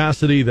Spurs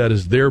capacity, that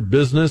is their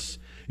business.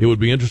 It would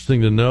be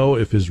interesting to know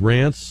if his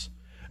rants,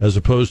 as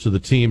opposed to the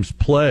team's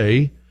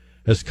play,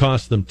 has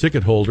cost them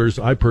ticket holders.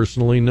 I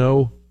personally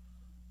know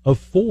of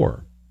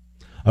 4.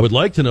 I would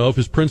like to know if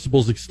his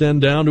principles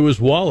extend down to his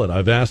wallet.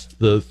 I've asked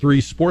the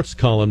 3 sports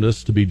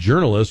columnists to be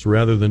journalists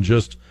rather than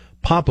just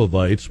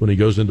Popovites when he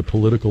goes into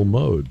political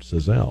mode,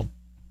 says Al.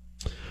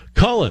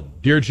 Cullen,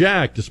 dear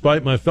Jack,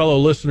 despite my fellow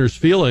listeners'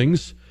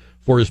 feelings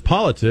for his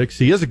politics,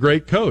 he is a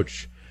great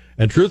coach.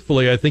 And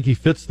truthfully, I think he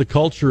fits the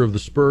culture of the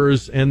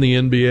Spurs and the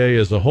NBA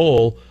as a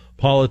whole,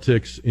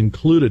 politics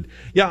included.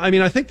 Yeah, I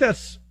mean, I think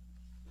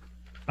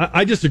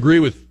I disagree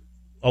with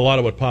a lot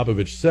of what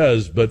Popovich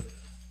says, but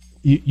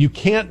you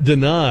can't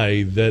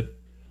deny that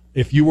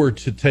if you were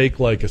to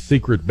take like a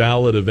secret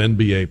ballot of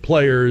NBA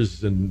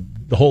players and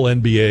the whole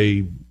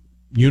NBA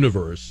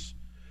universe,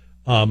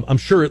 I'm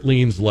sure it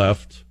leans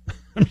left.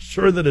 I'm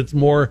sure that it's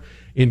more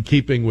in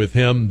keeping with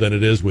him than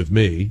it is with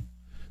me.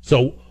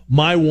 So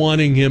my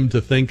wanting him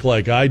to think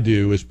like I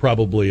do is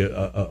probably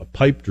a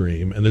pipe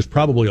dream, and there's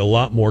probably a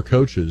lot more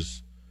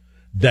coaches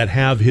that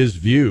have his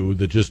view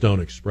that just don't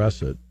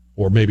express it,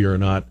 or maybe are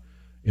not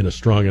in a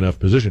strong enough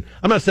position.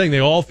 I'm not saying they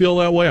all feel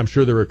that way. I'm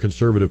sure there are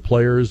conservative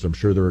players. I'm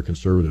sure there are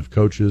conservative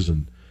coaches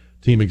and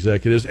team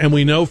executives. And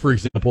we know, for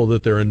example,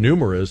 that there are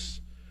numerous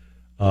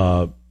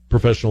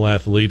professional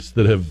athletes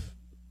that have,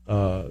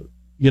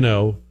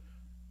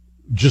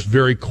 just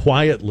very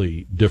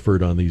quietly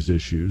differed on these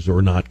issues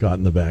or not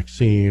gotten the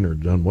vaccine or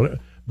done whatever.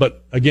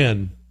 But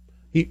again,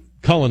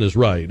 Cullen is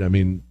right. I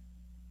mean,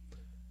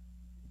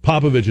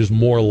 Popovich is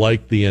more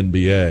like the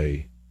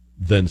NBA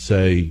than,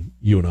 say,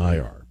 you and I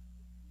are.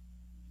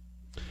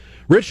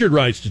 Richard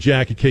writes to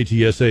Jack at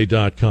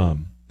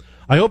KTSA.com.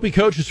 I hope he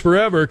coaches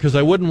forever because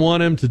I wouldn't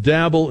want him to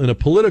dabble in a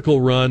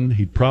political run.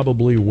 He'd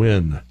probably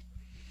win.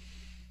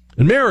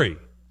 And Mary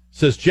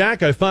says,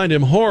 Jack, I find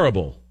him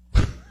horrible.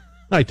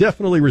 I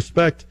definitely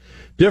respect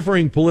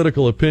differing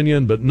political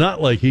opinion, but not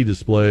like he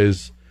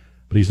displays.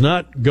 But he's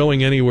not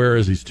going anywhere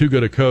as he's too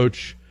good a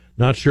coach.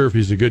 Not sure if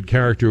he's a good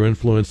character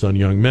influence on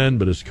young men,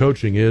 but his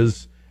coaching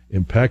is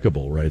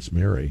impeccable, writes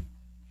Mary.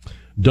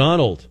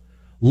 Donald,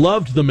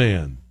 loved the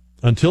man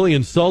until he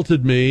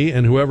insulted me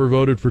and whoever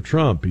voted for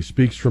Trump. He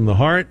speaks from the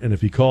heart, and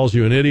if he calls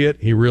you an idiot,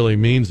 he really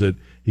means it.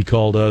 He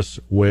called us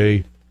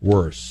way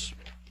worse.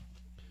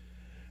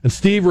 And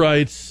Steve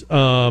writes,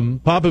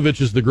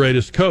 Popovich is the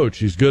greatest coach.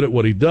 He's good at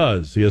what he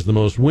does. He has the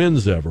most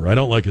wins ever. I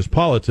don't like his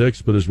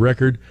politics, but his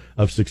record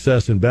of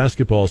success in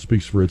basketball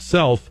speaks for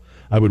itself.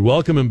 I would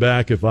welcome him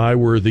back if I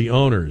were the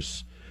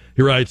owners.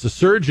 He writes, a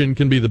surgeon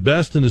can be the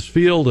best in his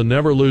field and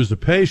never lose a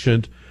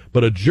patient,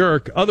 but a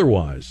jerk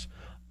otherwise.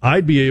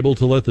 I'd be able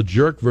to let the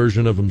jerk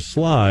version of him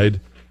slide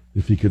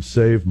if he could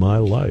save my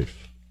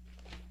life.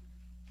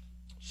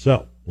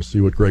 So, we'll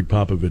see what Greg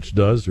Popovich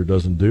does or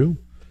doesn't do.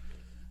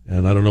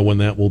 And I don't know when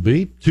that will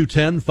be.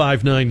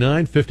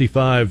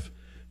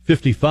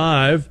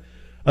 210-599-5555.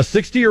 A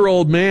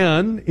 60-year-old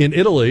man in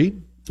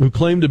Italy who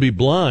claimed to be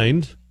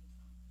blind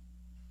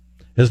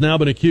has now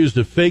been accused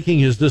of faking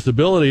his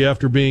disability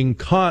after being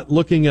caught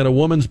looking at a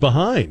woman's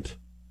behind.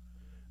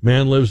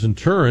 Man lives in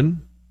Torino.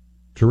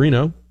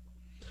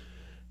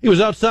 He was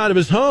outside of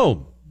his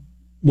home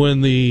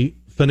when the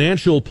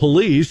financial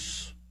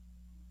police,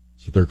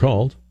 that's what they're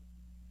called,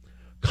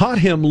 caught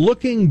him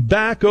looking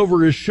back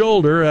over his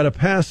shoulder at a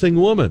passing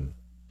woman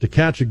to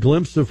catch a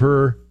glimpse of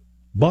her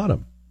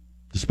bottom,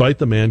 despite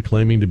the man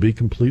claiming to be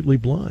completely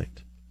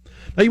blind.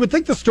 Now, you would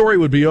think the story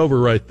would be over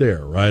right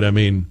there, right? I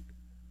mean,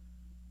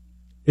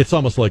 it's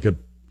almost like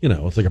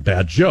it's like a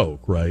bad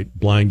joke, right?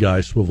 Blind guy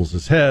swivels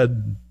his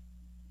head,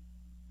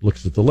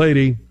 looks at the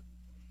lady.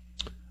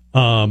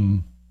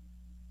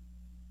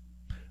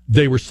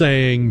 They were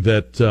saying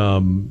that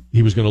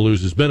he was going to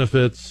lose his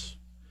benefits.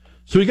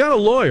 So he got a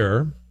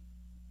lawyer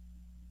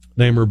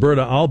named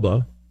Roberta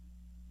Alba,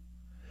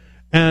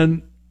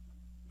 and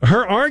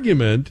her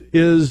argument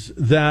is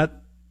that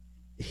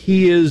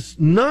he is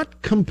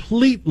not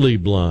completely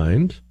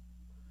blind.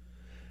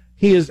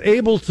 He is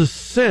able to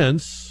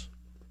sense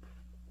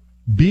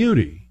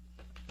beauty.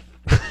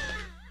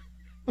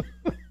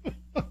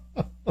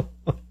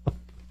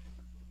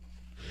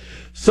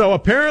 So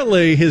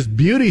apparently his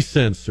beauty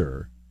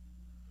sensor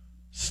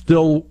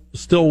still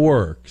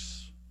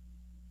works.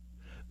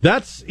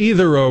 That's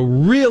either a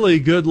really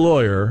good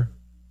lawyer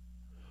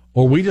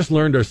or we just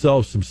learned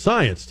ourselves some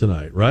science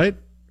tonight, right?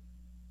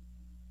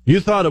 You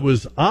thought it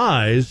was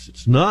eyes.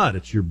 It's not.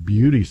 It's your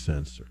beauty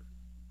sensor.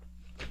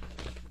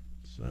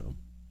 So,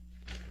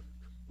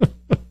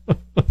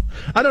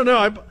 I don't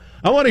know.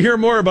 I want to hear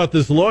more about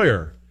this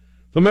lawyer.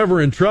 If I'm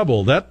ever in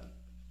trouble,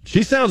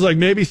 she sounds like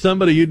maybe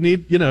somebody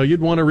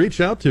you'd want to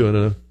reach out to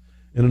in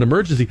an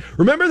emergency.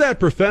 Remember that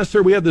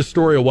professor? We had this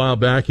story a while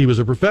back. He was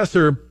a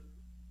professor.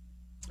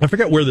 I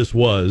forget where this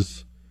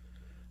was,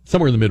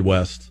 somewhere in the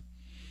Midwest.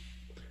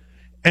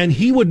 And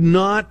he would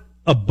not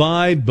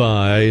abide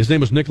by, his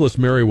name was Nicholas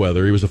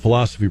Merriweather, he was a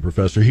philosophy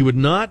professor, he would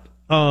not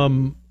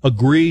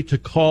agree to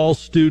call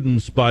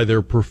students by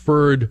their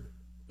preferred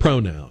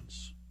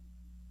pronouns.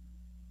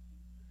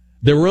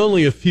 There were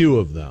only a few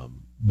of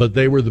them, but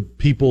they were the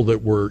people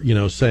that were,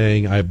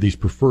 saying, I have these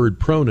preferred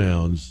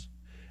pronouns.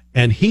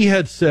 And he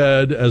had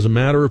said, as a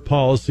matter of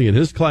policy in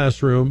his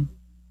classroom,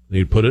 and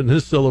he'd put it in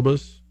his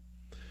syllabus,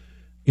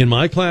 in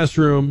my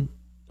classroom,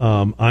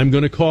 I'm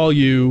going to call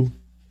you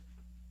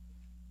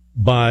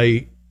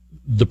by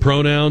the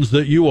pronouns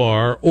that you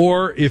are,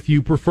 or if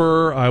you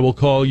prefer, I will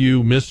call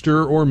you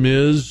Mr. or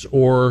Ms.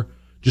 or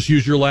just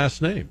use your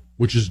last name,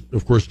 which is,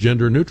 of course,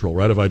 gender neutral,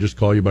 right? If I just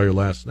call you by your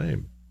last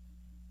name.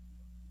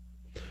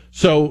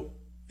 So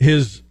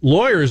his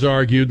lawyers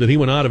argued that he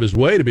went out of his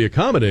way to be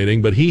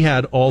accommodating, but he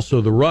had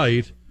also the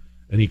right,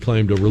 and he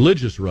claimed a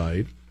religious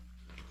right,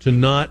 to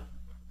not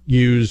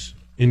use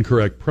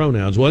incorrect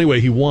pronouns. Well,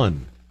 anyway, he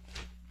won.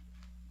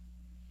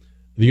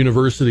 The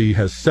university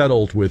has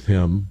settled with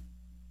him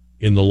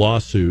in the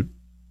lawsuit,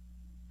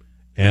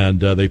 and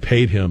they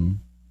paid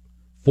him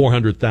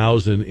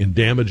 $400,000 in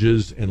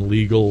damages and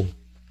legal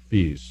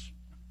fees.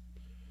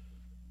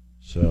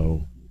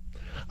 So,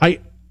 it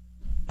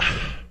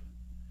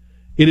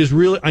is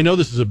really, I know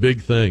this is a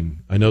big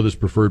thing. I know this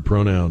preferred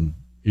pronoun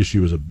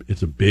issue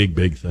it's a big,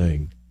 big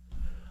thing.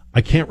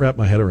 I can't wrap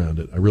my head around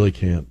it. I really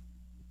can't.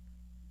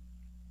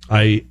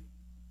 I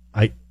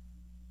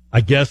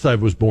guess I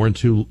was born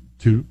too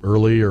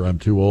early, or I'm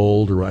too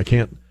old, or I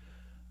can't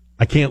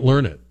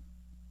learn it,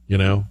 you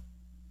know.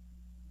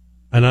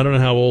 And I don't know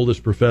how old this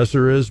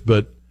professor is,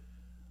 but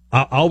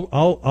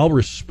I'll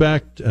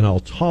respect and I'll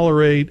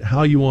tolerate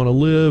how you want to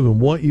live and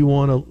what you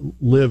want to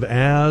live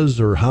as,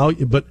 or how.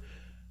 But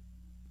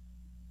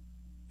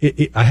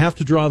I have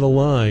to draw the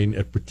line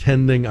at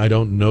pretending I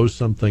don't know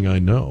something I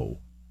know.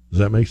 Does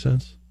that make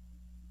sense?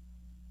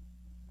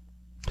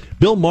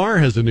 Bill Maher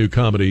has a new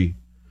comedy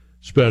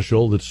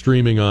special that's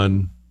streaming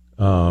on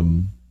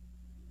HBO.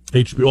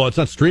 Well, it's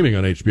not streaming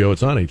on HBO.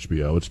 It's on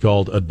HBO. It's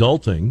called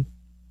Adulting.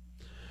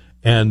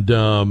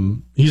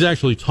 And he's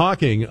actually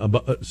talking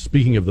about,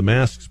 speaking of the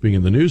masks being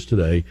in the news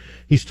today,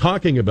 he's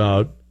talking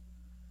about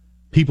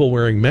people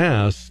wearing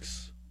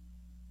masks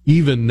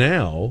even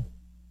now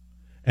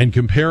and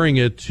comparing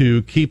it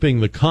to keeping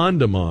the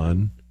condom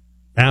on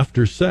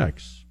after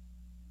sex.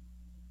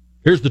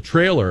 Here's the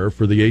trailer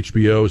for the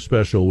HBO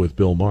special with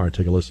Bill Maher.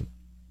 Take a listen.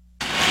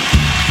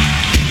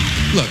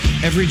 Look,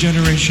 every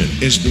generation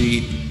is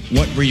the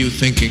what were you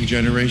thinking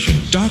generation.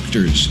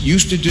 Doctors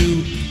used to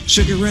do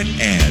cigarette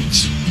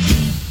ads.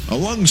 A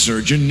lung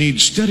surgeon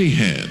needs steady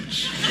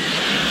hands.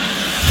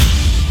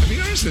 I mean,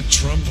 notice that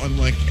Trump,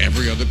 unlike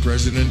every other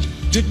president,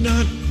 did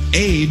not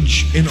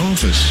age in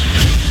office.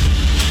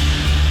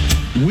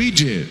 We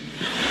did.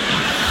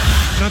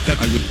 Not that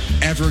I would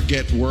ever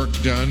get work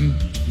done,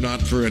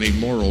 not for any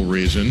moral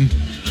reason.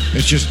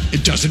 It's just,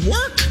 it doesn't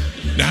work.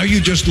 Now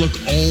you just look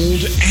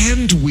old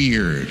and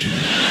weird.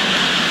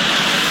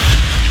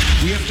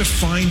 We have to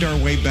find our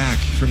way back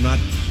from not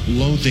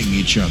loathing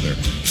each other.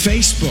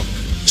 Facebook,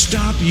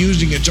 stop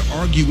using it to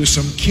argue with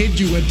some kid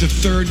you went to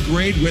third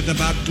grade with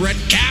about Brett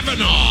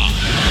Kavanaugh.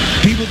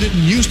 People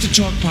didn't used to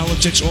talk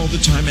politics all the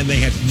time, and they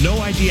had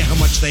no idea how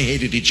much they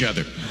hated each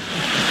other.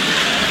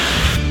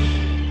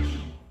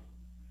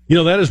 You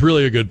know, that is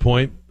really a good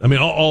point. I mean,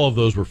 all of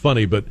those were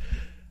funny, but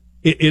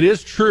it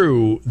is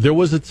true. There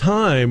was a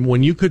time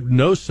when you could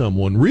know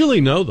someone,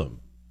 really know them,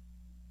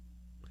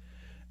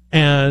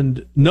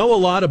 and know a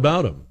lot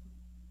about them,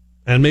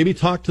 and maybe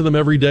talk to them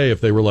every day if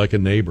they were like a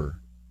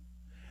neighbor,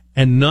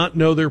 and not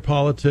know their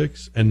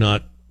politics and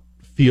not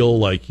feel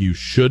like you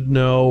should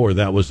know, or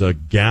that was a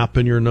gap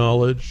in your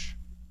knowledge.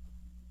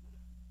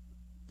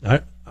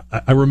 I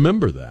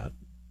remember that.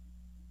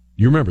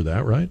 You remember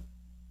that, right?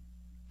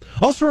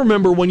 Also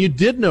remember when you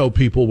did know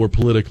people were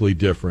politically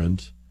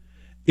different,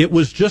 it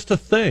was just a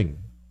thing.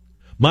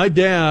 My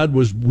dad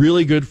was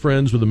really good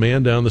friends with a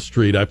man down the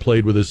street. I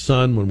played with his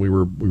son when we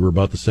were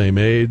about the same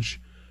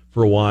age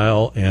for a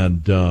while,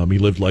 and he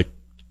lived like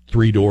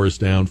 3 doors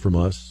down from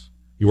us.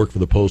 He worked for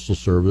the Postal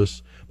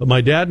Service. But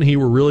my dad and he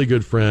were really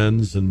good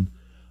friends, and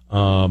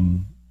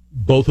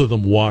both of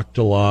them walked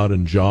a lot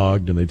and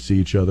jogged, and they'd see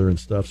each other and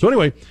stuff. So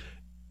anyway,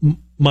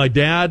 my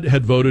dad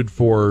had voted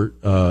for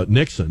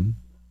Nixon,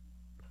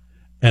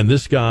 and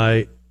this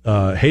guy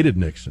hated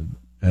Nixon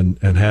and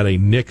had a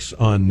Nix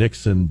on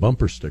Nixon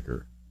bumper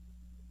sticker.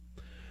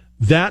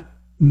 That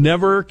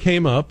never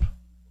came up.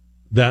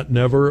 That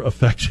never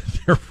affected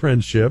their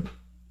friendship.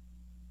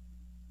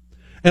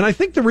 And I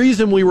think the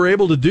reason we were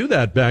able to do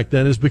that back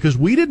then is because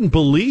we didn't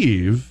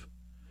believe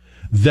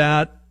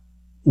that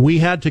we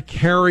had to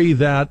carry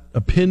that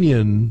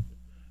opinion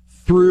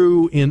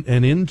through and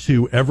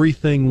into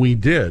everything we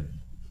did.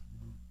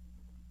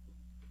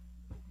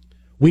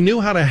 We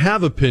knew how to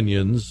have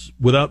opinions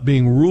without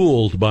being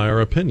ruled by our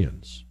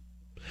opinions.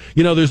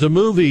 You know, there's a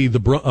movie,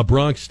 A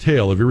Bronx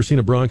Tale. Have you ever seen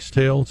A Bronx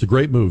Tale? It's a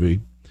great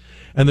movie.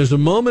 And there's a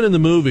moment in the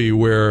movie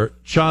where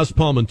Chaz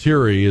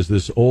Palminteri is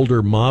this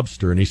older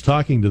mobster, and he's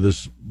talking to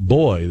this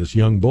boy, this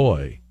young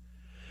boy.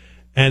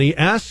 And he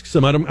asks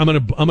him, I'm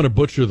gonna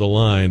butcher the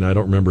line, I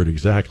don't remember it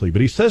exactly,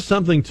 but he says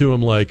something to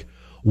him like,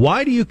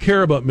 "Why do you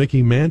care about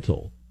Mickey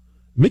Mantle?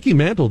 Mickey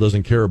Mantle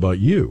doesn't care about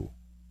you."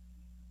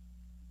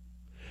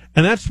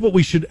 And that's what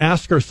we should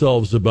ask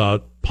ourselves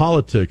about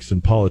politics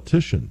and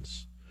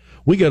politicians.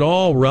 We get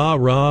all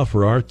rah-rah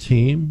for our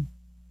team.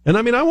 And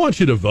I mean, I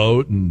want you to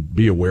vote and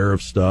be aware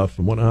of stuff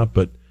and whatnot,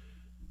 but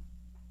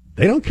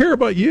they don't care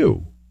about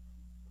you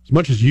as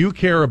much as you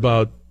care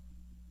about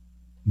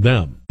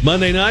them.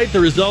 Monday night, the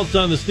results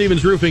on the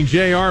Stevens Roofing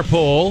JR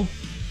poll.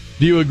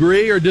 Do you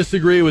agree or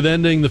disagree with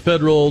ending the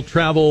federal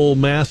travel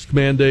mask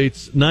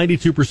mandates?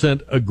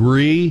 92%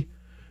 agree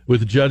with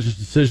the judge's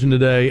decision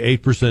today.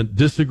 8%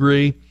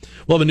 disagree.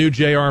 We'll have a new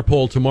JR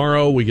poll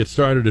tomorrow. We get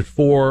started at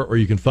 4, or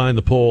you can find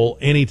the poll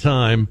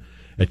anytime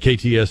at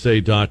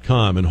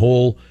ktsa.com. And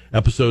whole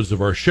episodes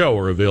of our show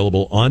are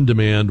available on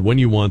demand when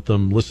you want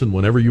them. Listen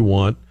whenever you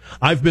want.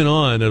 I've been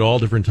on at all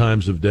different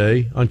times of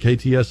day on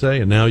KTSA,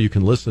 and now you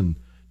can listen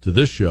to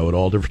this show at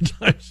all different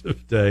times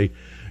of day.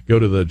 Go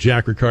to the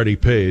Jack Riccardi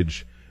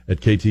page at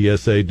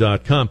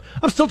ktsa.com.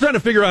 I'm still trying to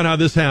figure out how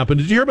this happened.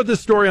 Did you hear about this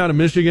story out of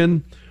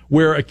Michigan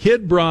where a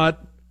kid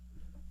brought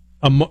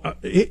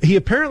he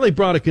apparently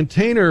brought a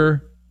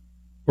container,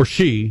 or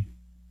she,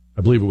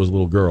 I believe it was a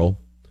little girl,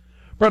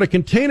 brought a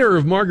container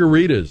of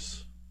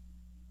margaritas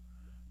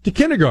to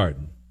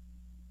kindergarten.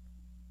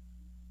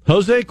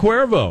 Jose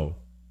Cuervo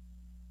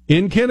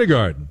in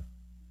kindergarten.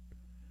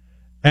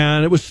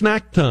 And it was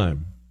snack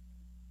time.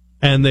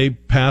 And they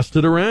passed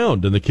it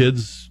around, and the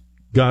kids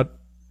got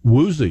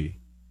woozy.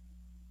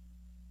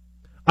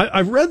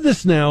 I've read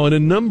this now in a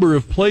number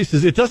of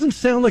places. It doesn't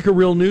sound like a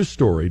real news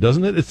story,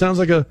 doesn't it? It sounds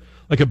like a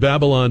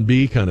Babylon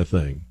Bee kind of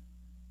thing.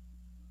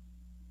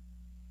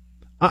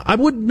 I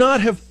would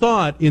not have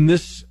thought in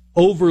this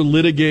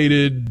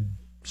over-litigated,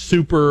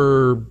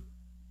 super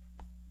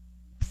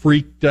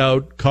freaked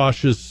out,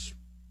 cautious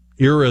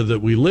era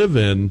that we live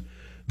in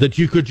that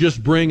you could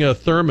just bring a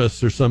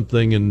thermos or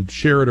something and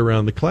share it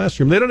around the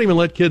classroom. They don't even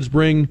let kids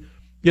bring,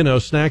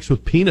 snacks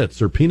with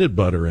peanuts or peanut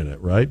butter in it,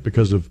 right?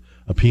 Because of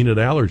a peanut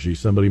allergy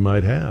somebody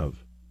might have.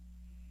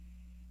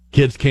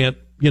 Kids can't,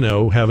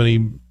 have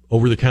any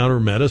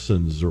over-the-counter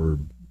medicines or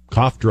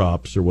cough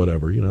drops or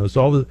whatever. It's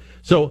all the.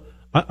 So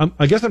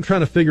I guess I'm trying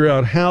to figure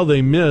out how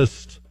they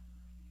missed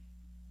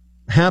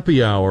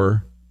happy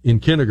hour in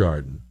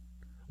kindergarten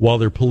while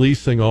they're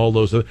policing all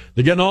those. They're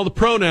getting all the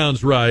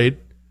pronouns right,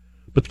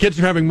 but the kids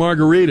are having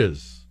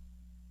margaritas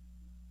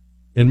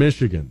in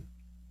Michigan.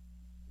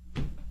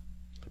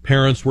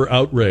 Parents were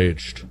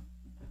outraged.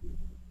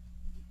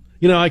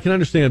 I can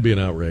understand being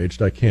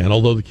outraged. I can.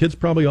 Although the kids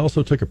probably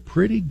also took a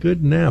pretty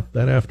good nap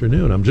that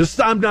afternoon. I'm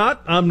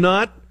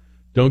not.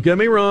 Don't get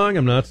me wrong.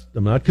 I'm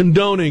not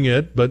condoning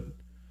it, but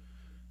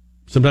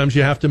sometimes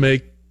you have to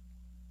make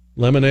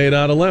lemonade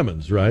out of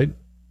lemons, right?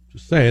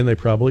 Just saying,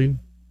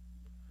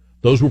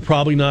 those were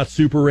probably not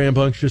super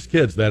rambunctious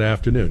kids that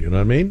afternoon. You know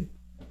what I mean?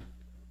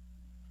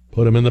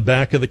 Put them in the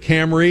back of the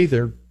Camry.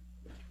 They're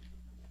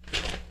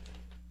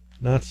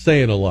not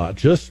saying a lot.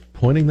 Just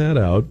pointing that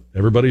out.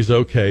 Everybody's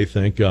okay,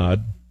 thank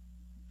God.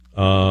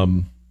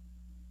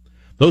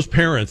 Those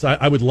parents,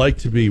 I would like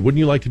to be, wouldn't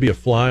you like to be a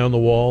fly on the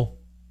wall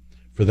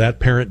for that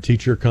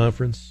parent-teacher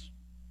conference?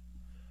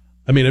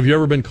 I mean, have you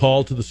ever been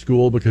called to the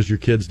school because your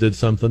kids did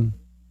something?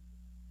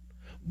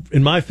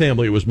 In my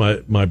family, it was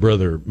my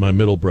brother, my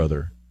middle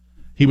brother.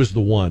 He was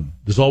the one.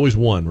 There's always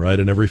one, right,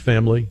 in every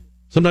family?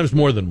 Sometimes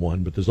more than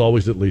one, but there's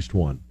always at least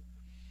one.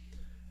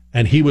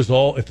 And he was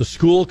if the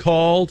school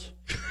called,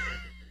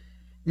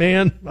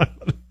 man,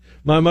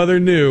 my mother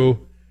knew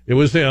it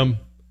was him.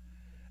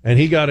 And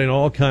he got in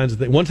all kinds of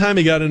things. One time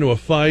he got into a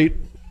fight,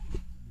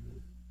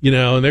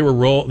 and they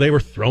were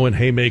throwing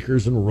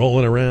haymakers and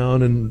rolling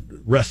around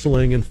and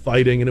wrestling and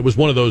fighting. And it was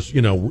one of those,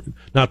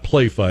 not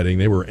play fighting.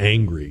 They were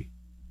angry.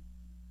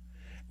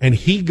 And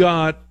he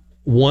got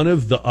one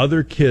of the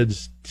other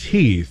kid's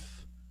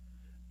teeth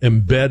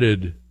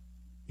embedded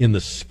in the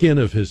skin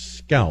of his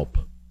scalp.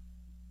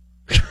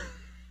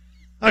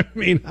 I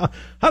mean, how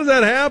does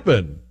that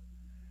happen?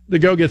 To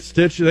go get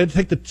stitched, they'd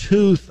take the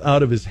tooth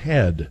out of his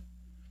head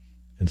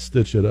and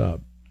stitch it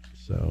up.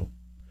 So,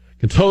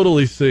 can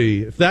totally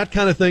see if that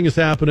kind of thing is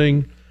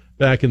happening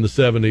back in the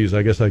 70s.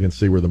 I guess I can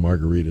see where the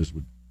margaritas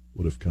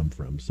would have come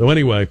from. So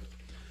anyway,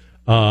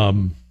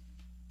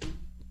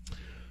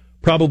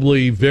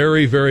 probably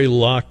very, very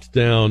locked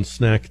down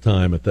snack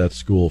time at that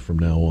school from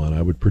now on.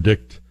 I would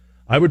predict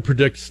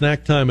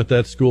snack time at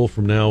that school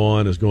from now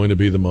on is going to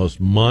be the most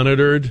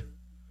monitored,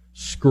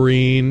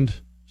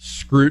 screened,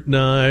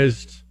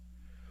 scrutinized,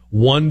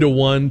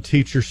 1-to-1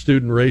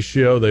 teacher-student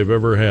ratio they've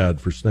ever had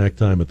for snack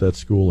time at that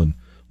school in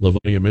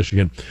Livonia,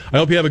 Michigan. I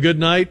hope you have a good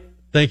night.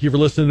 Thank you for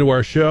listening to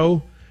our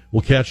show.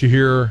 We'll catch you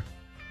here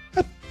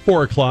at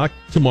 4 o'clock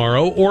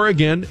tomorrow or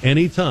again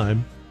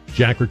anytime.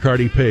 Jack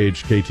Riccardi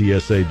Page,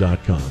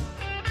 KTSA.com.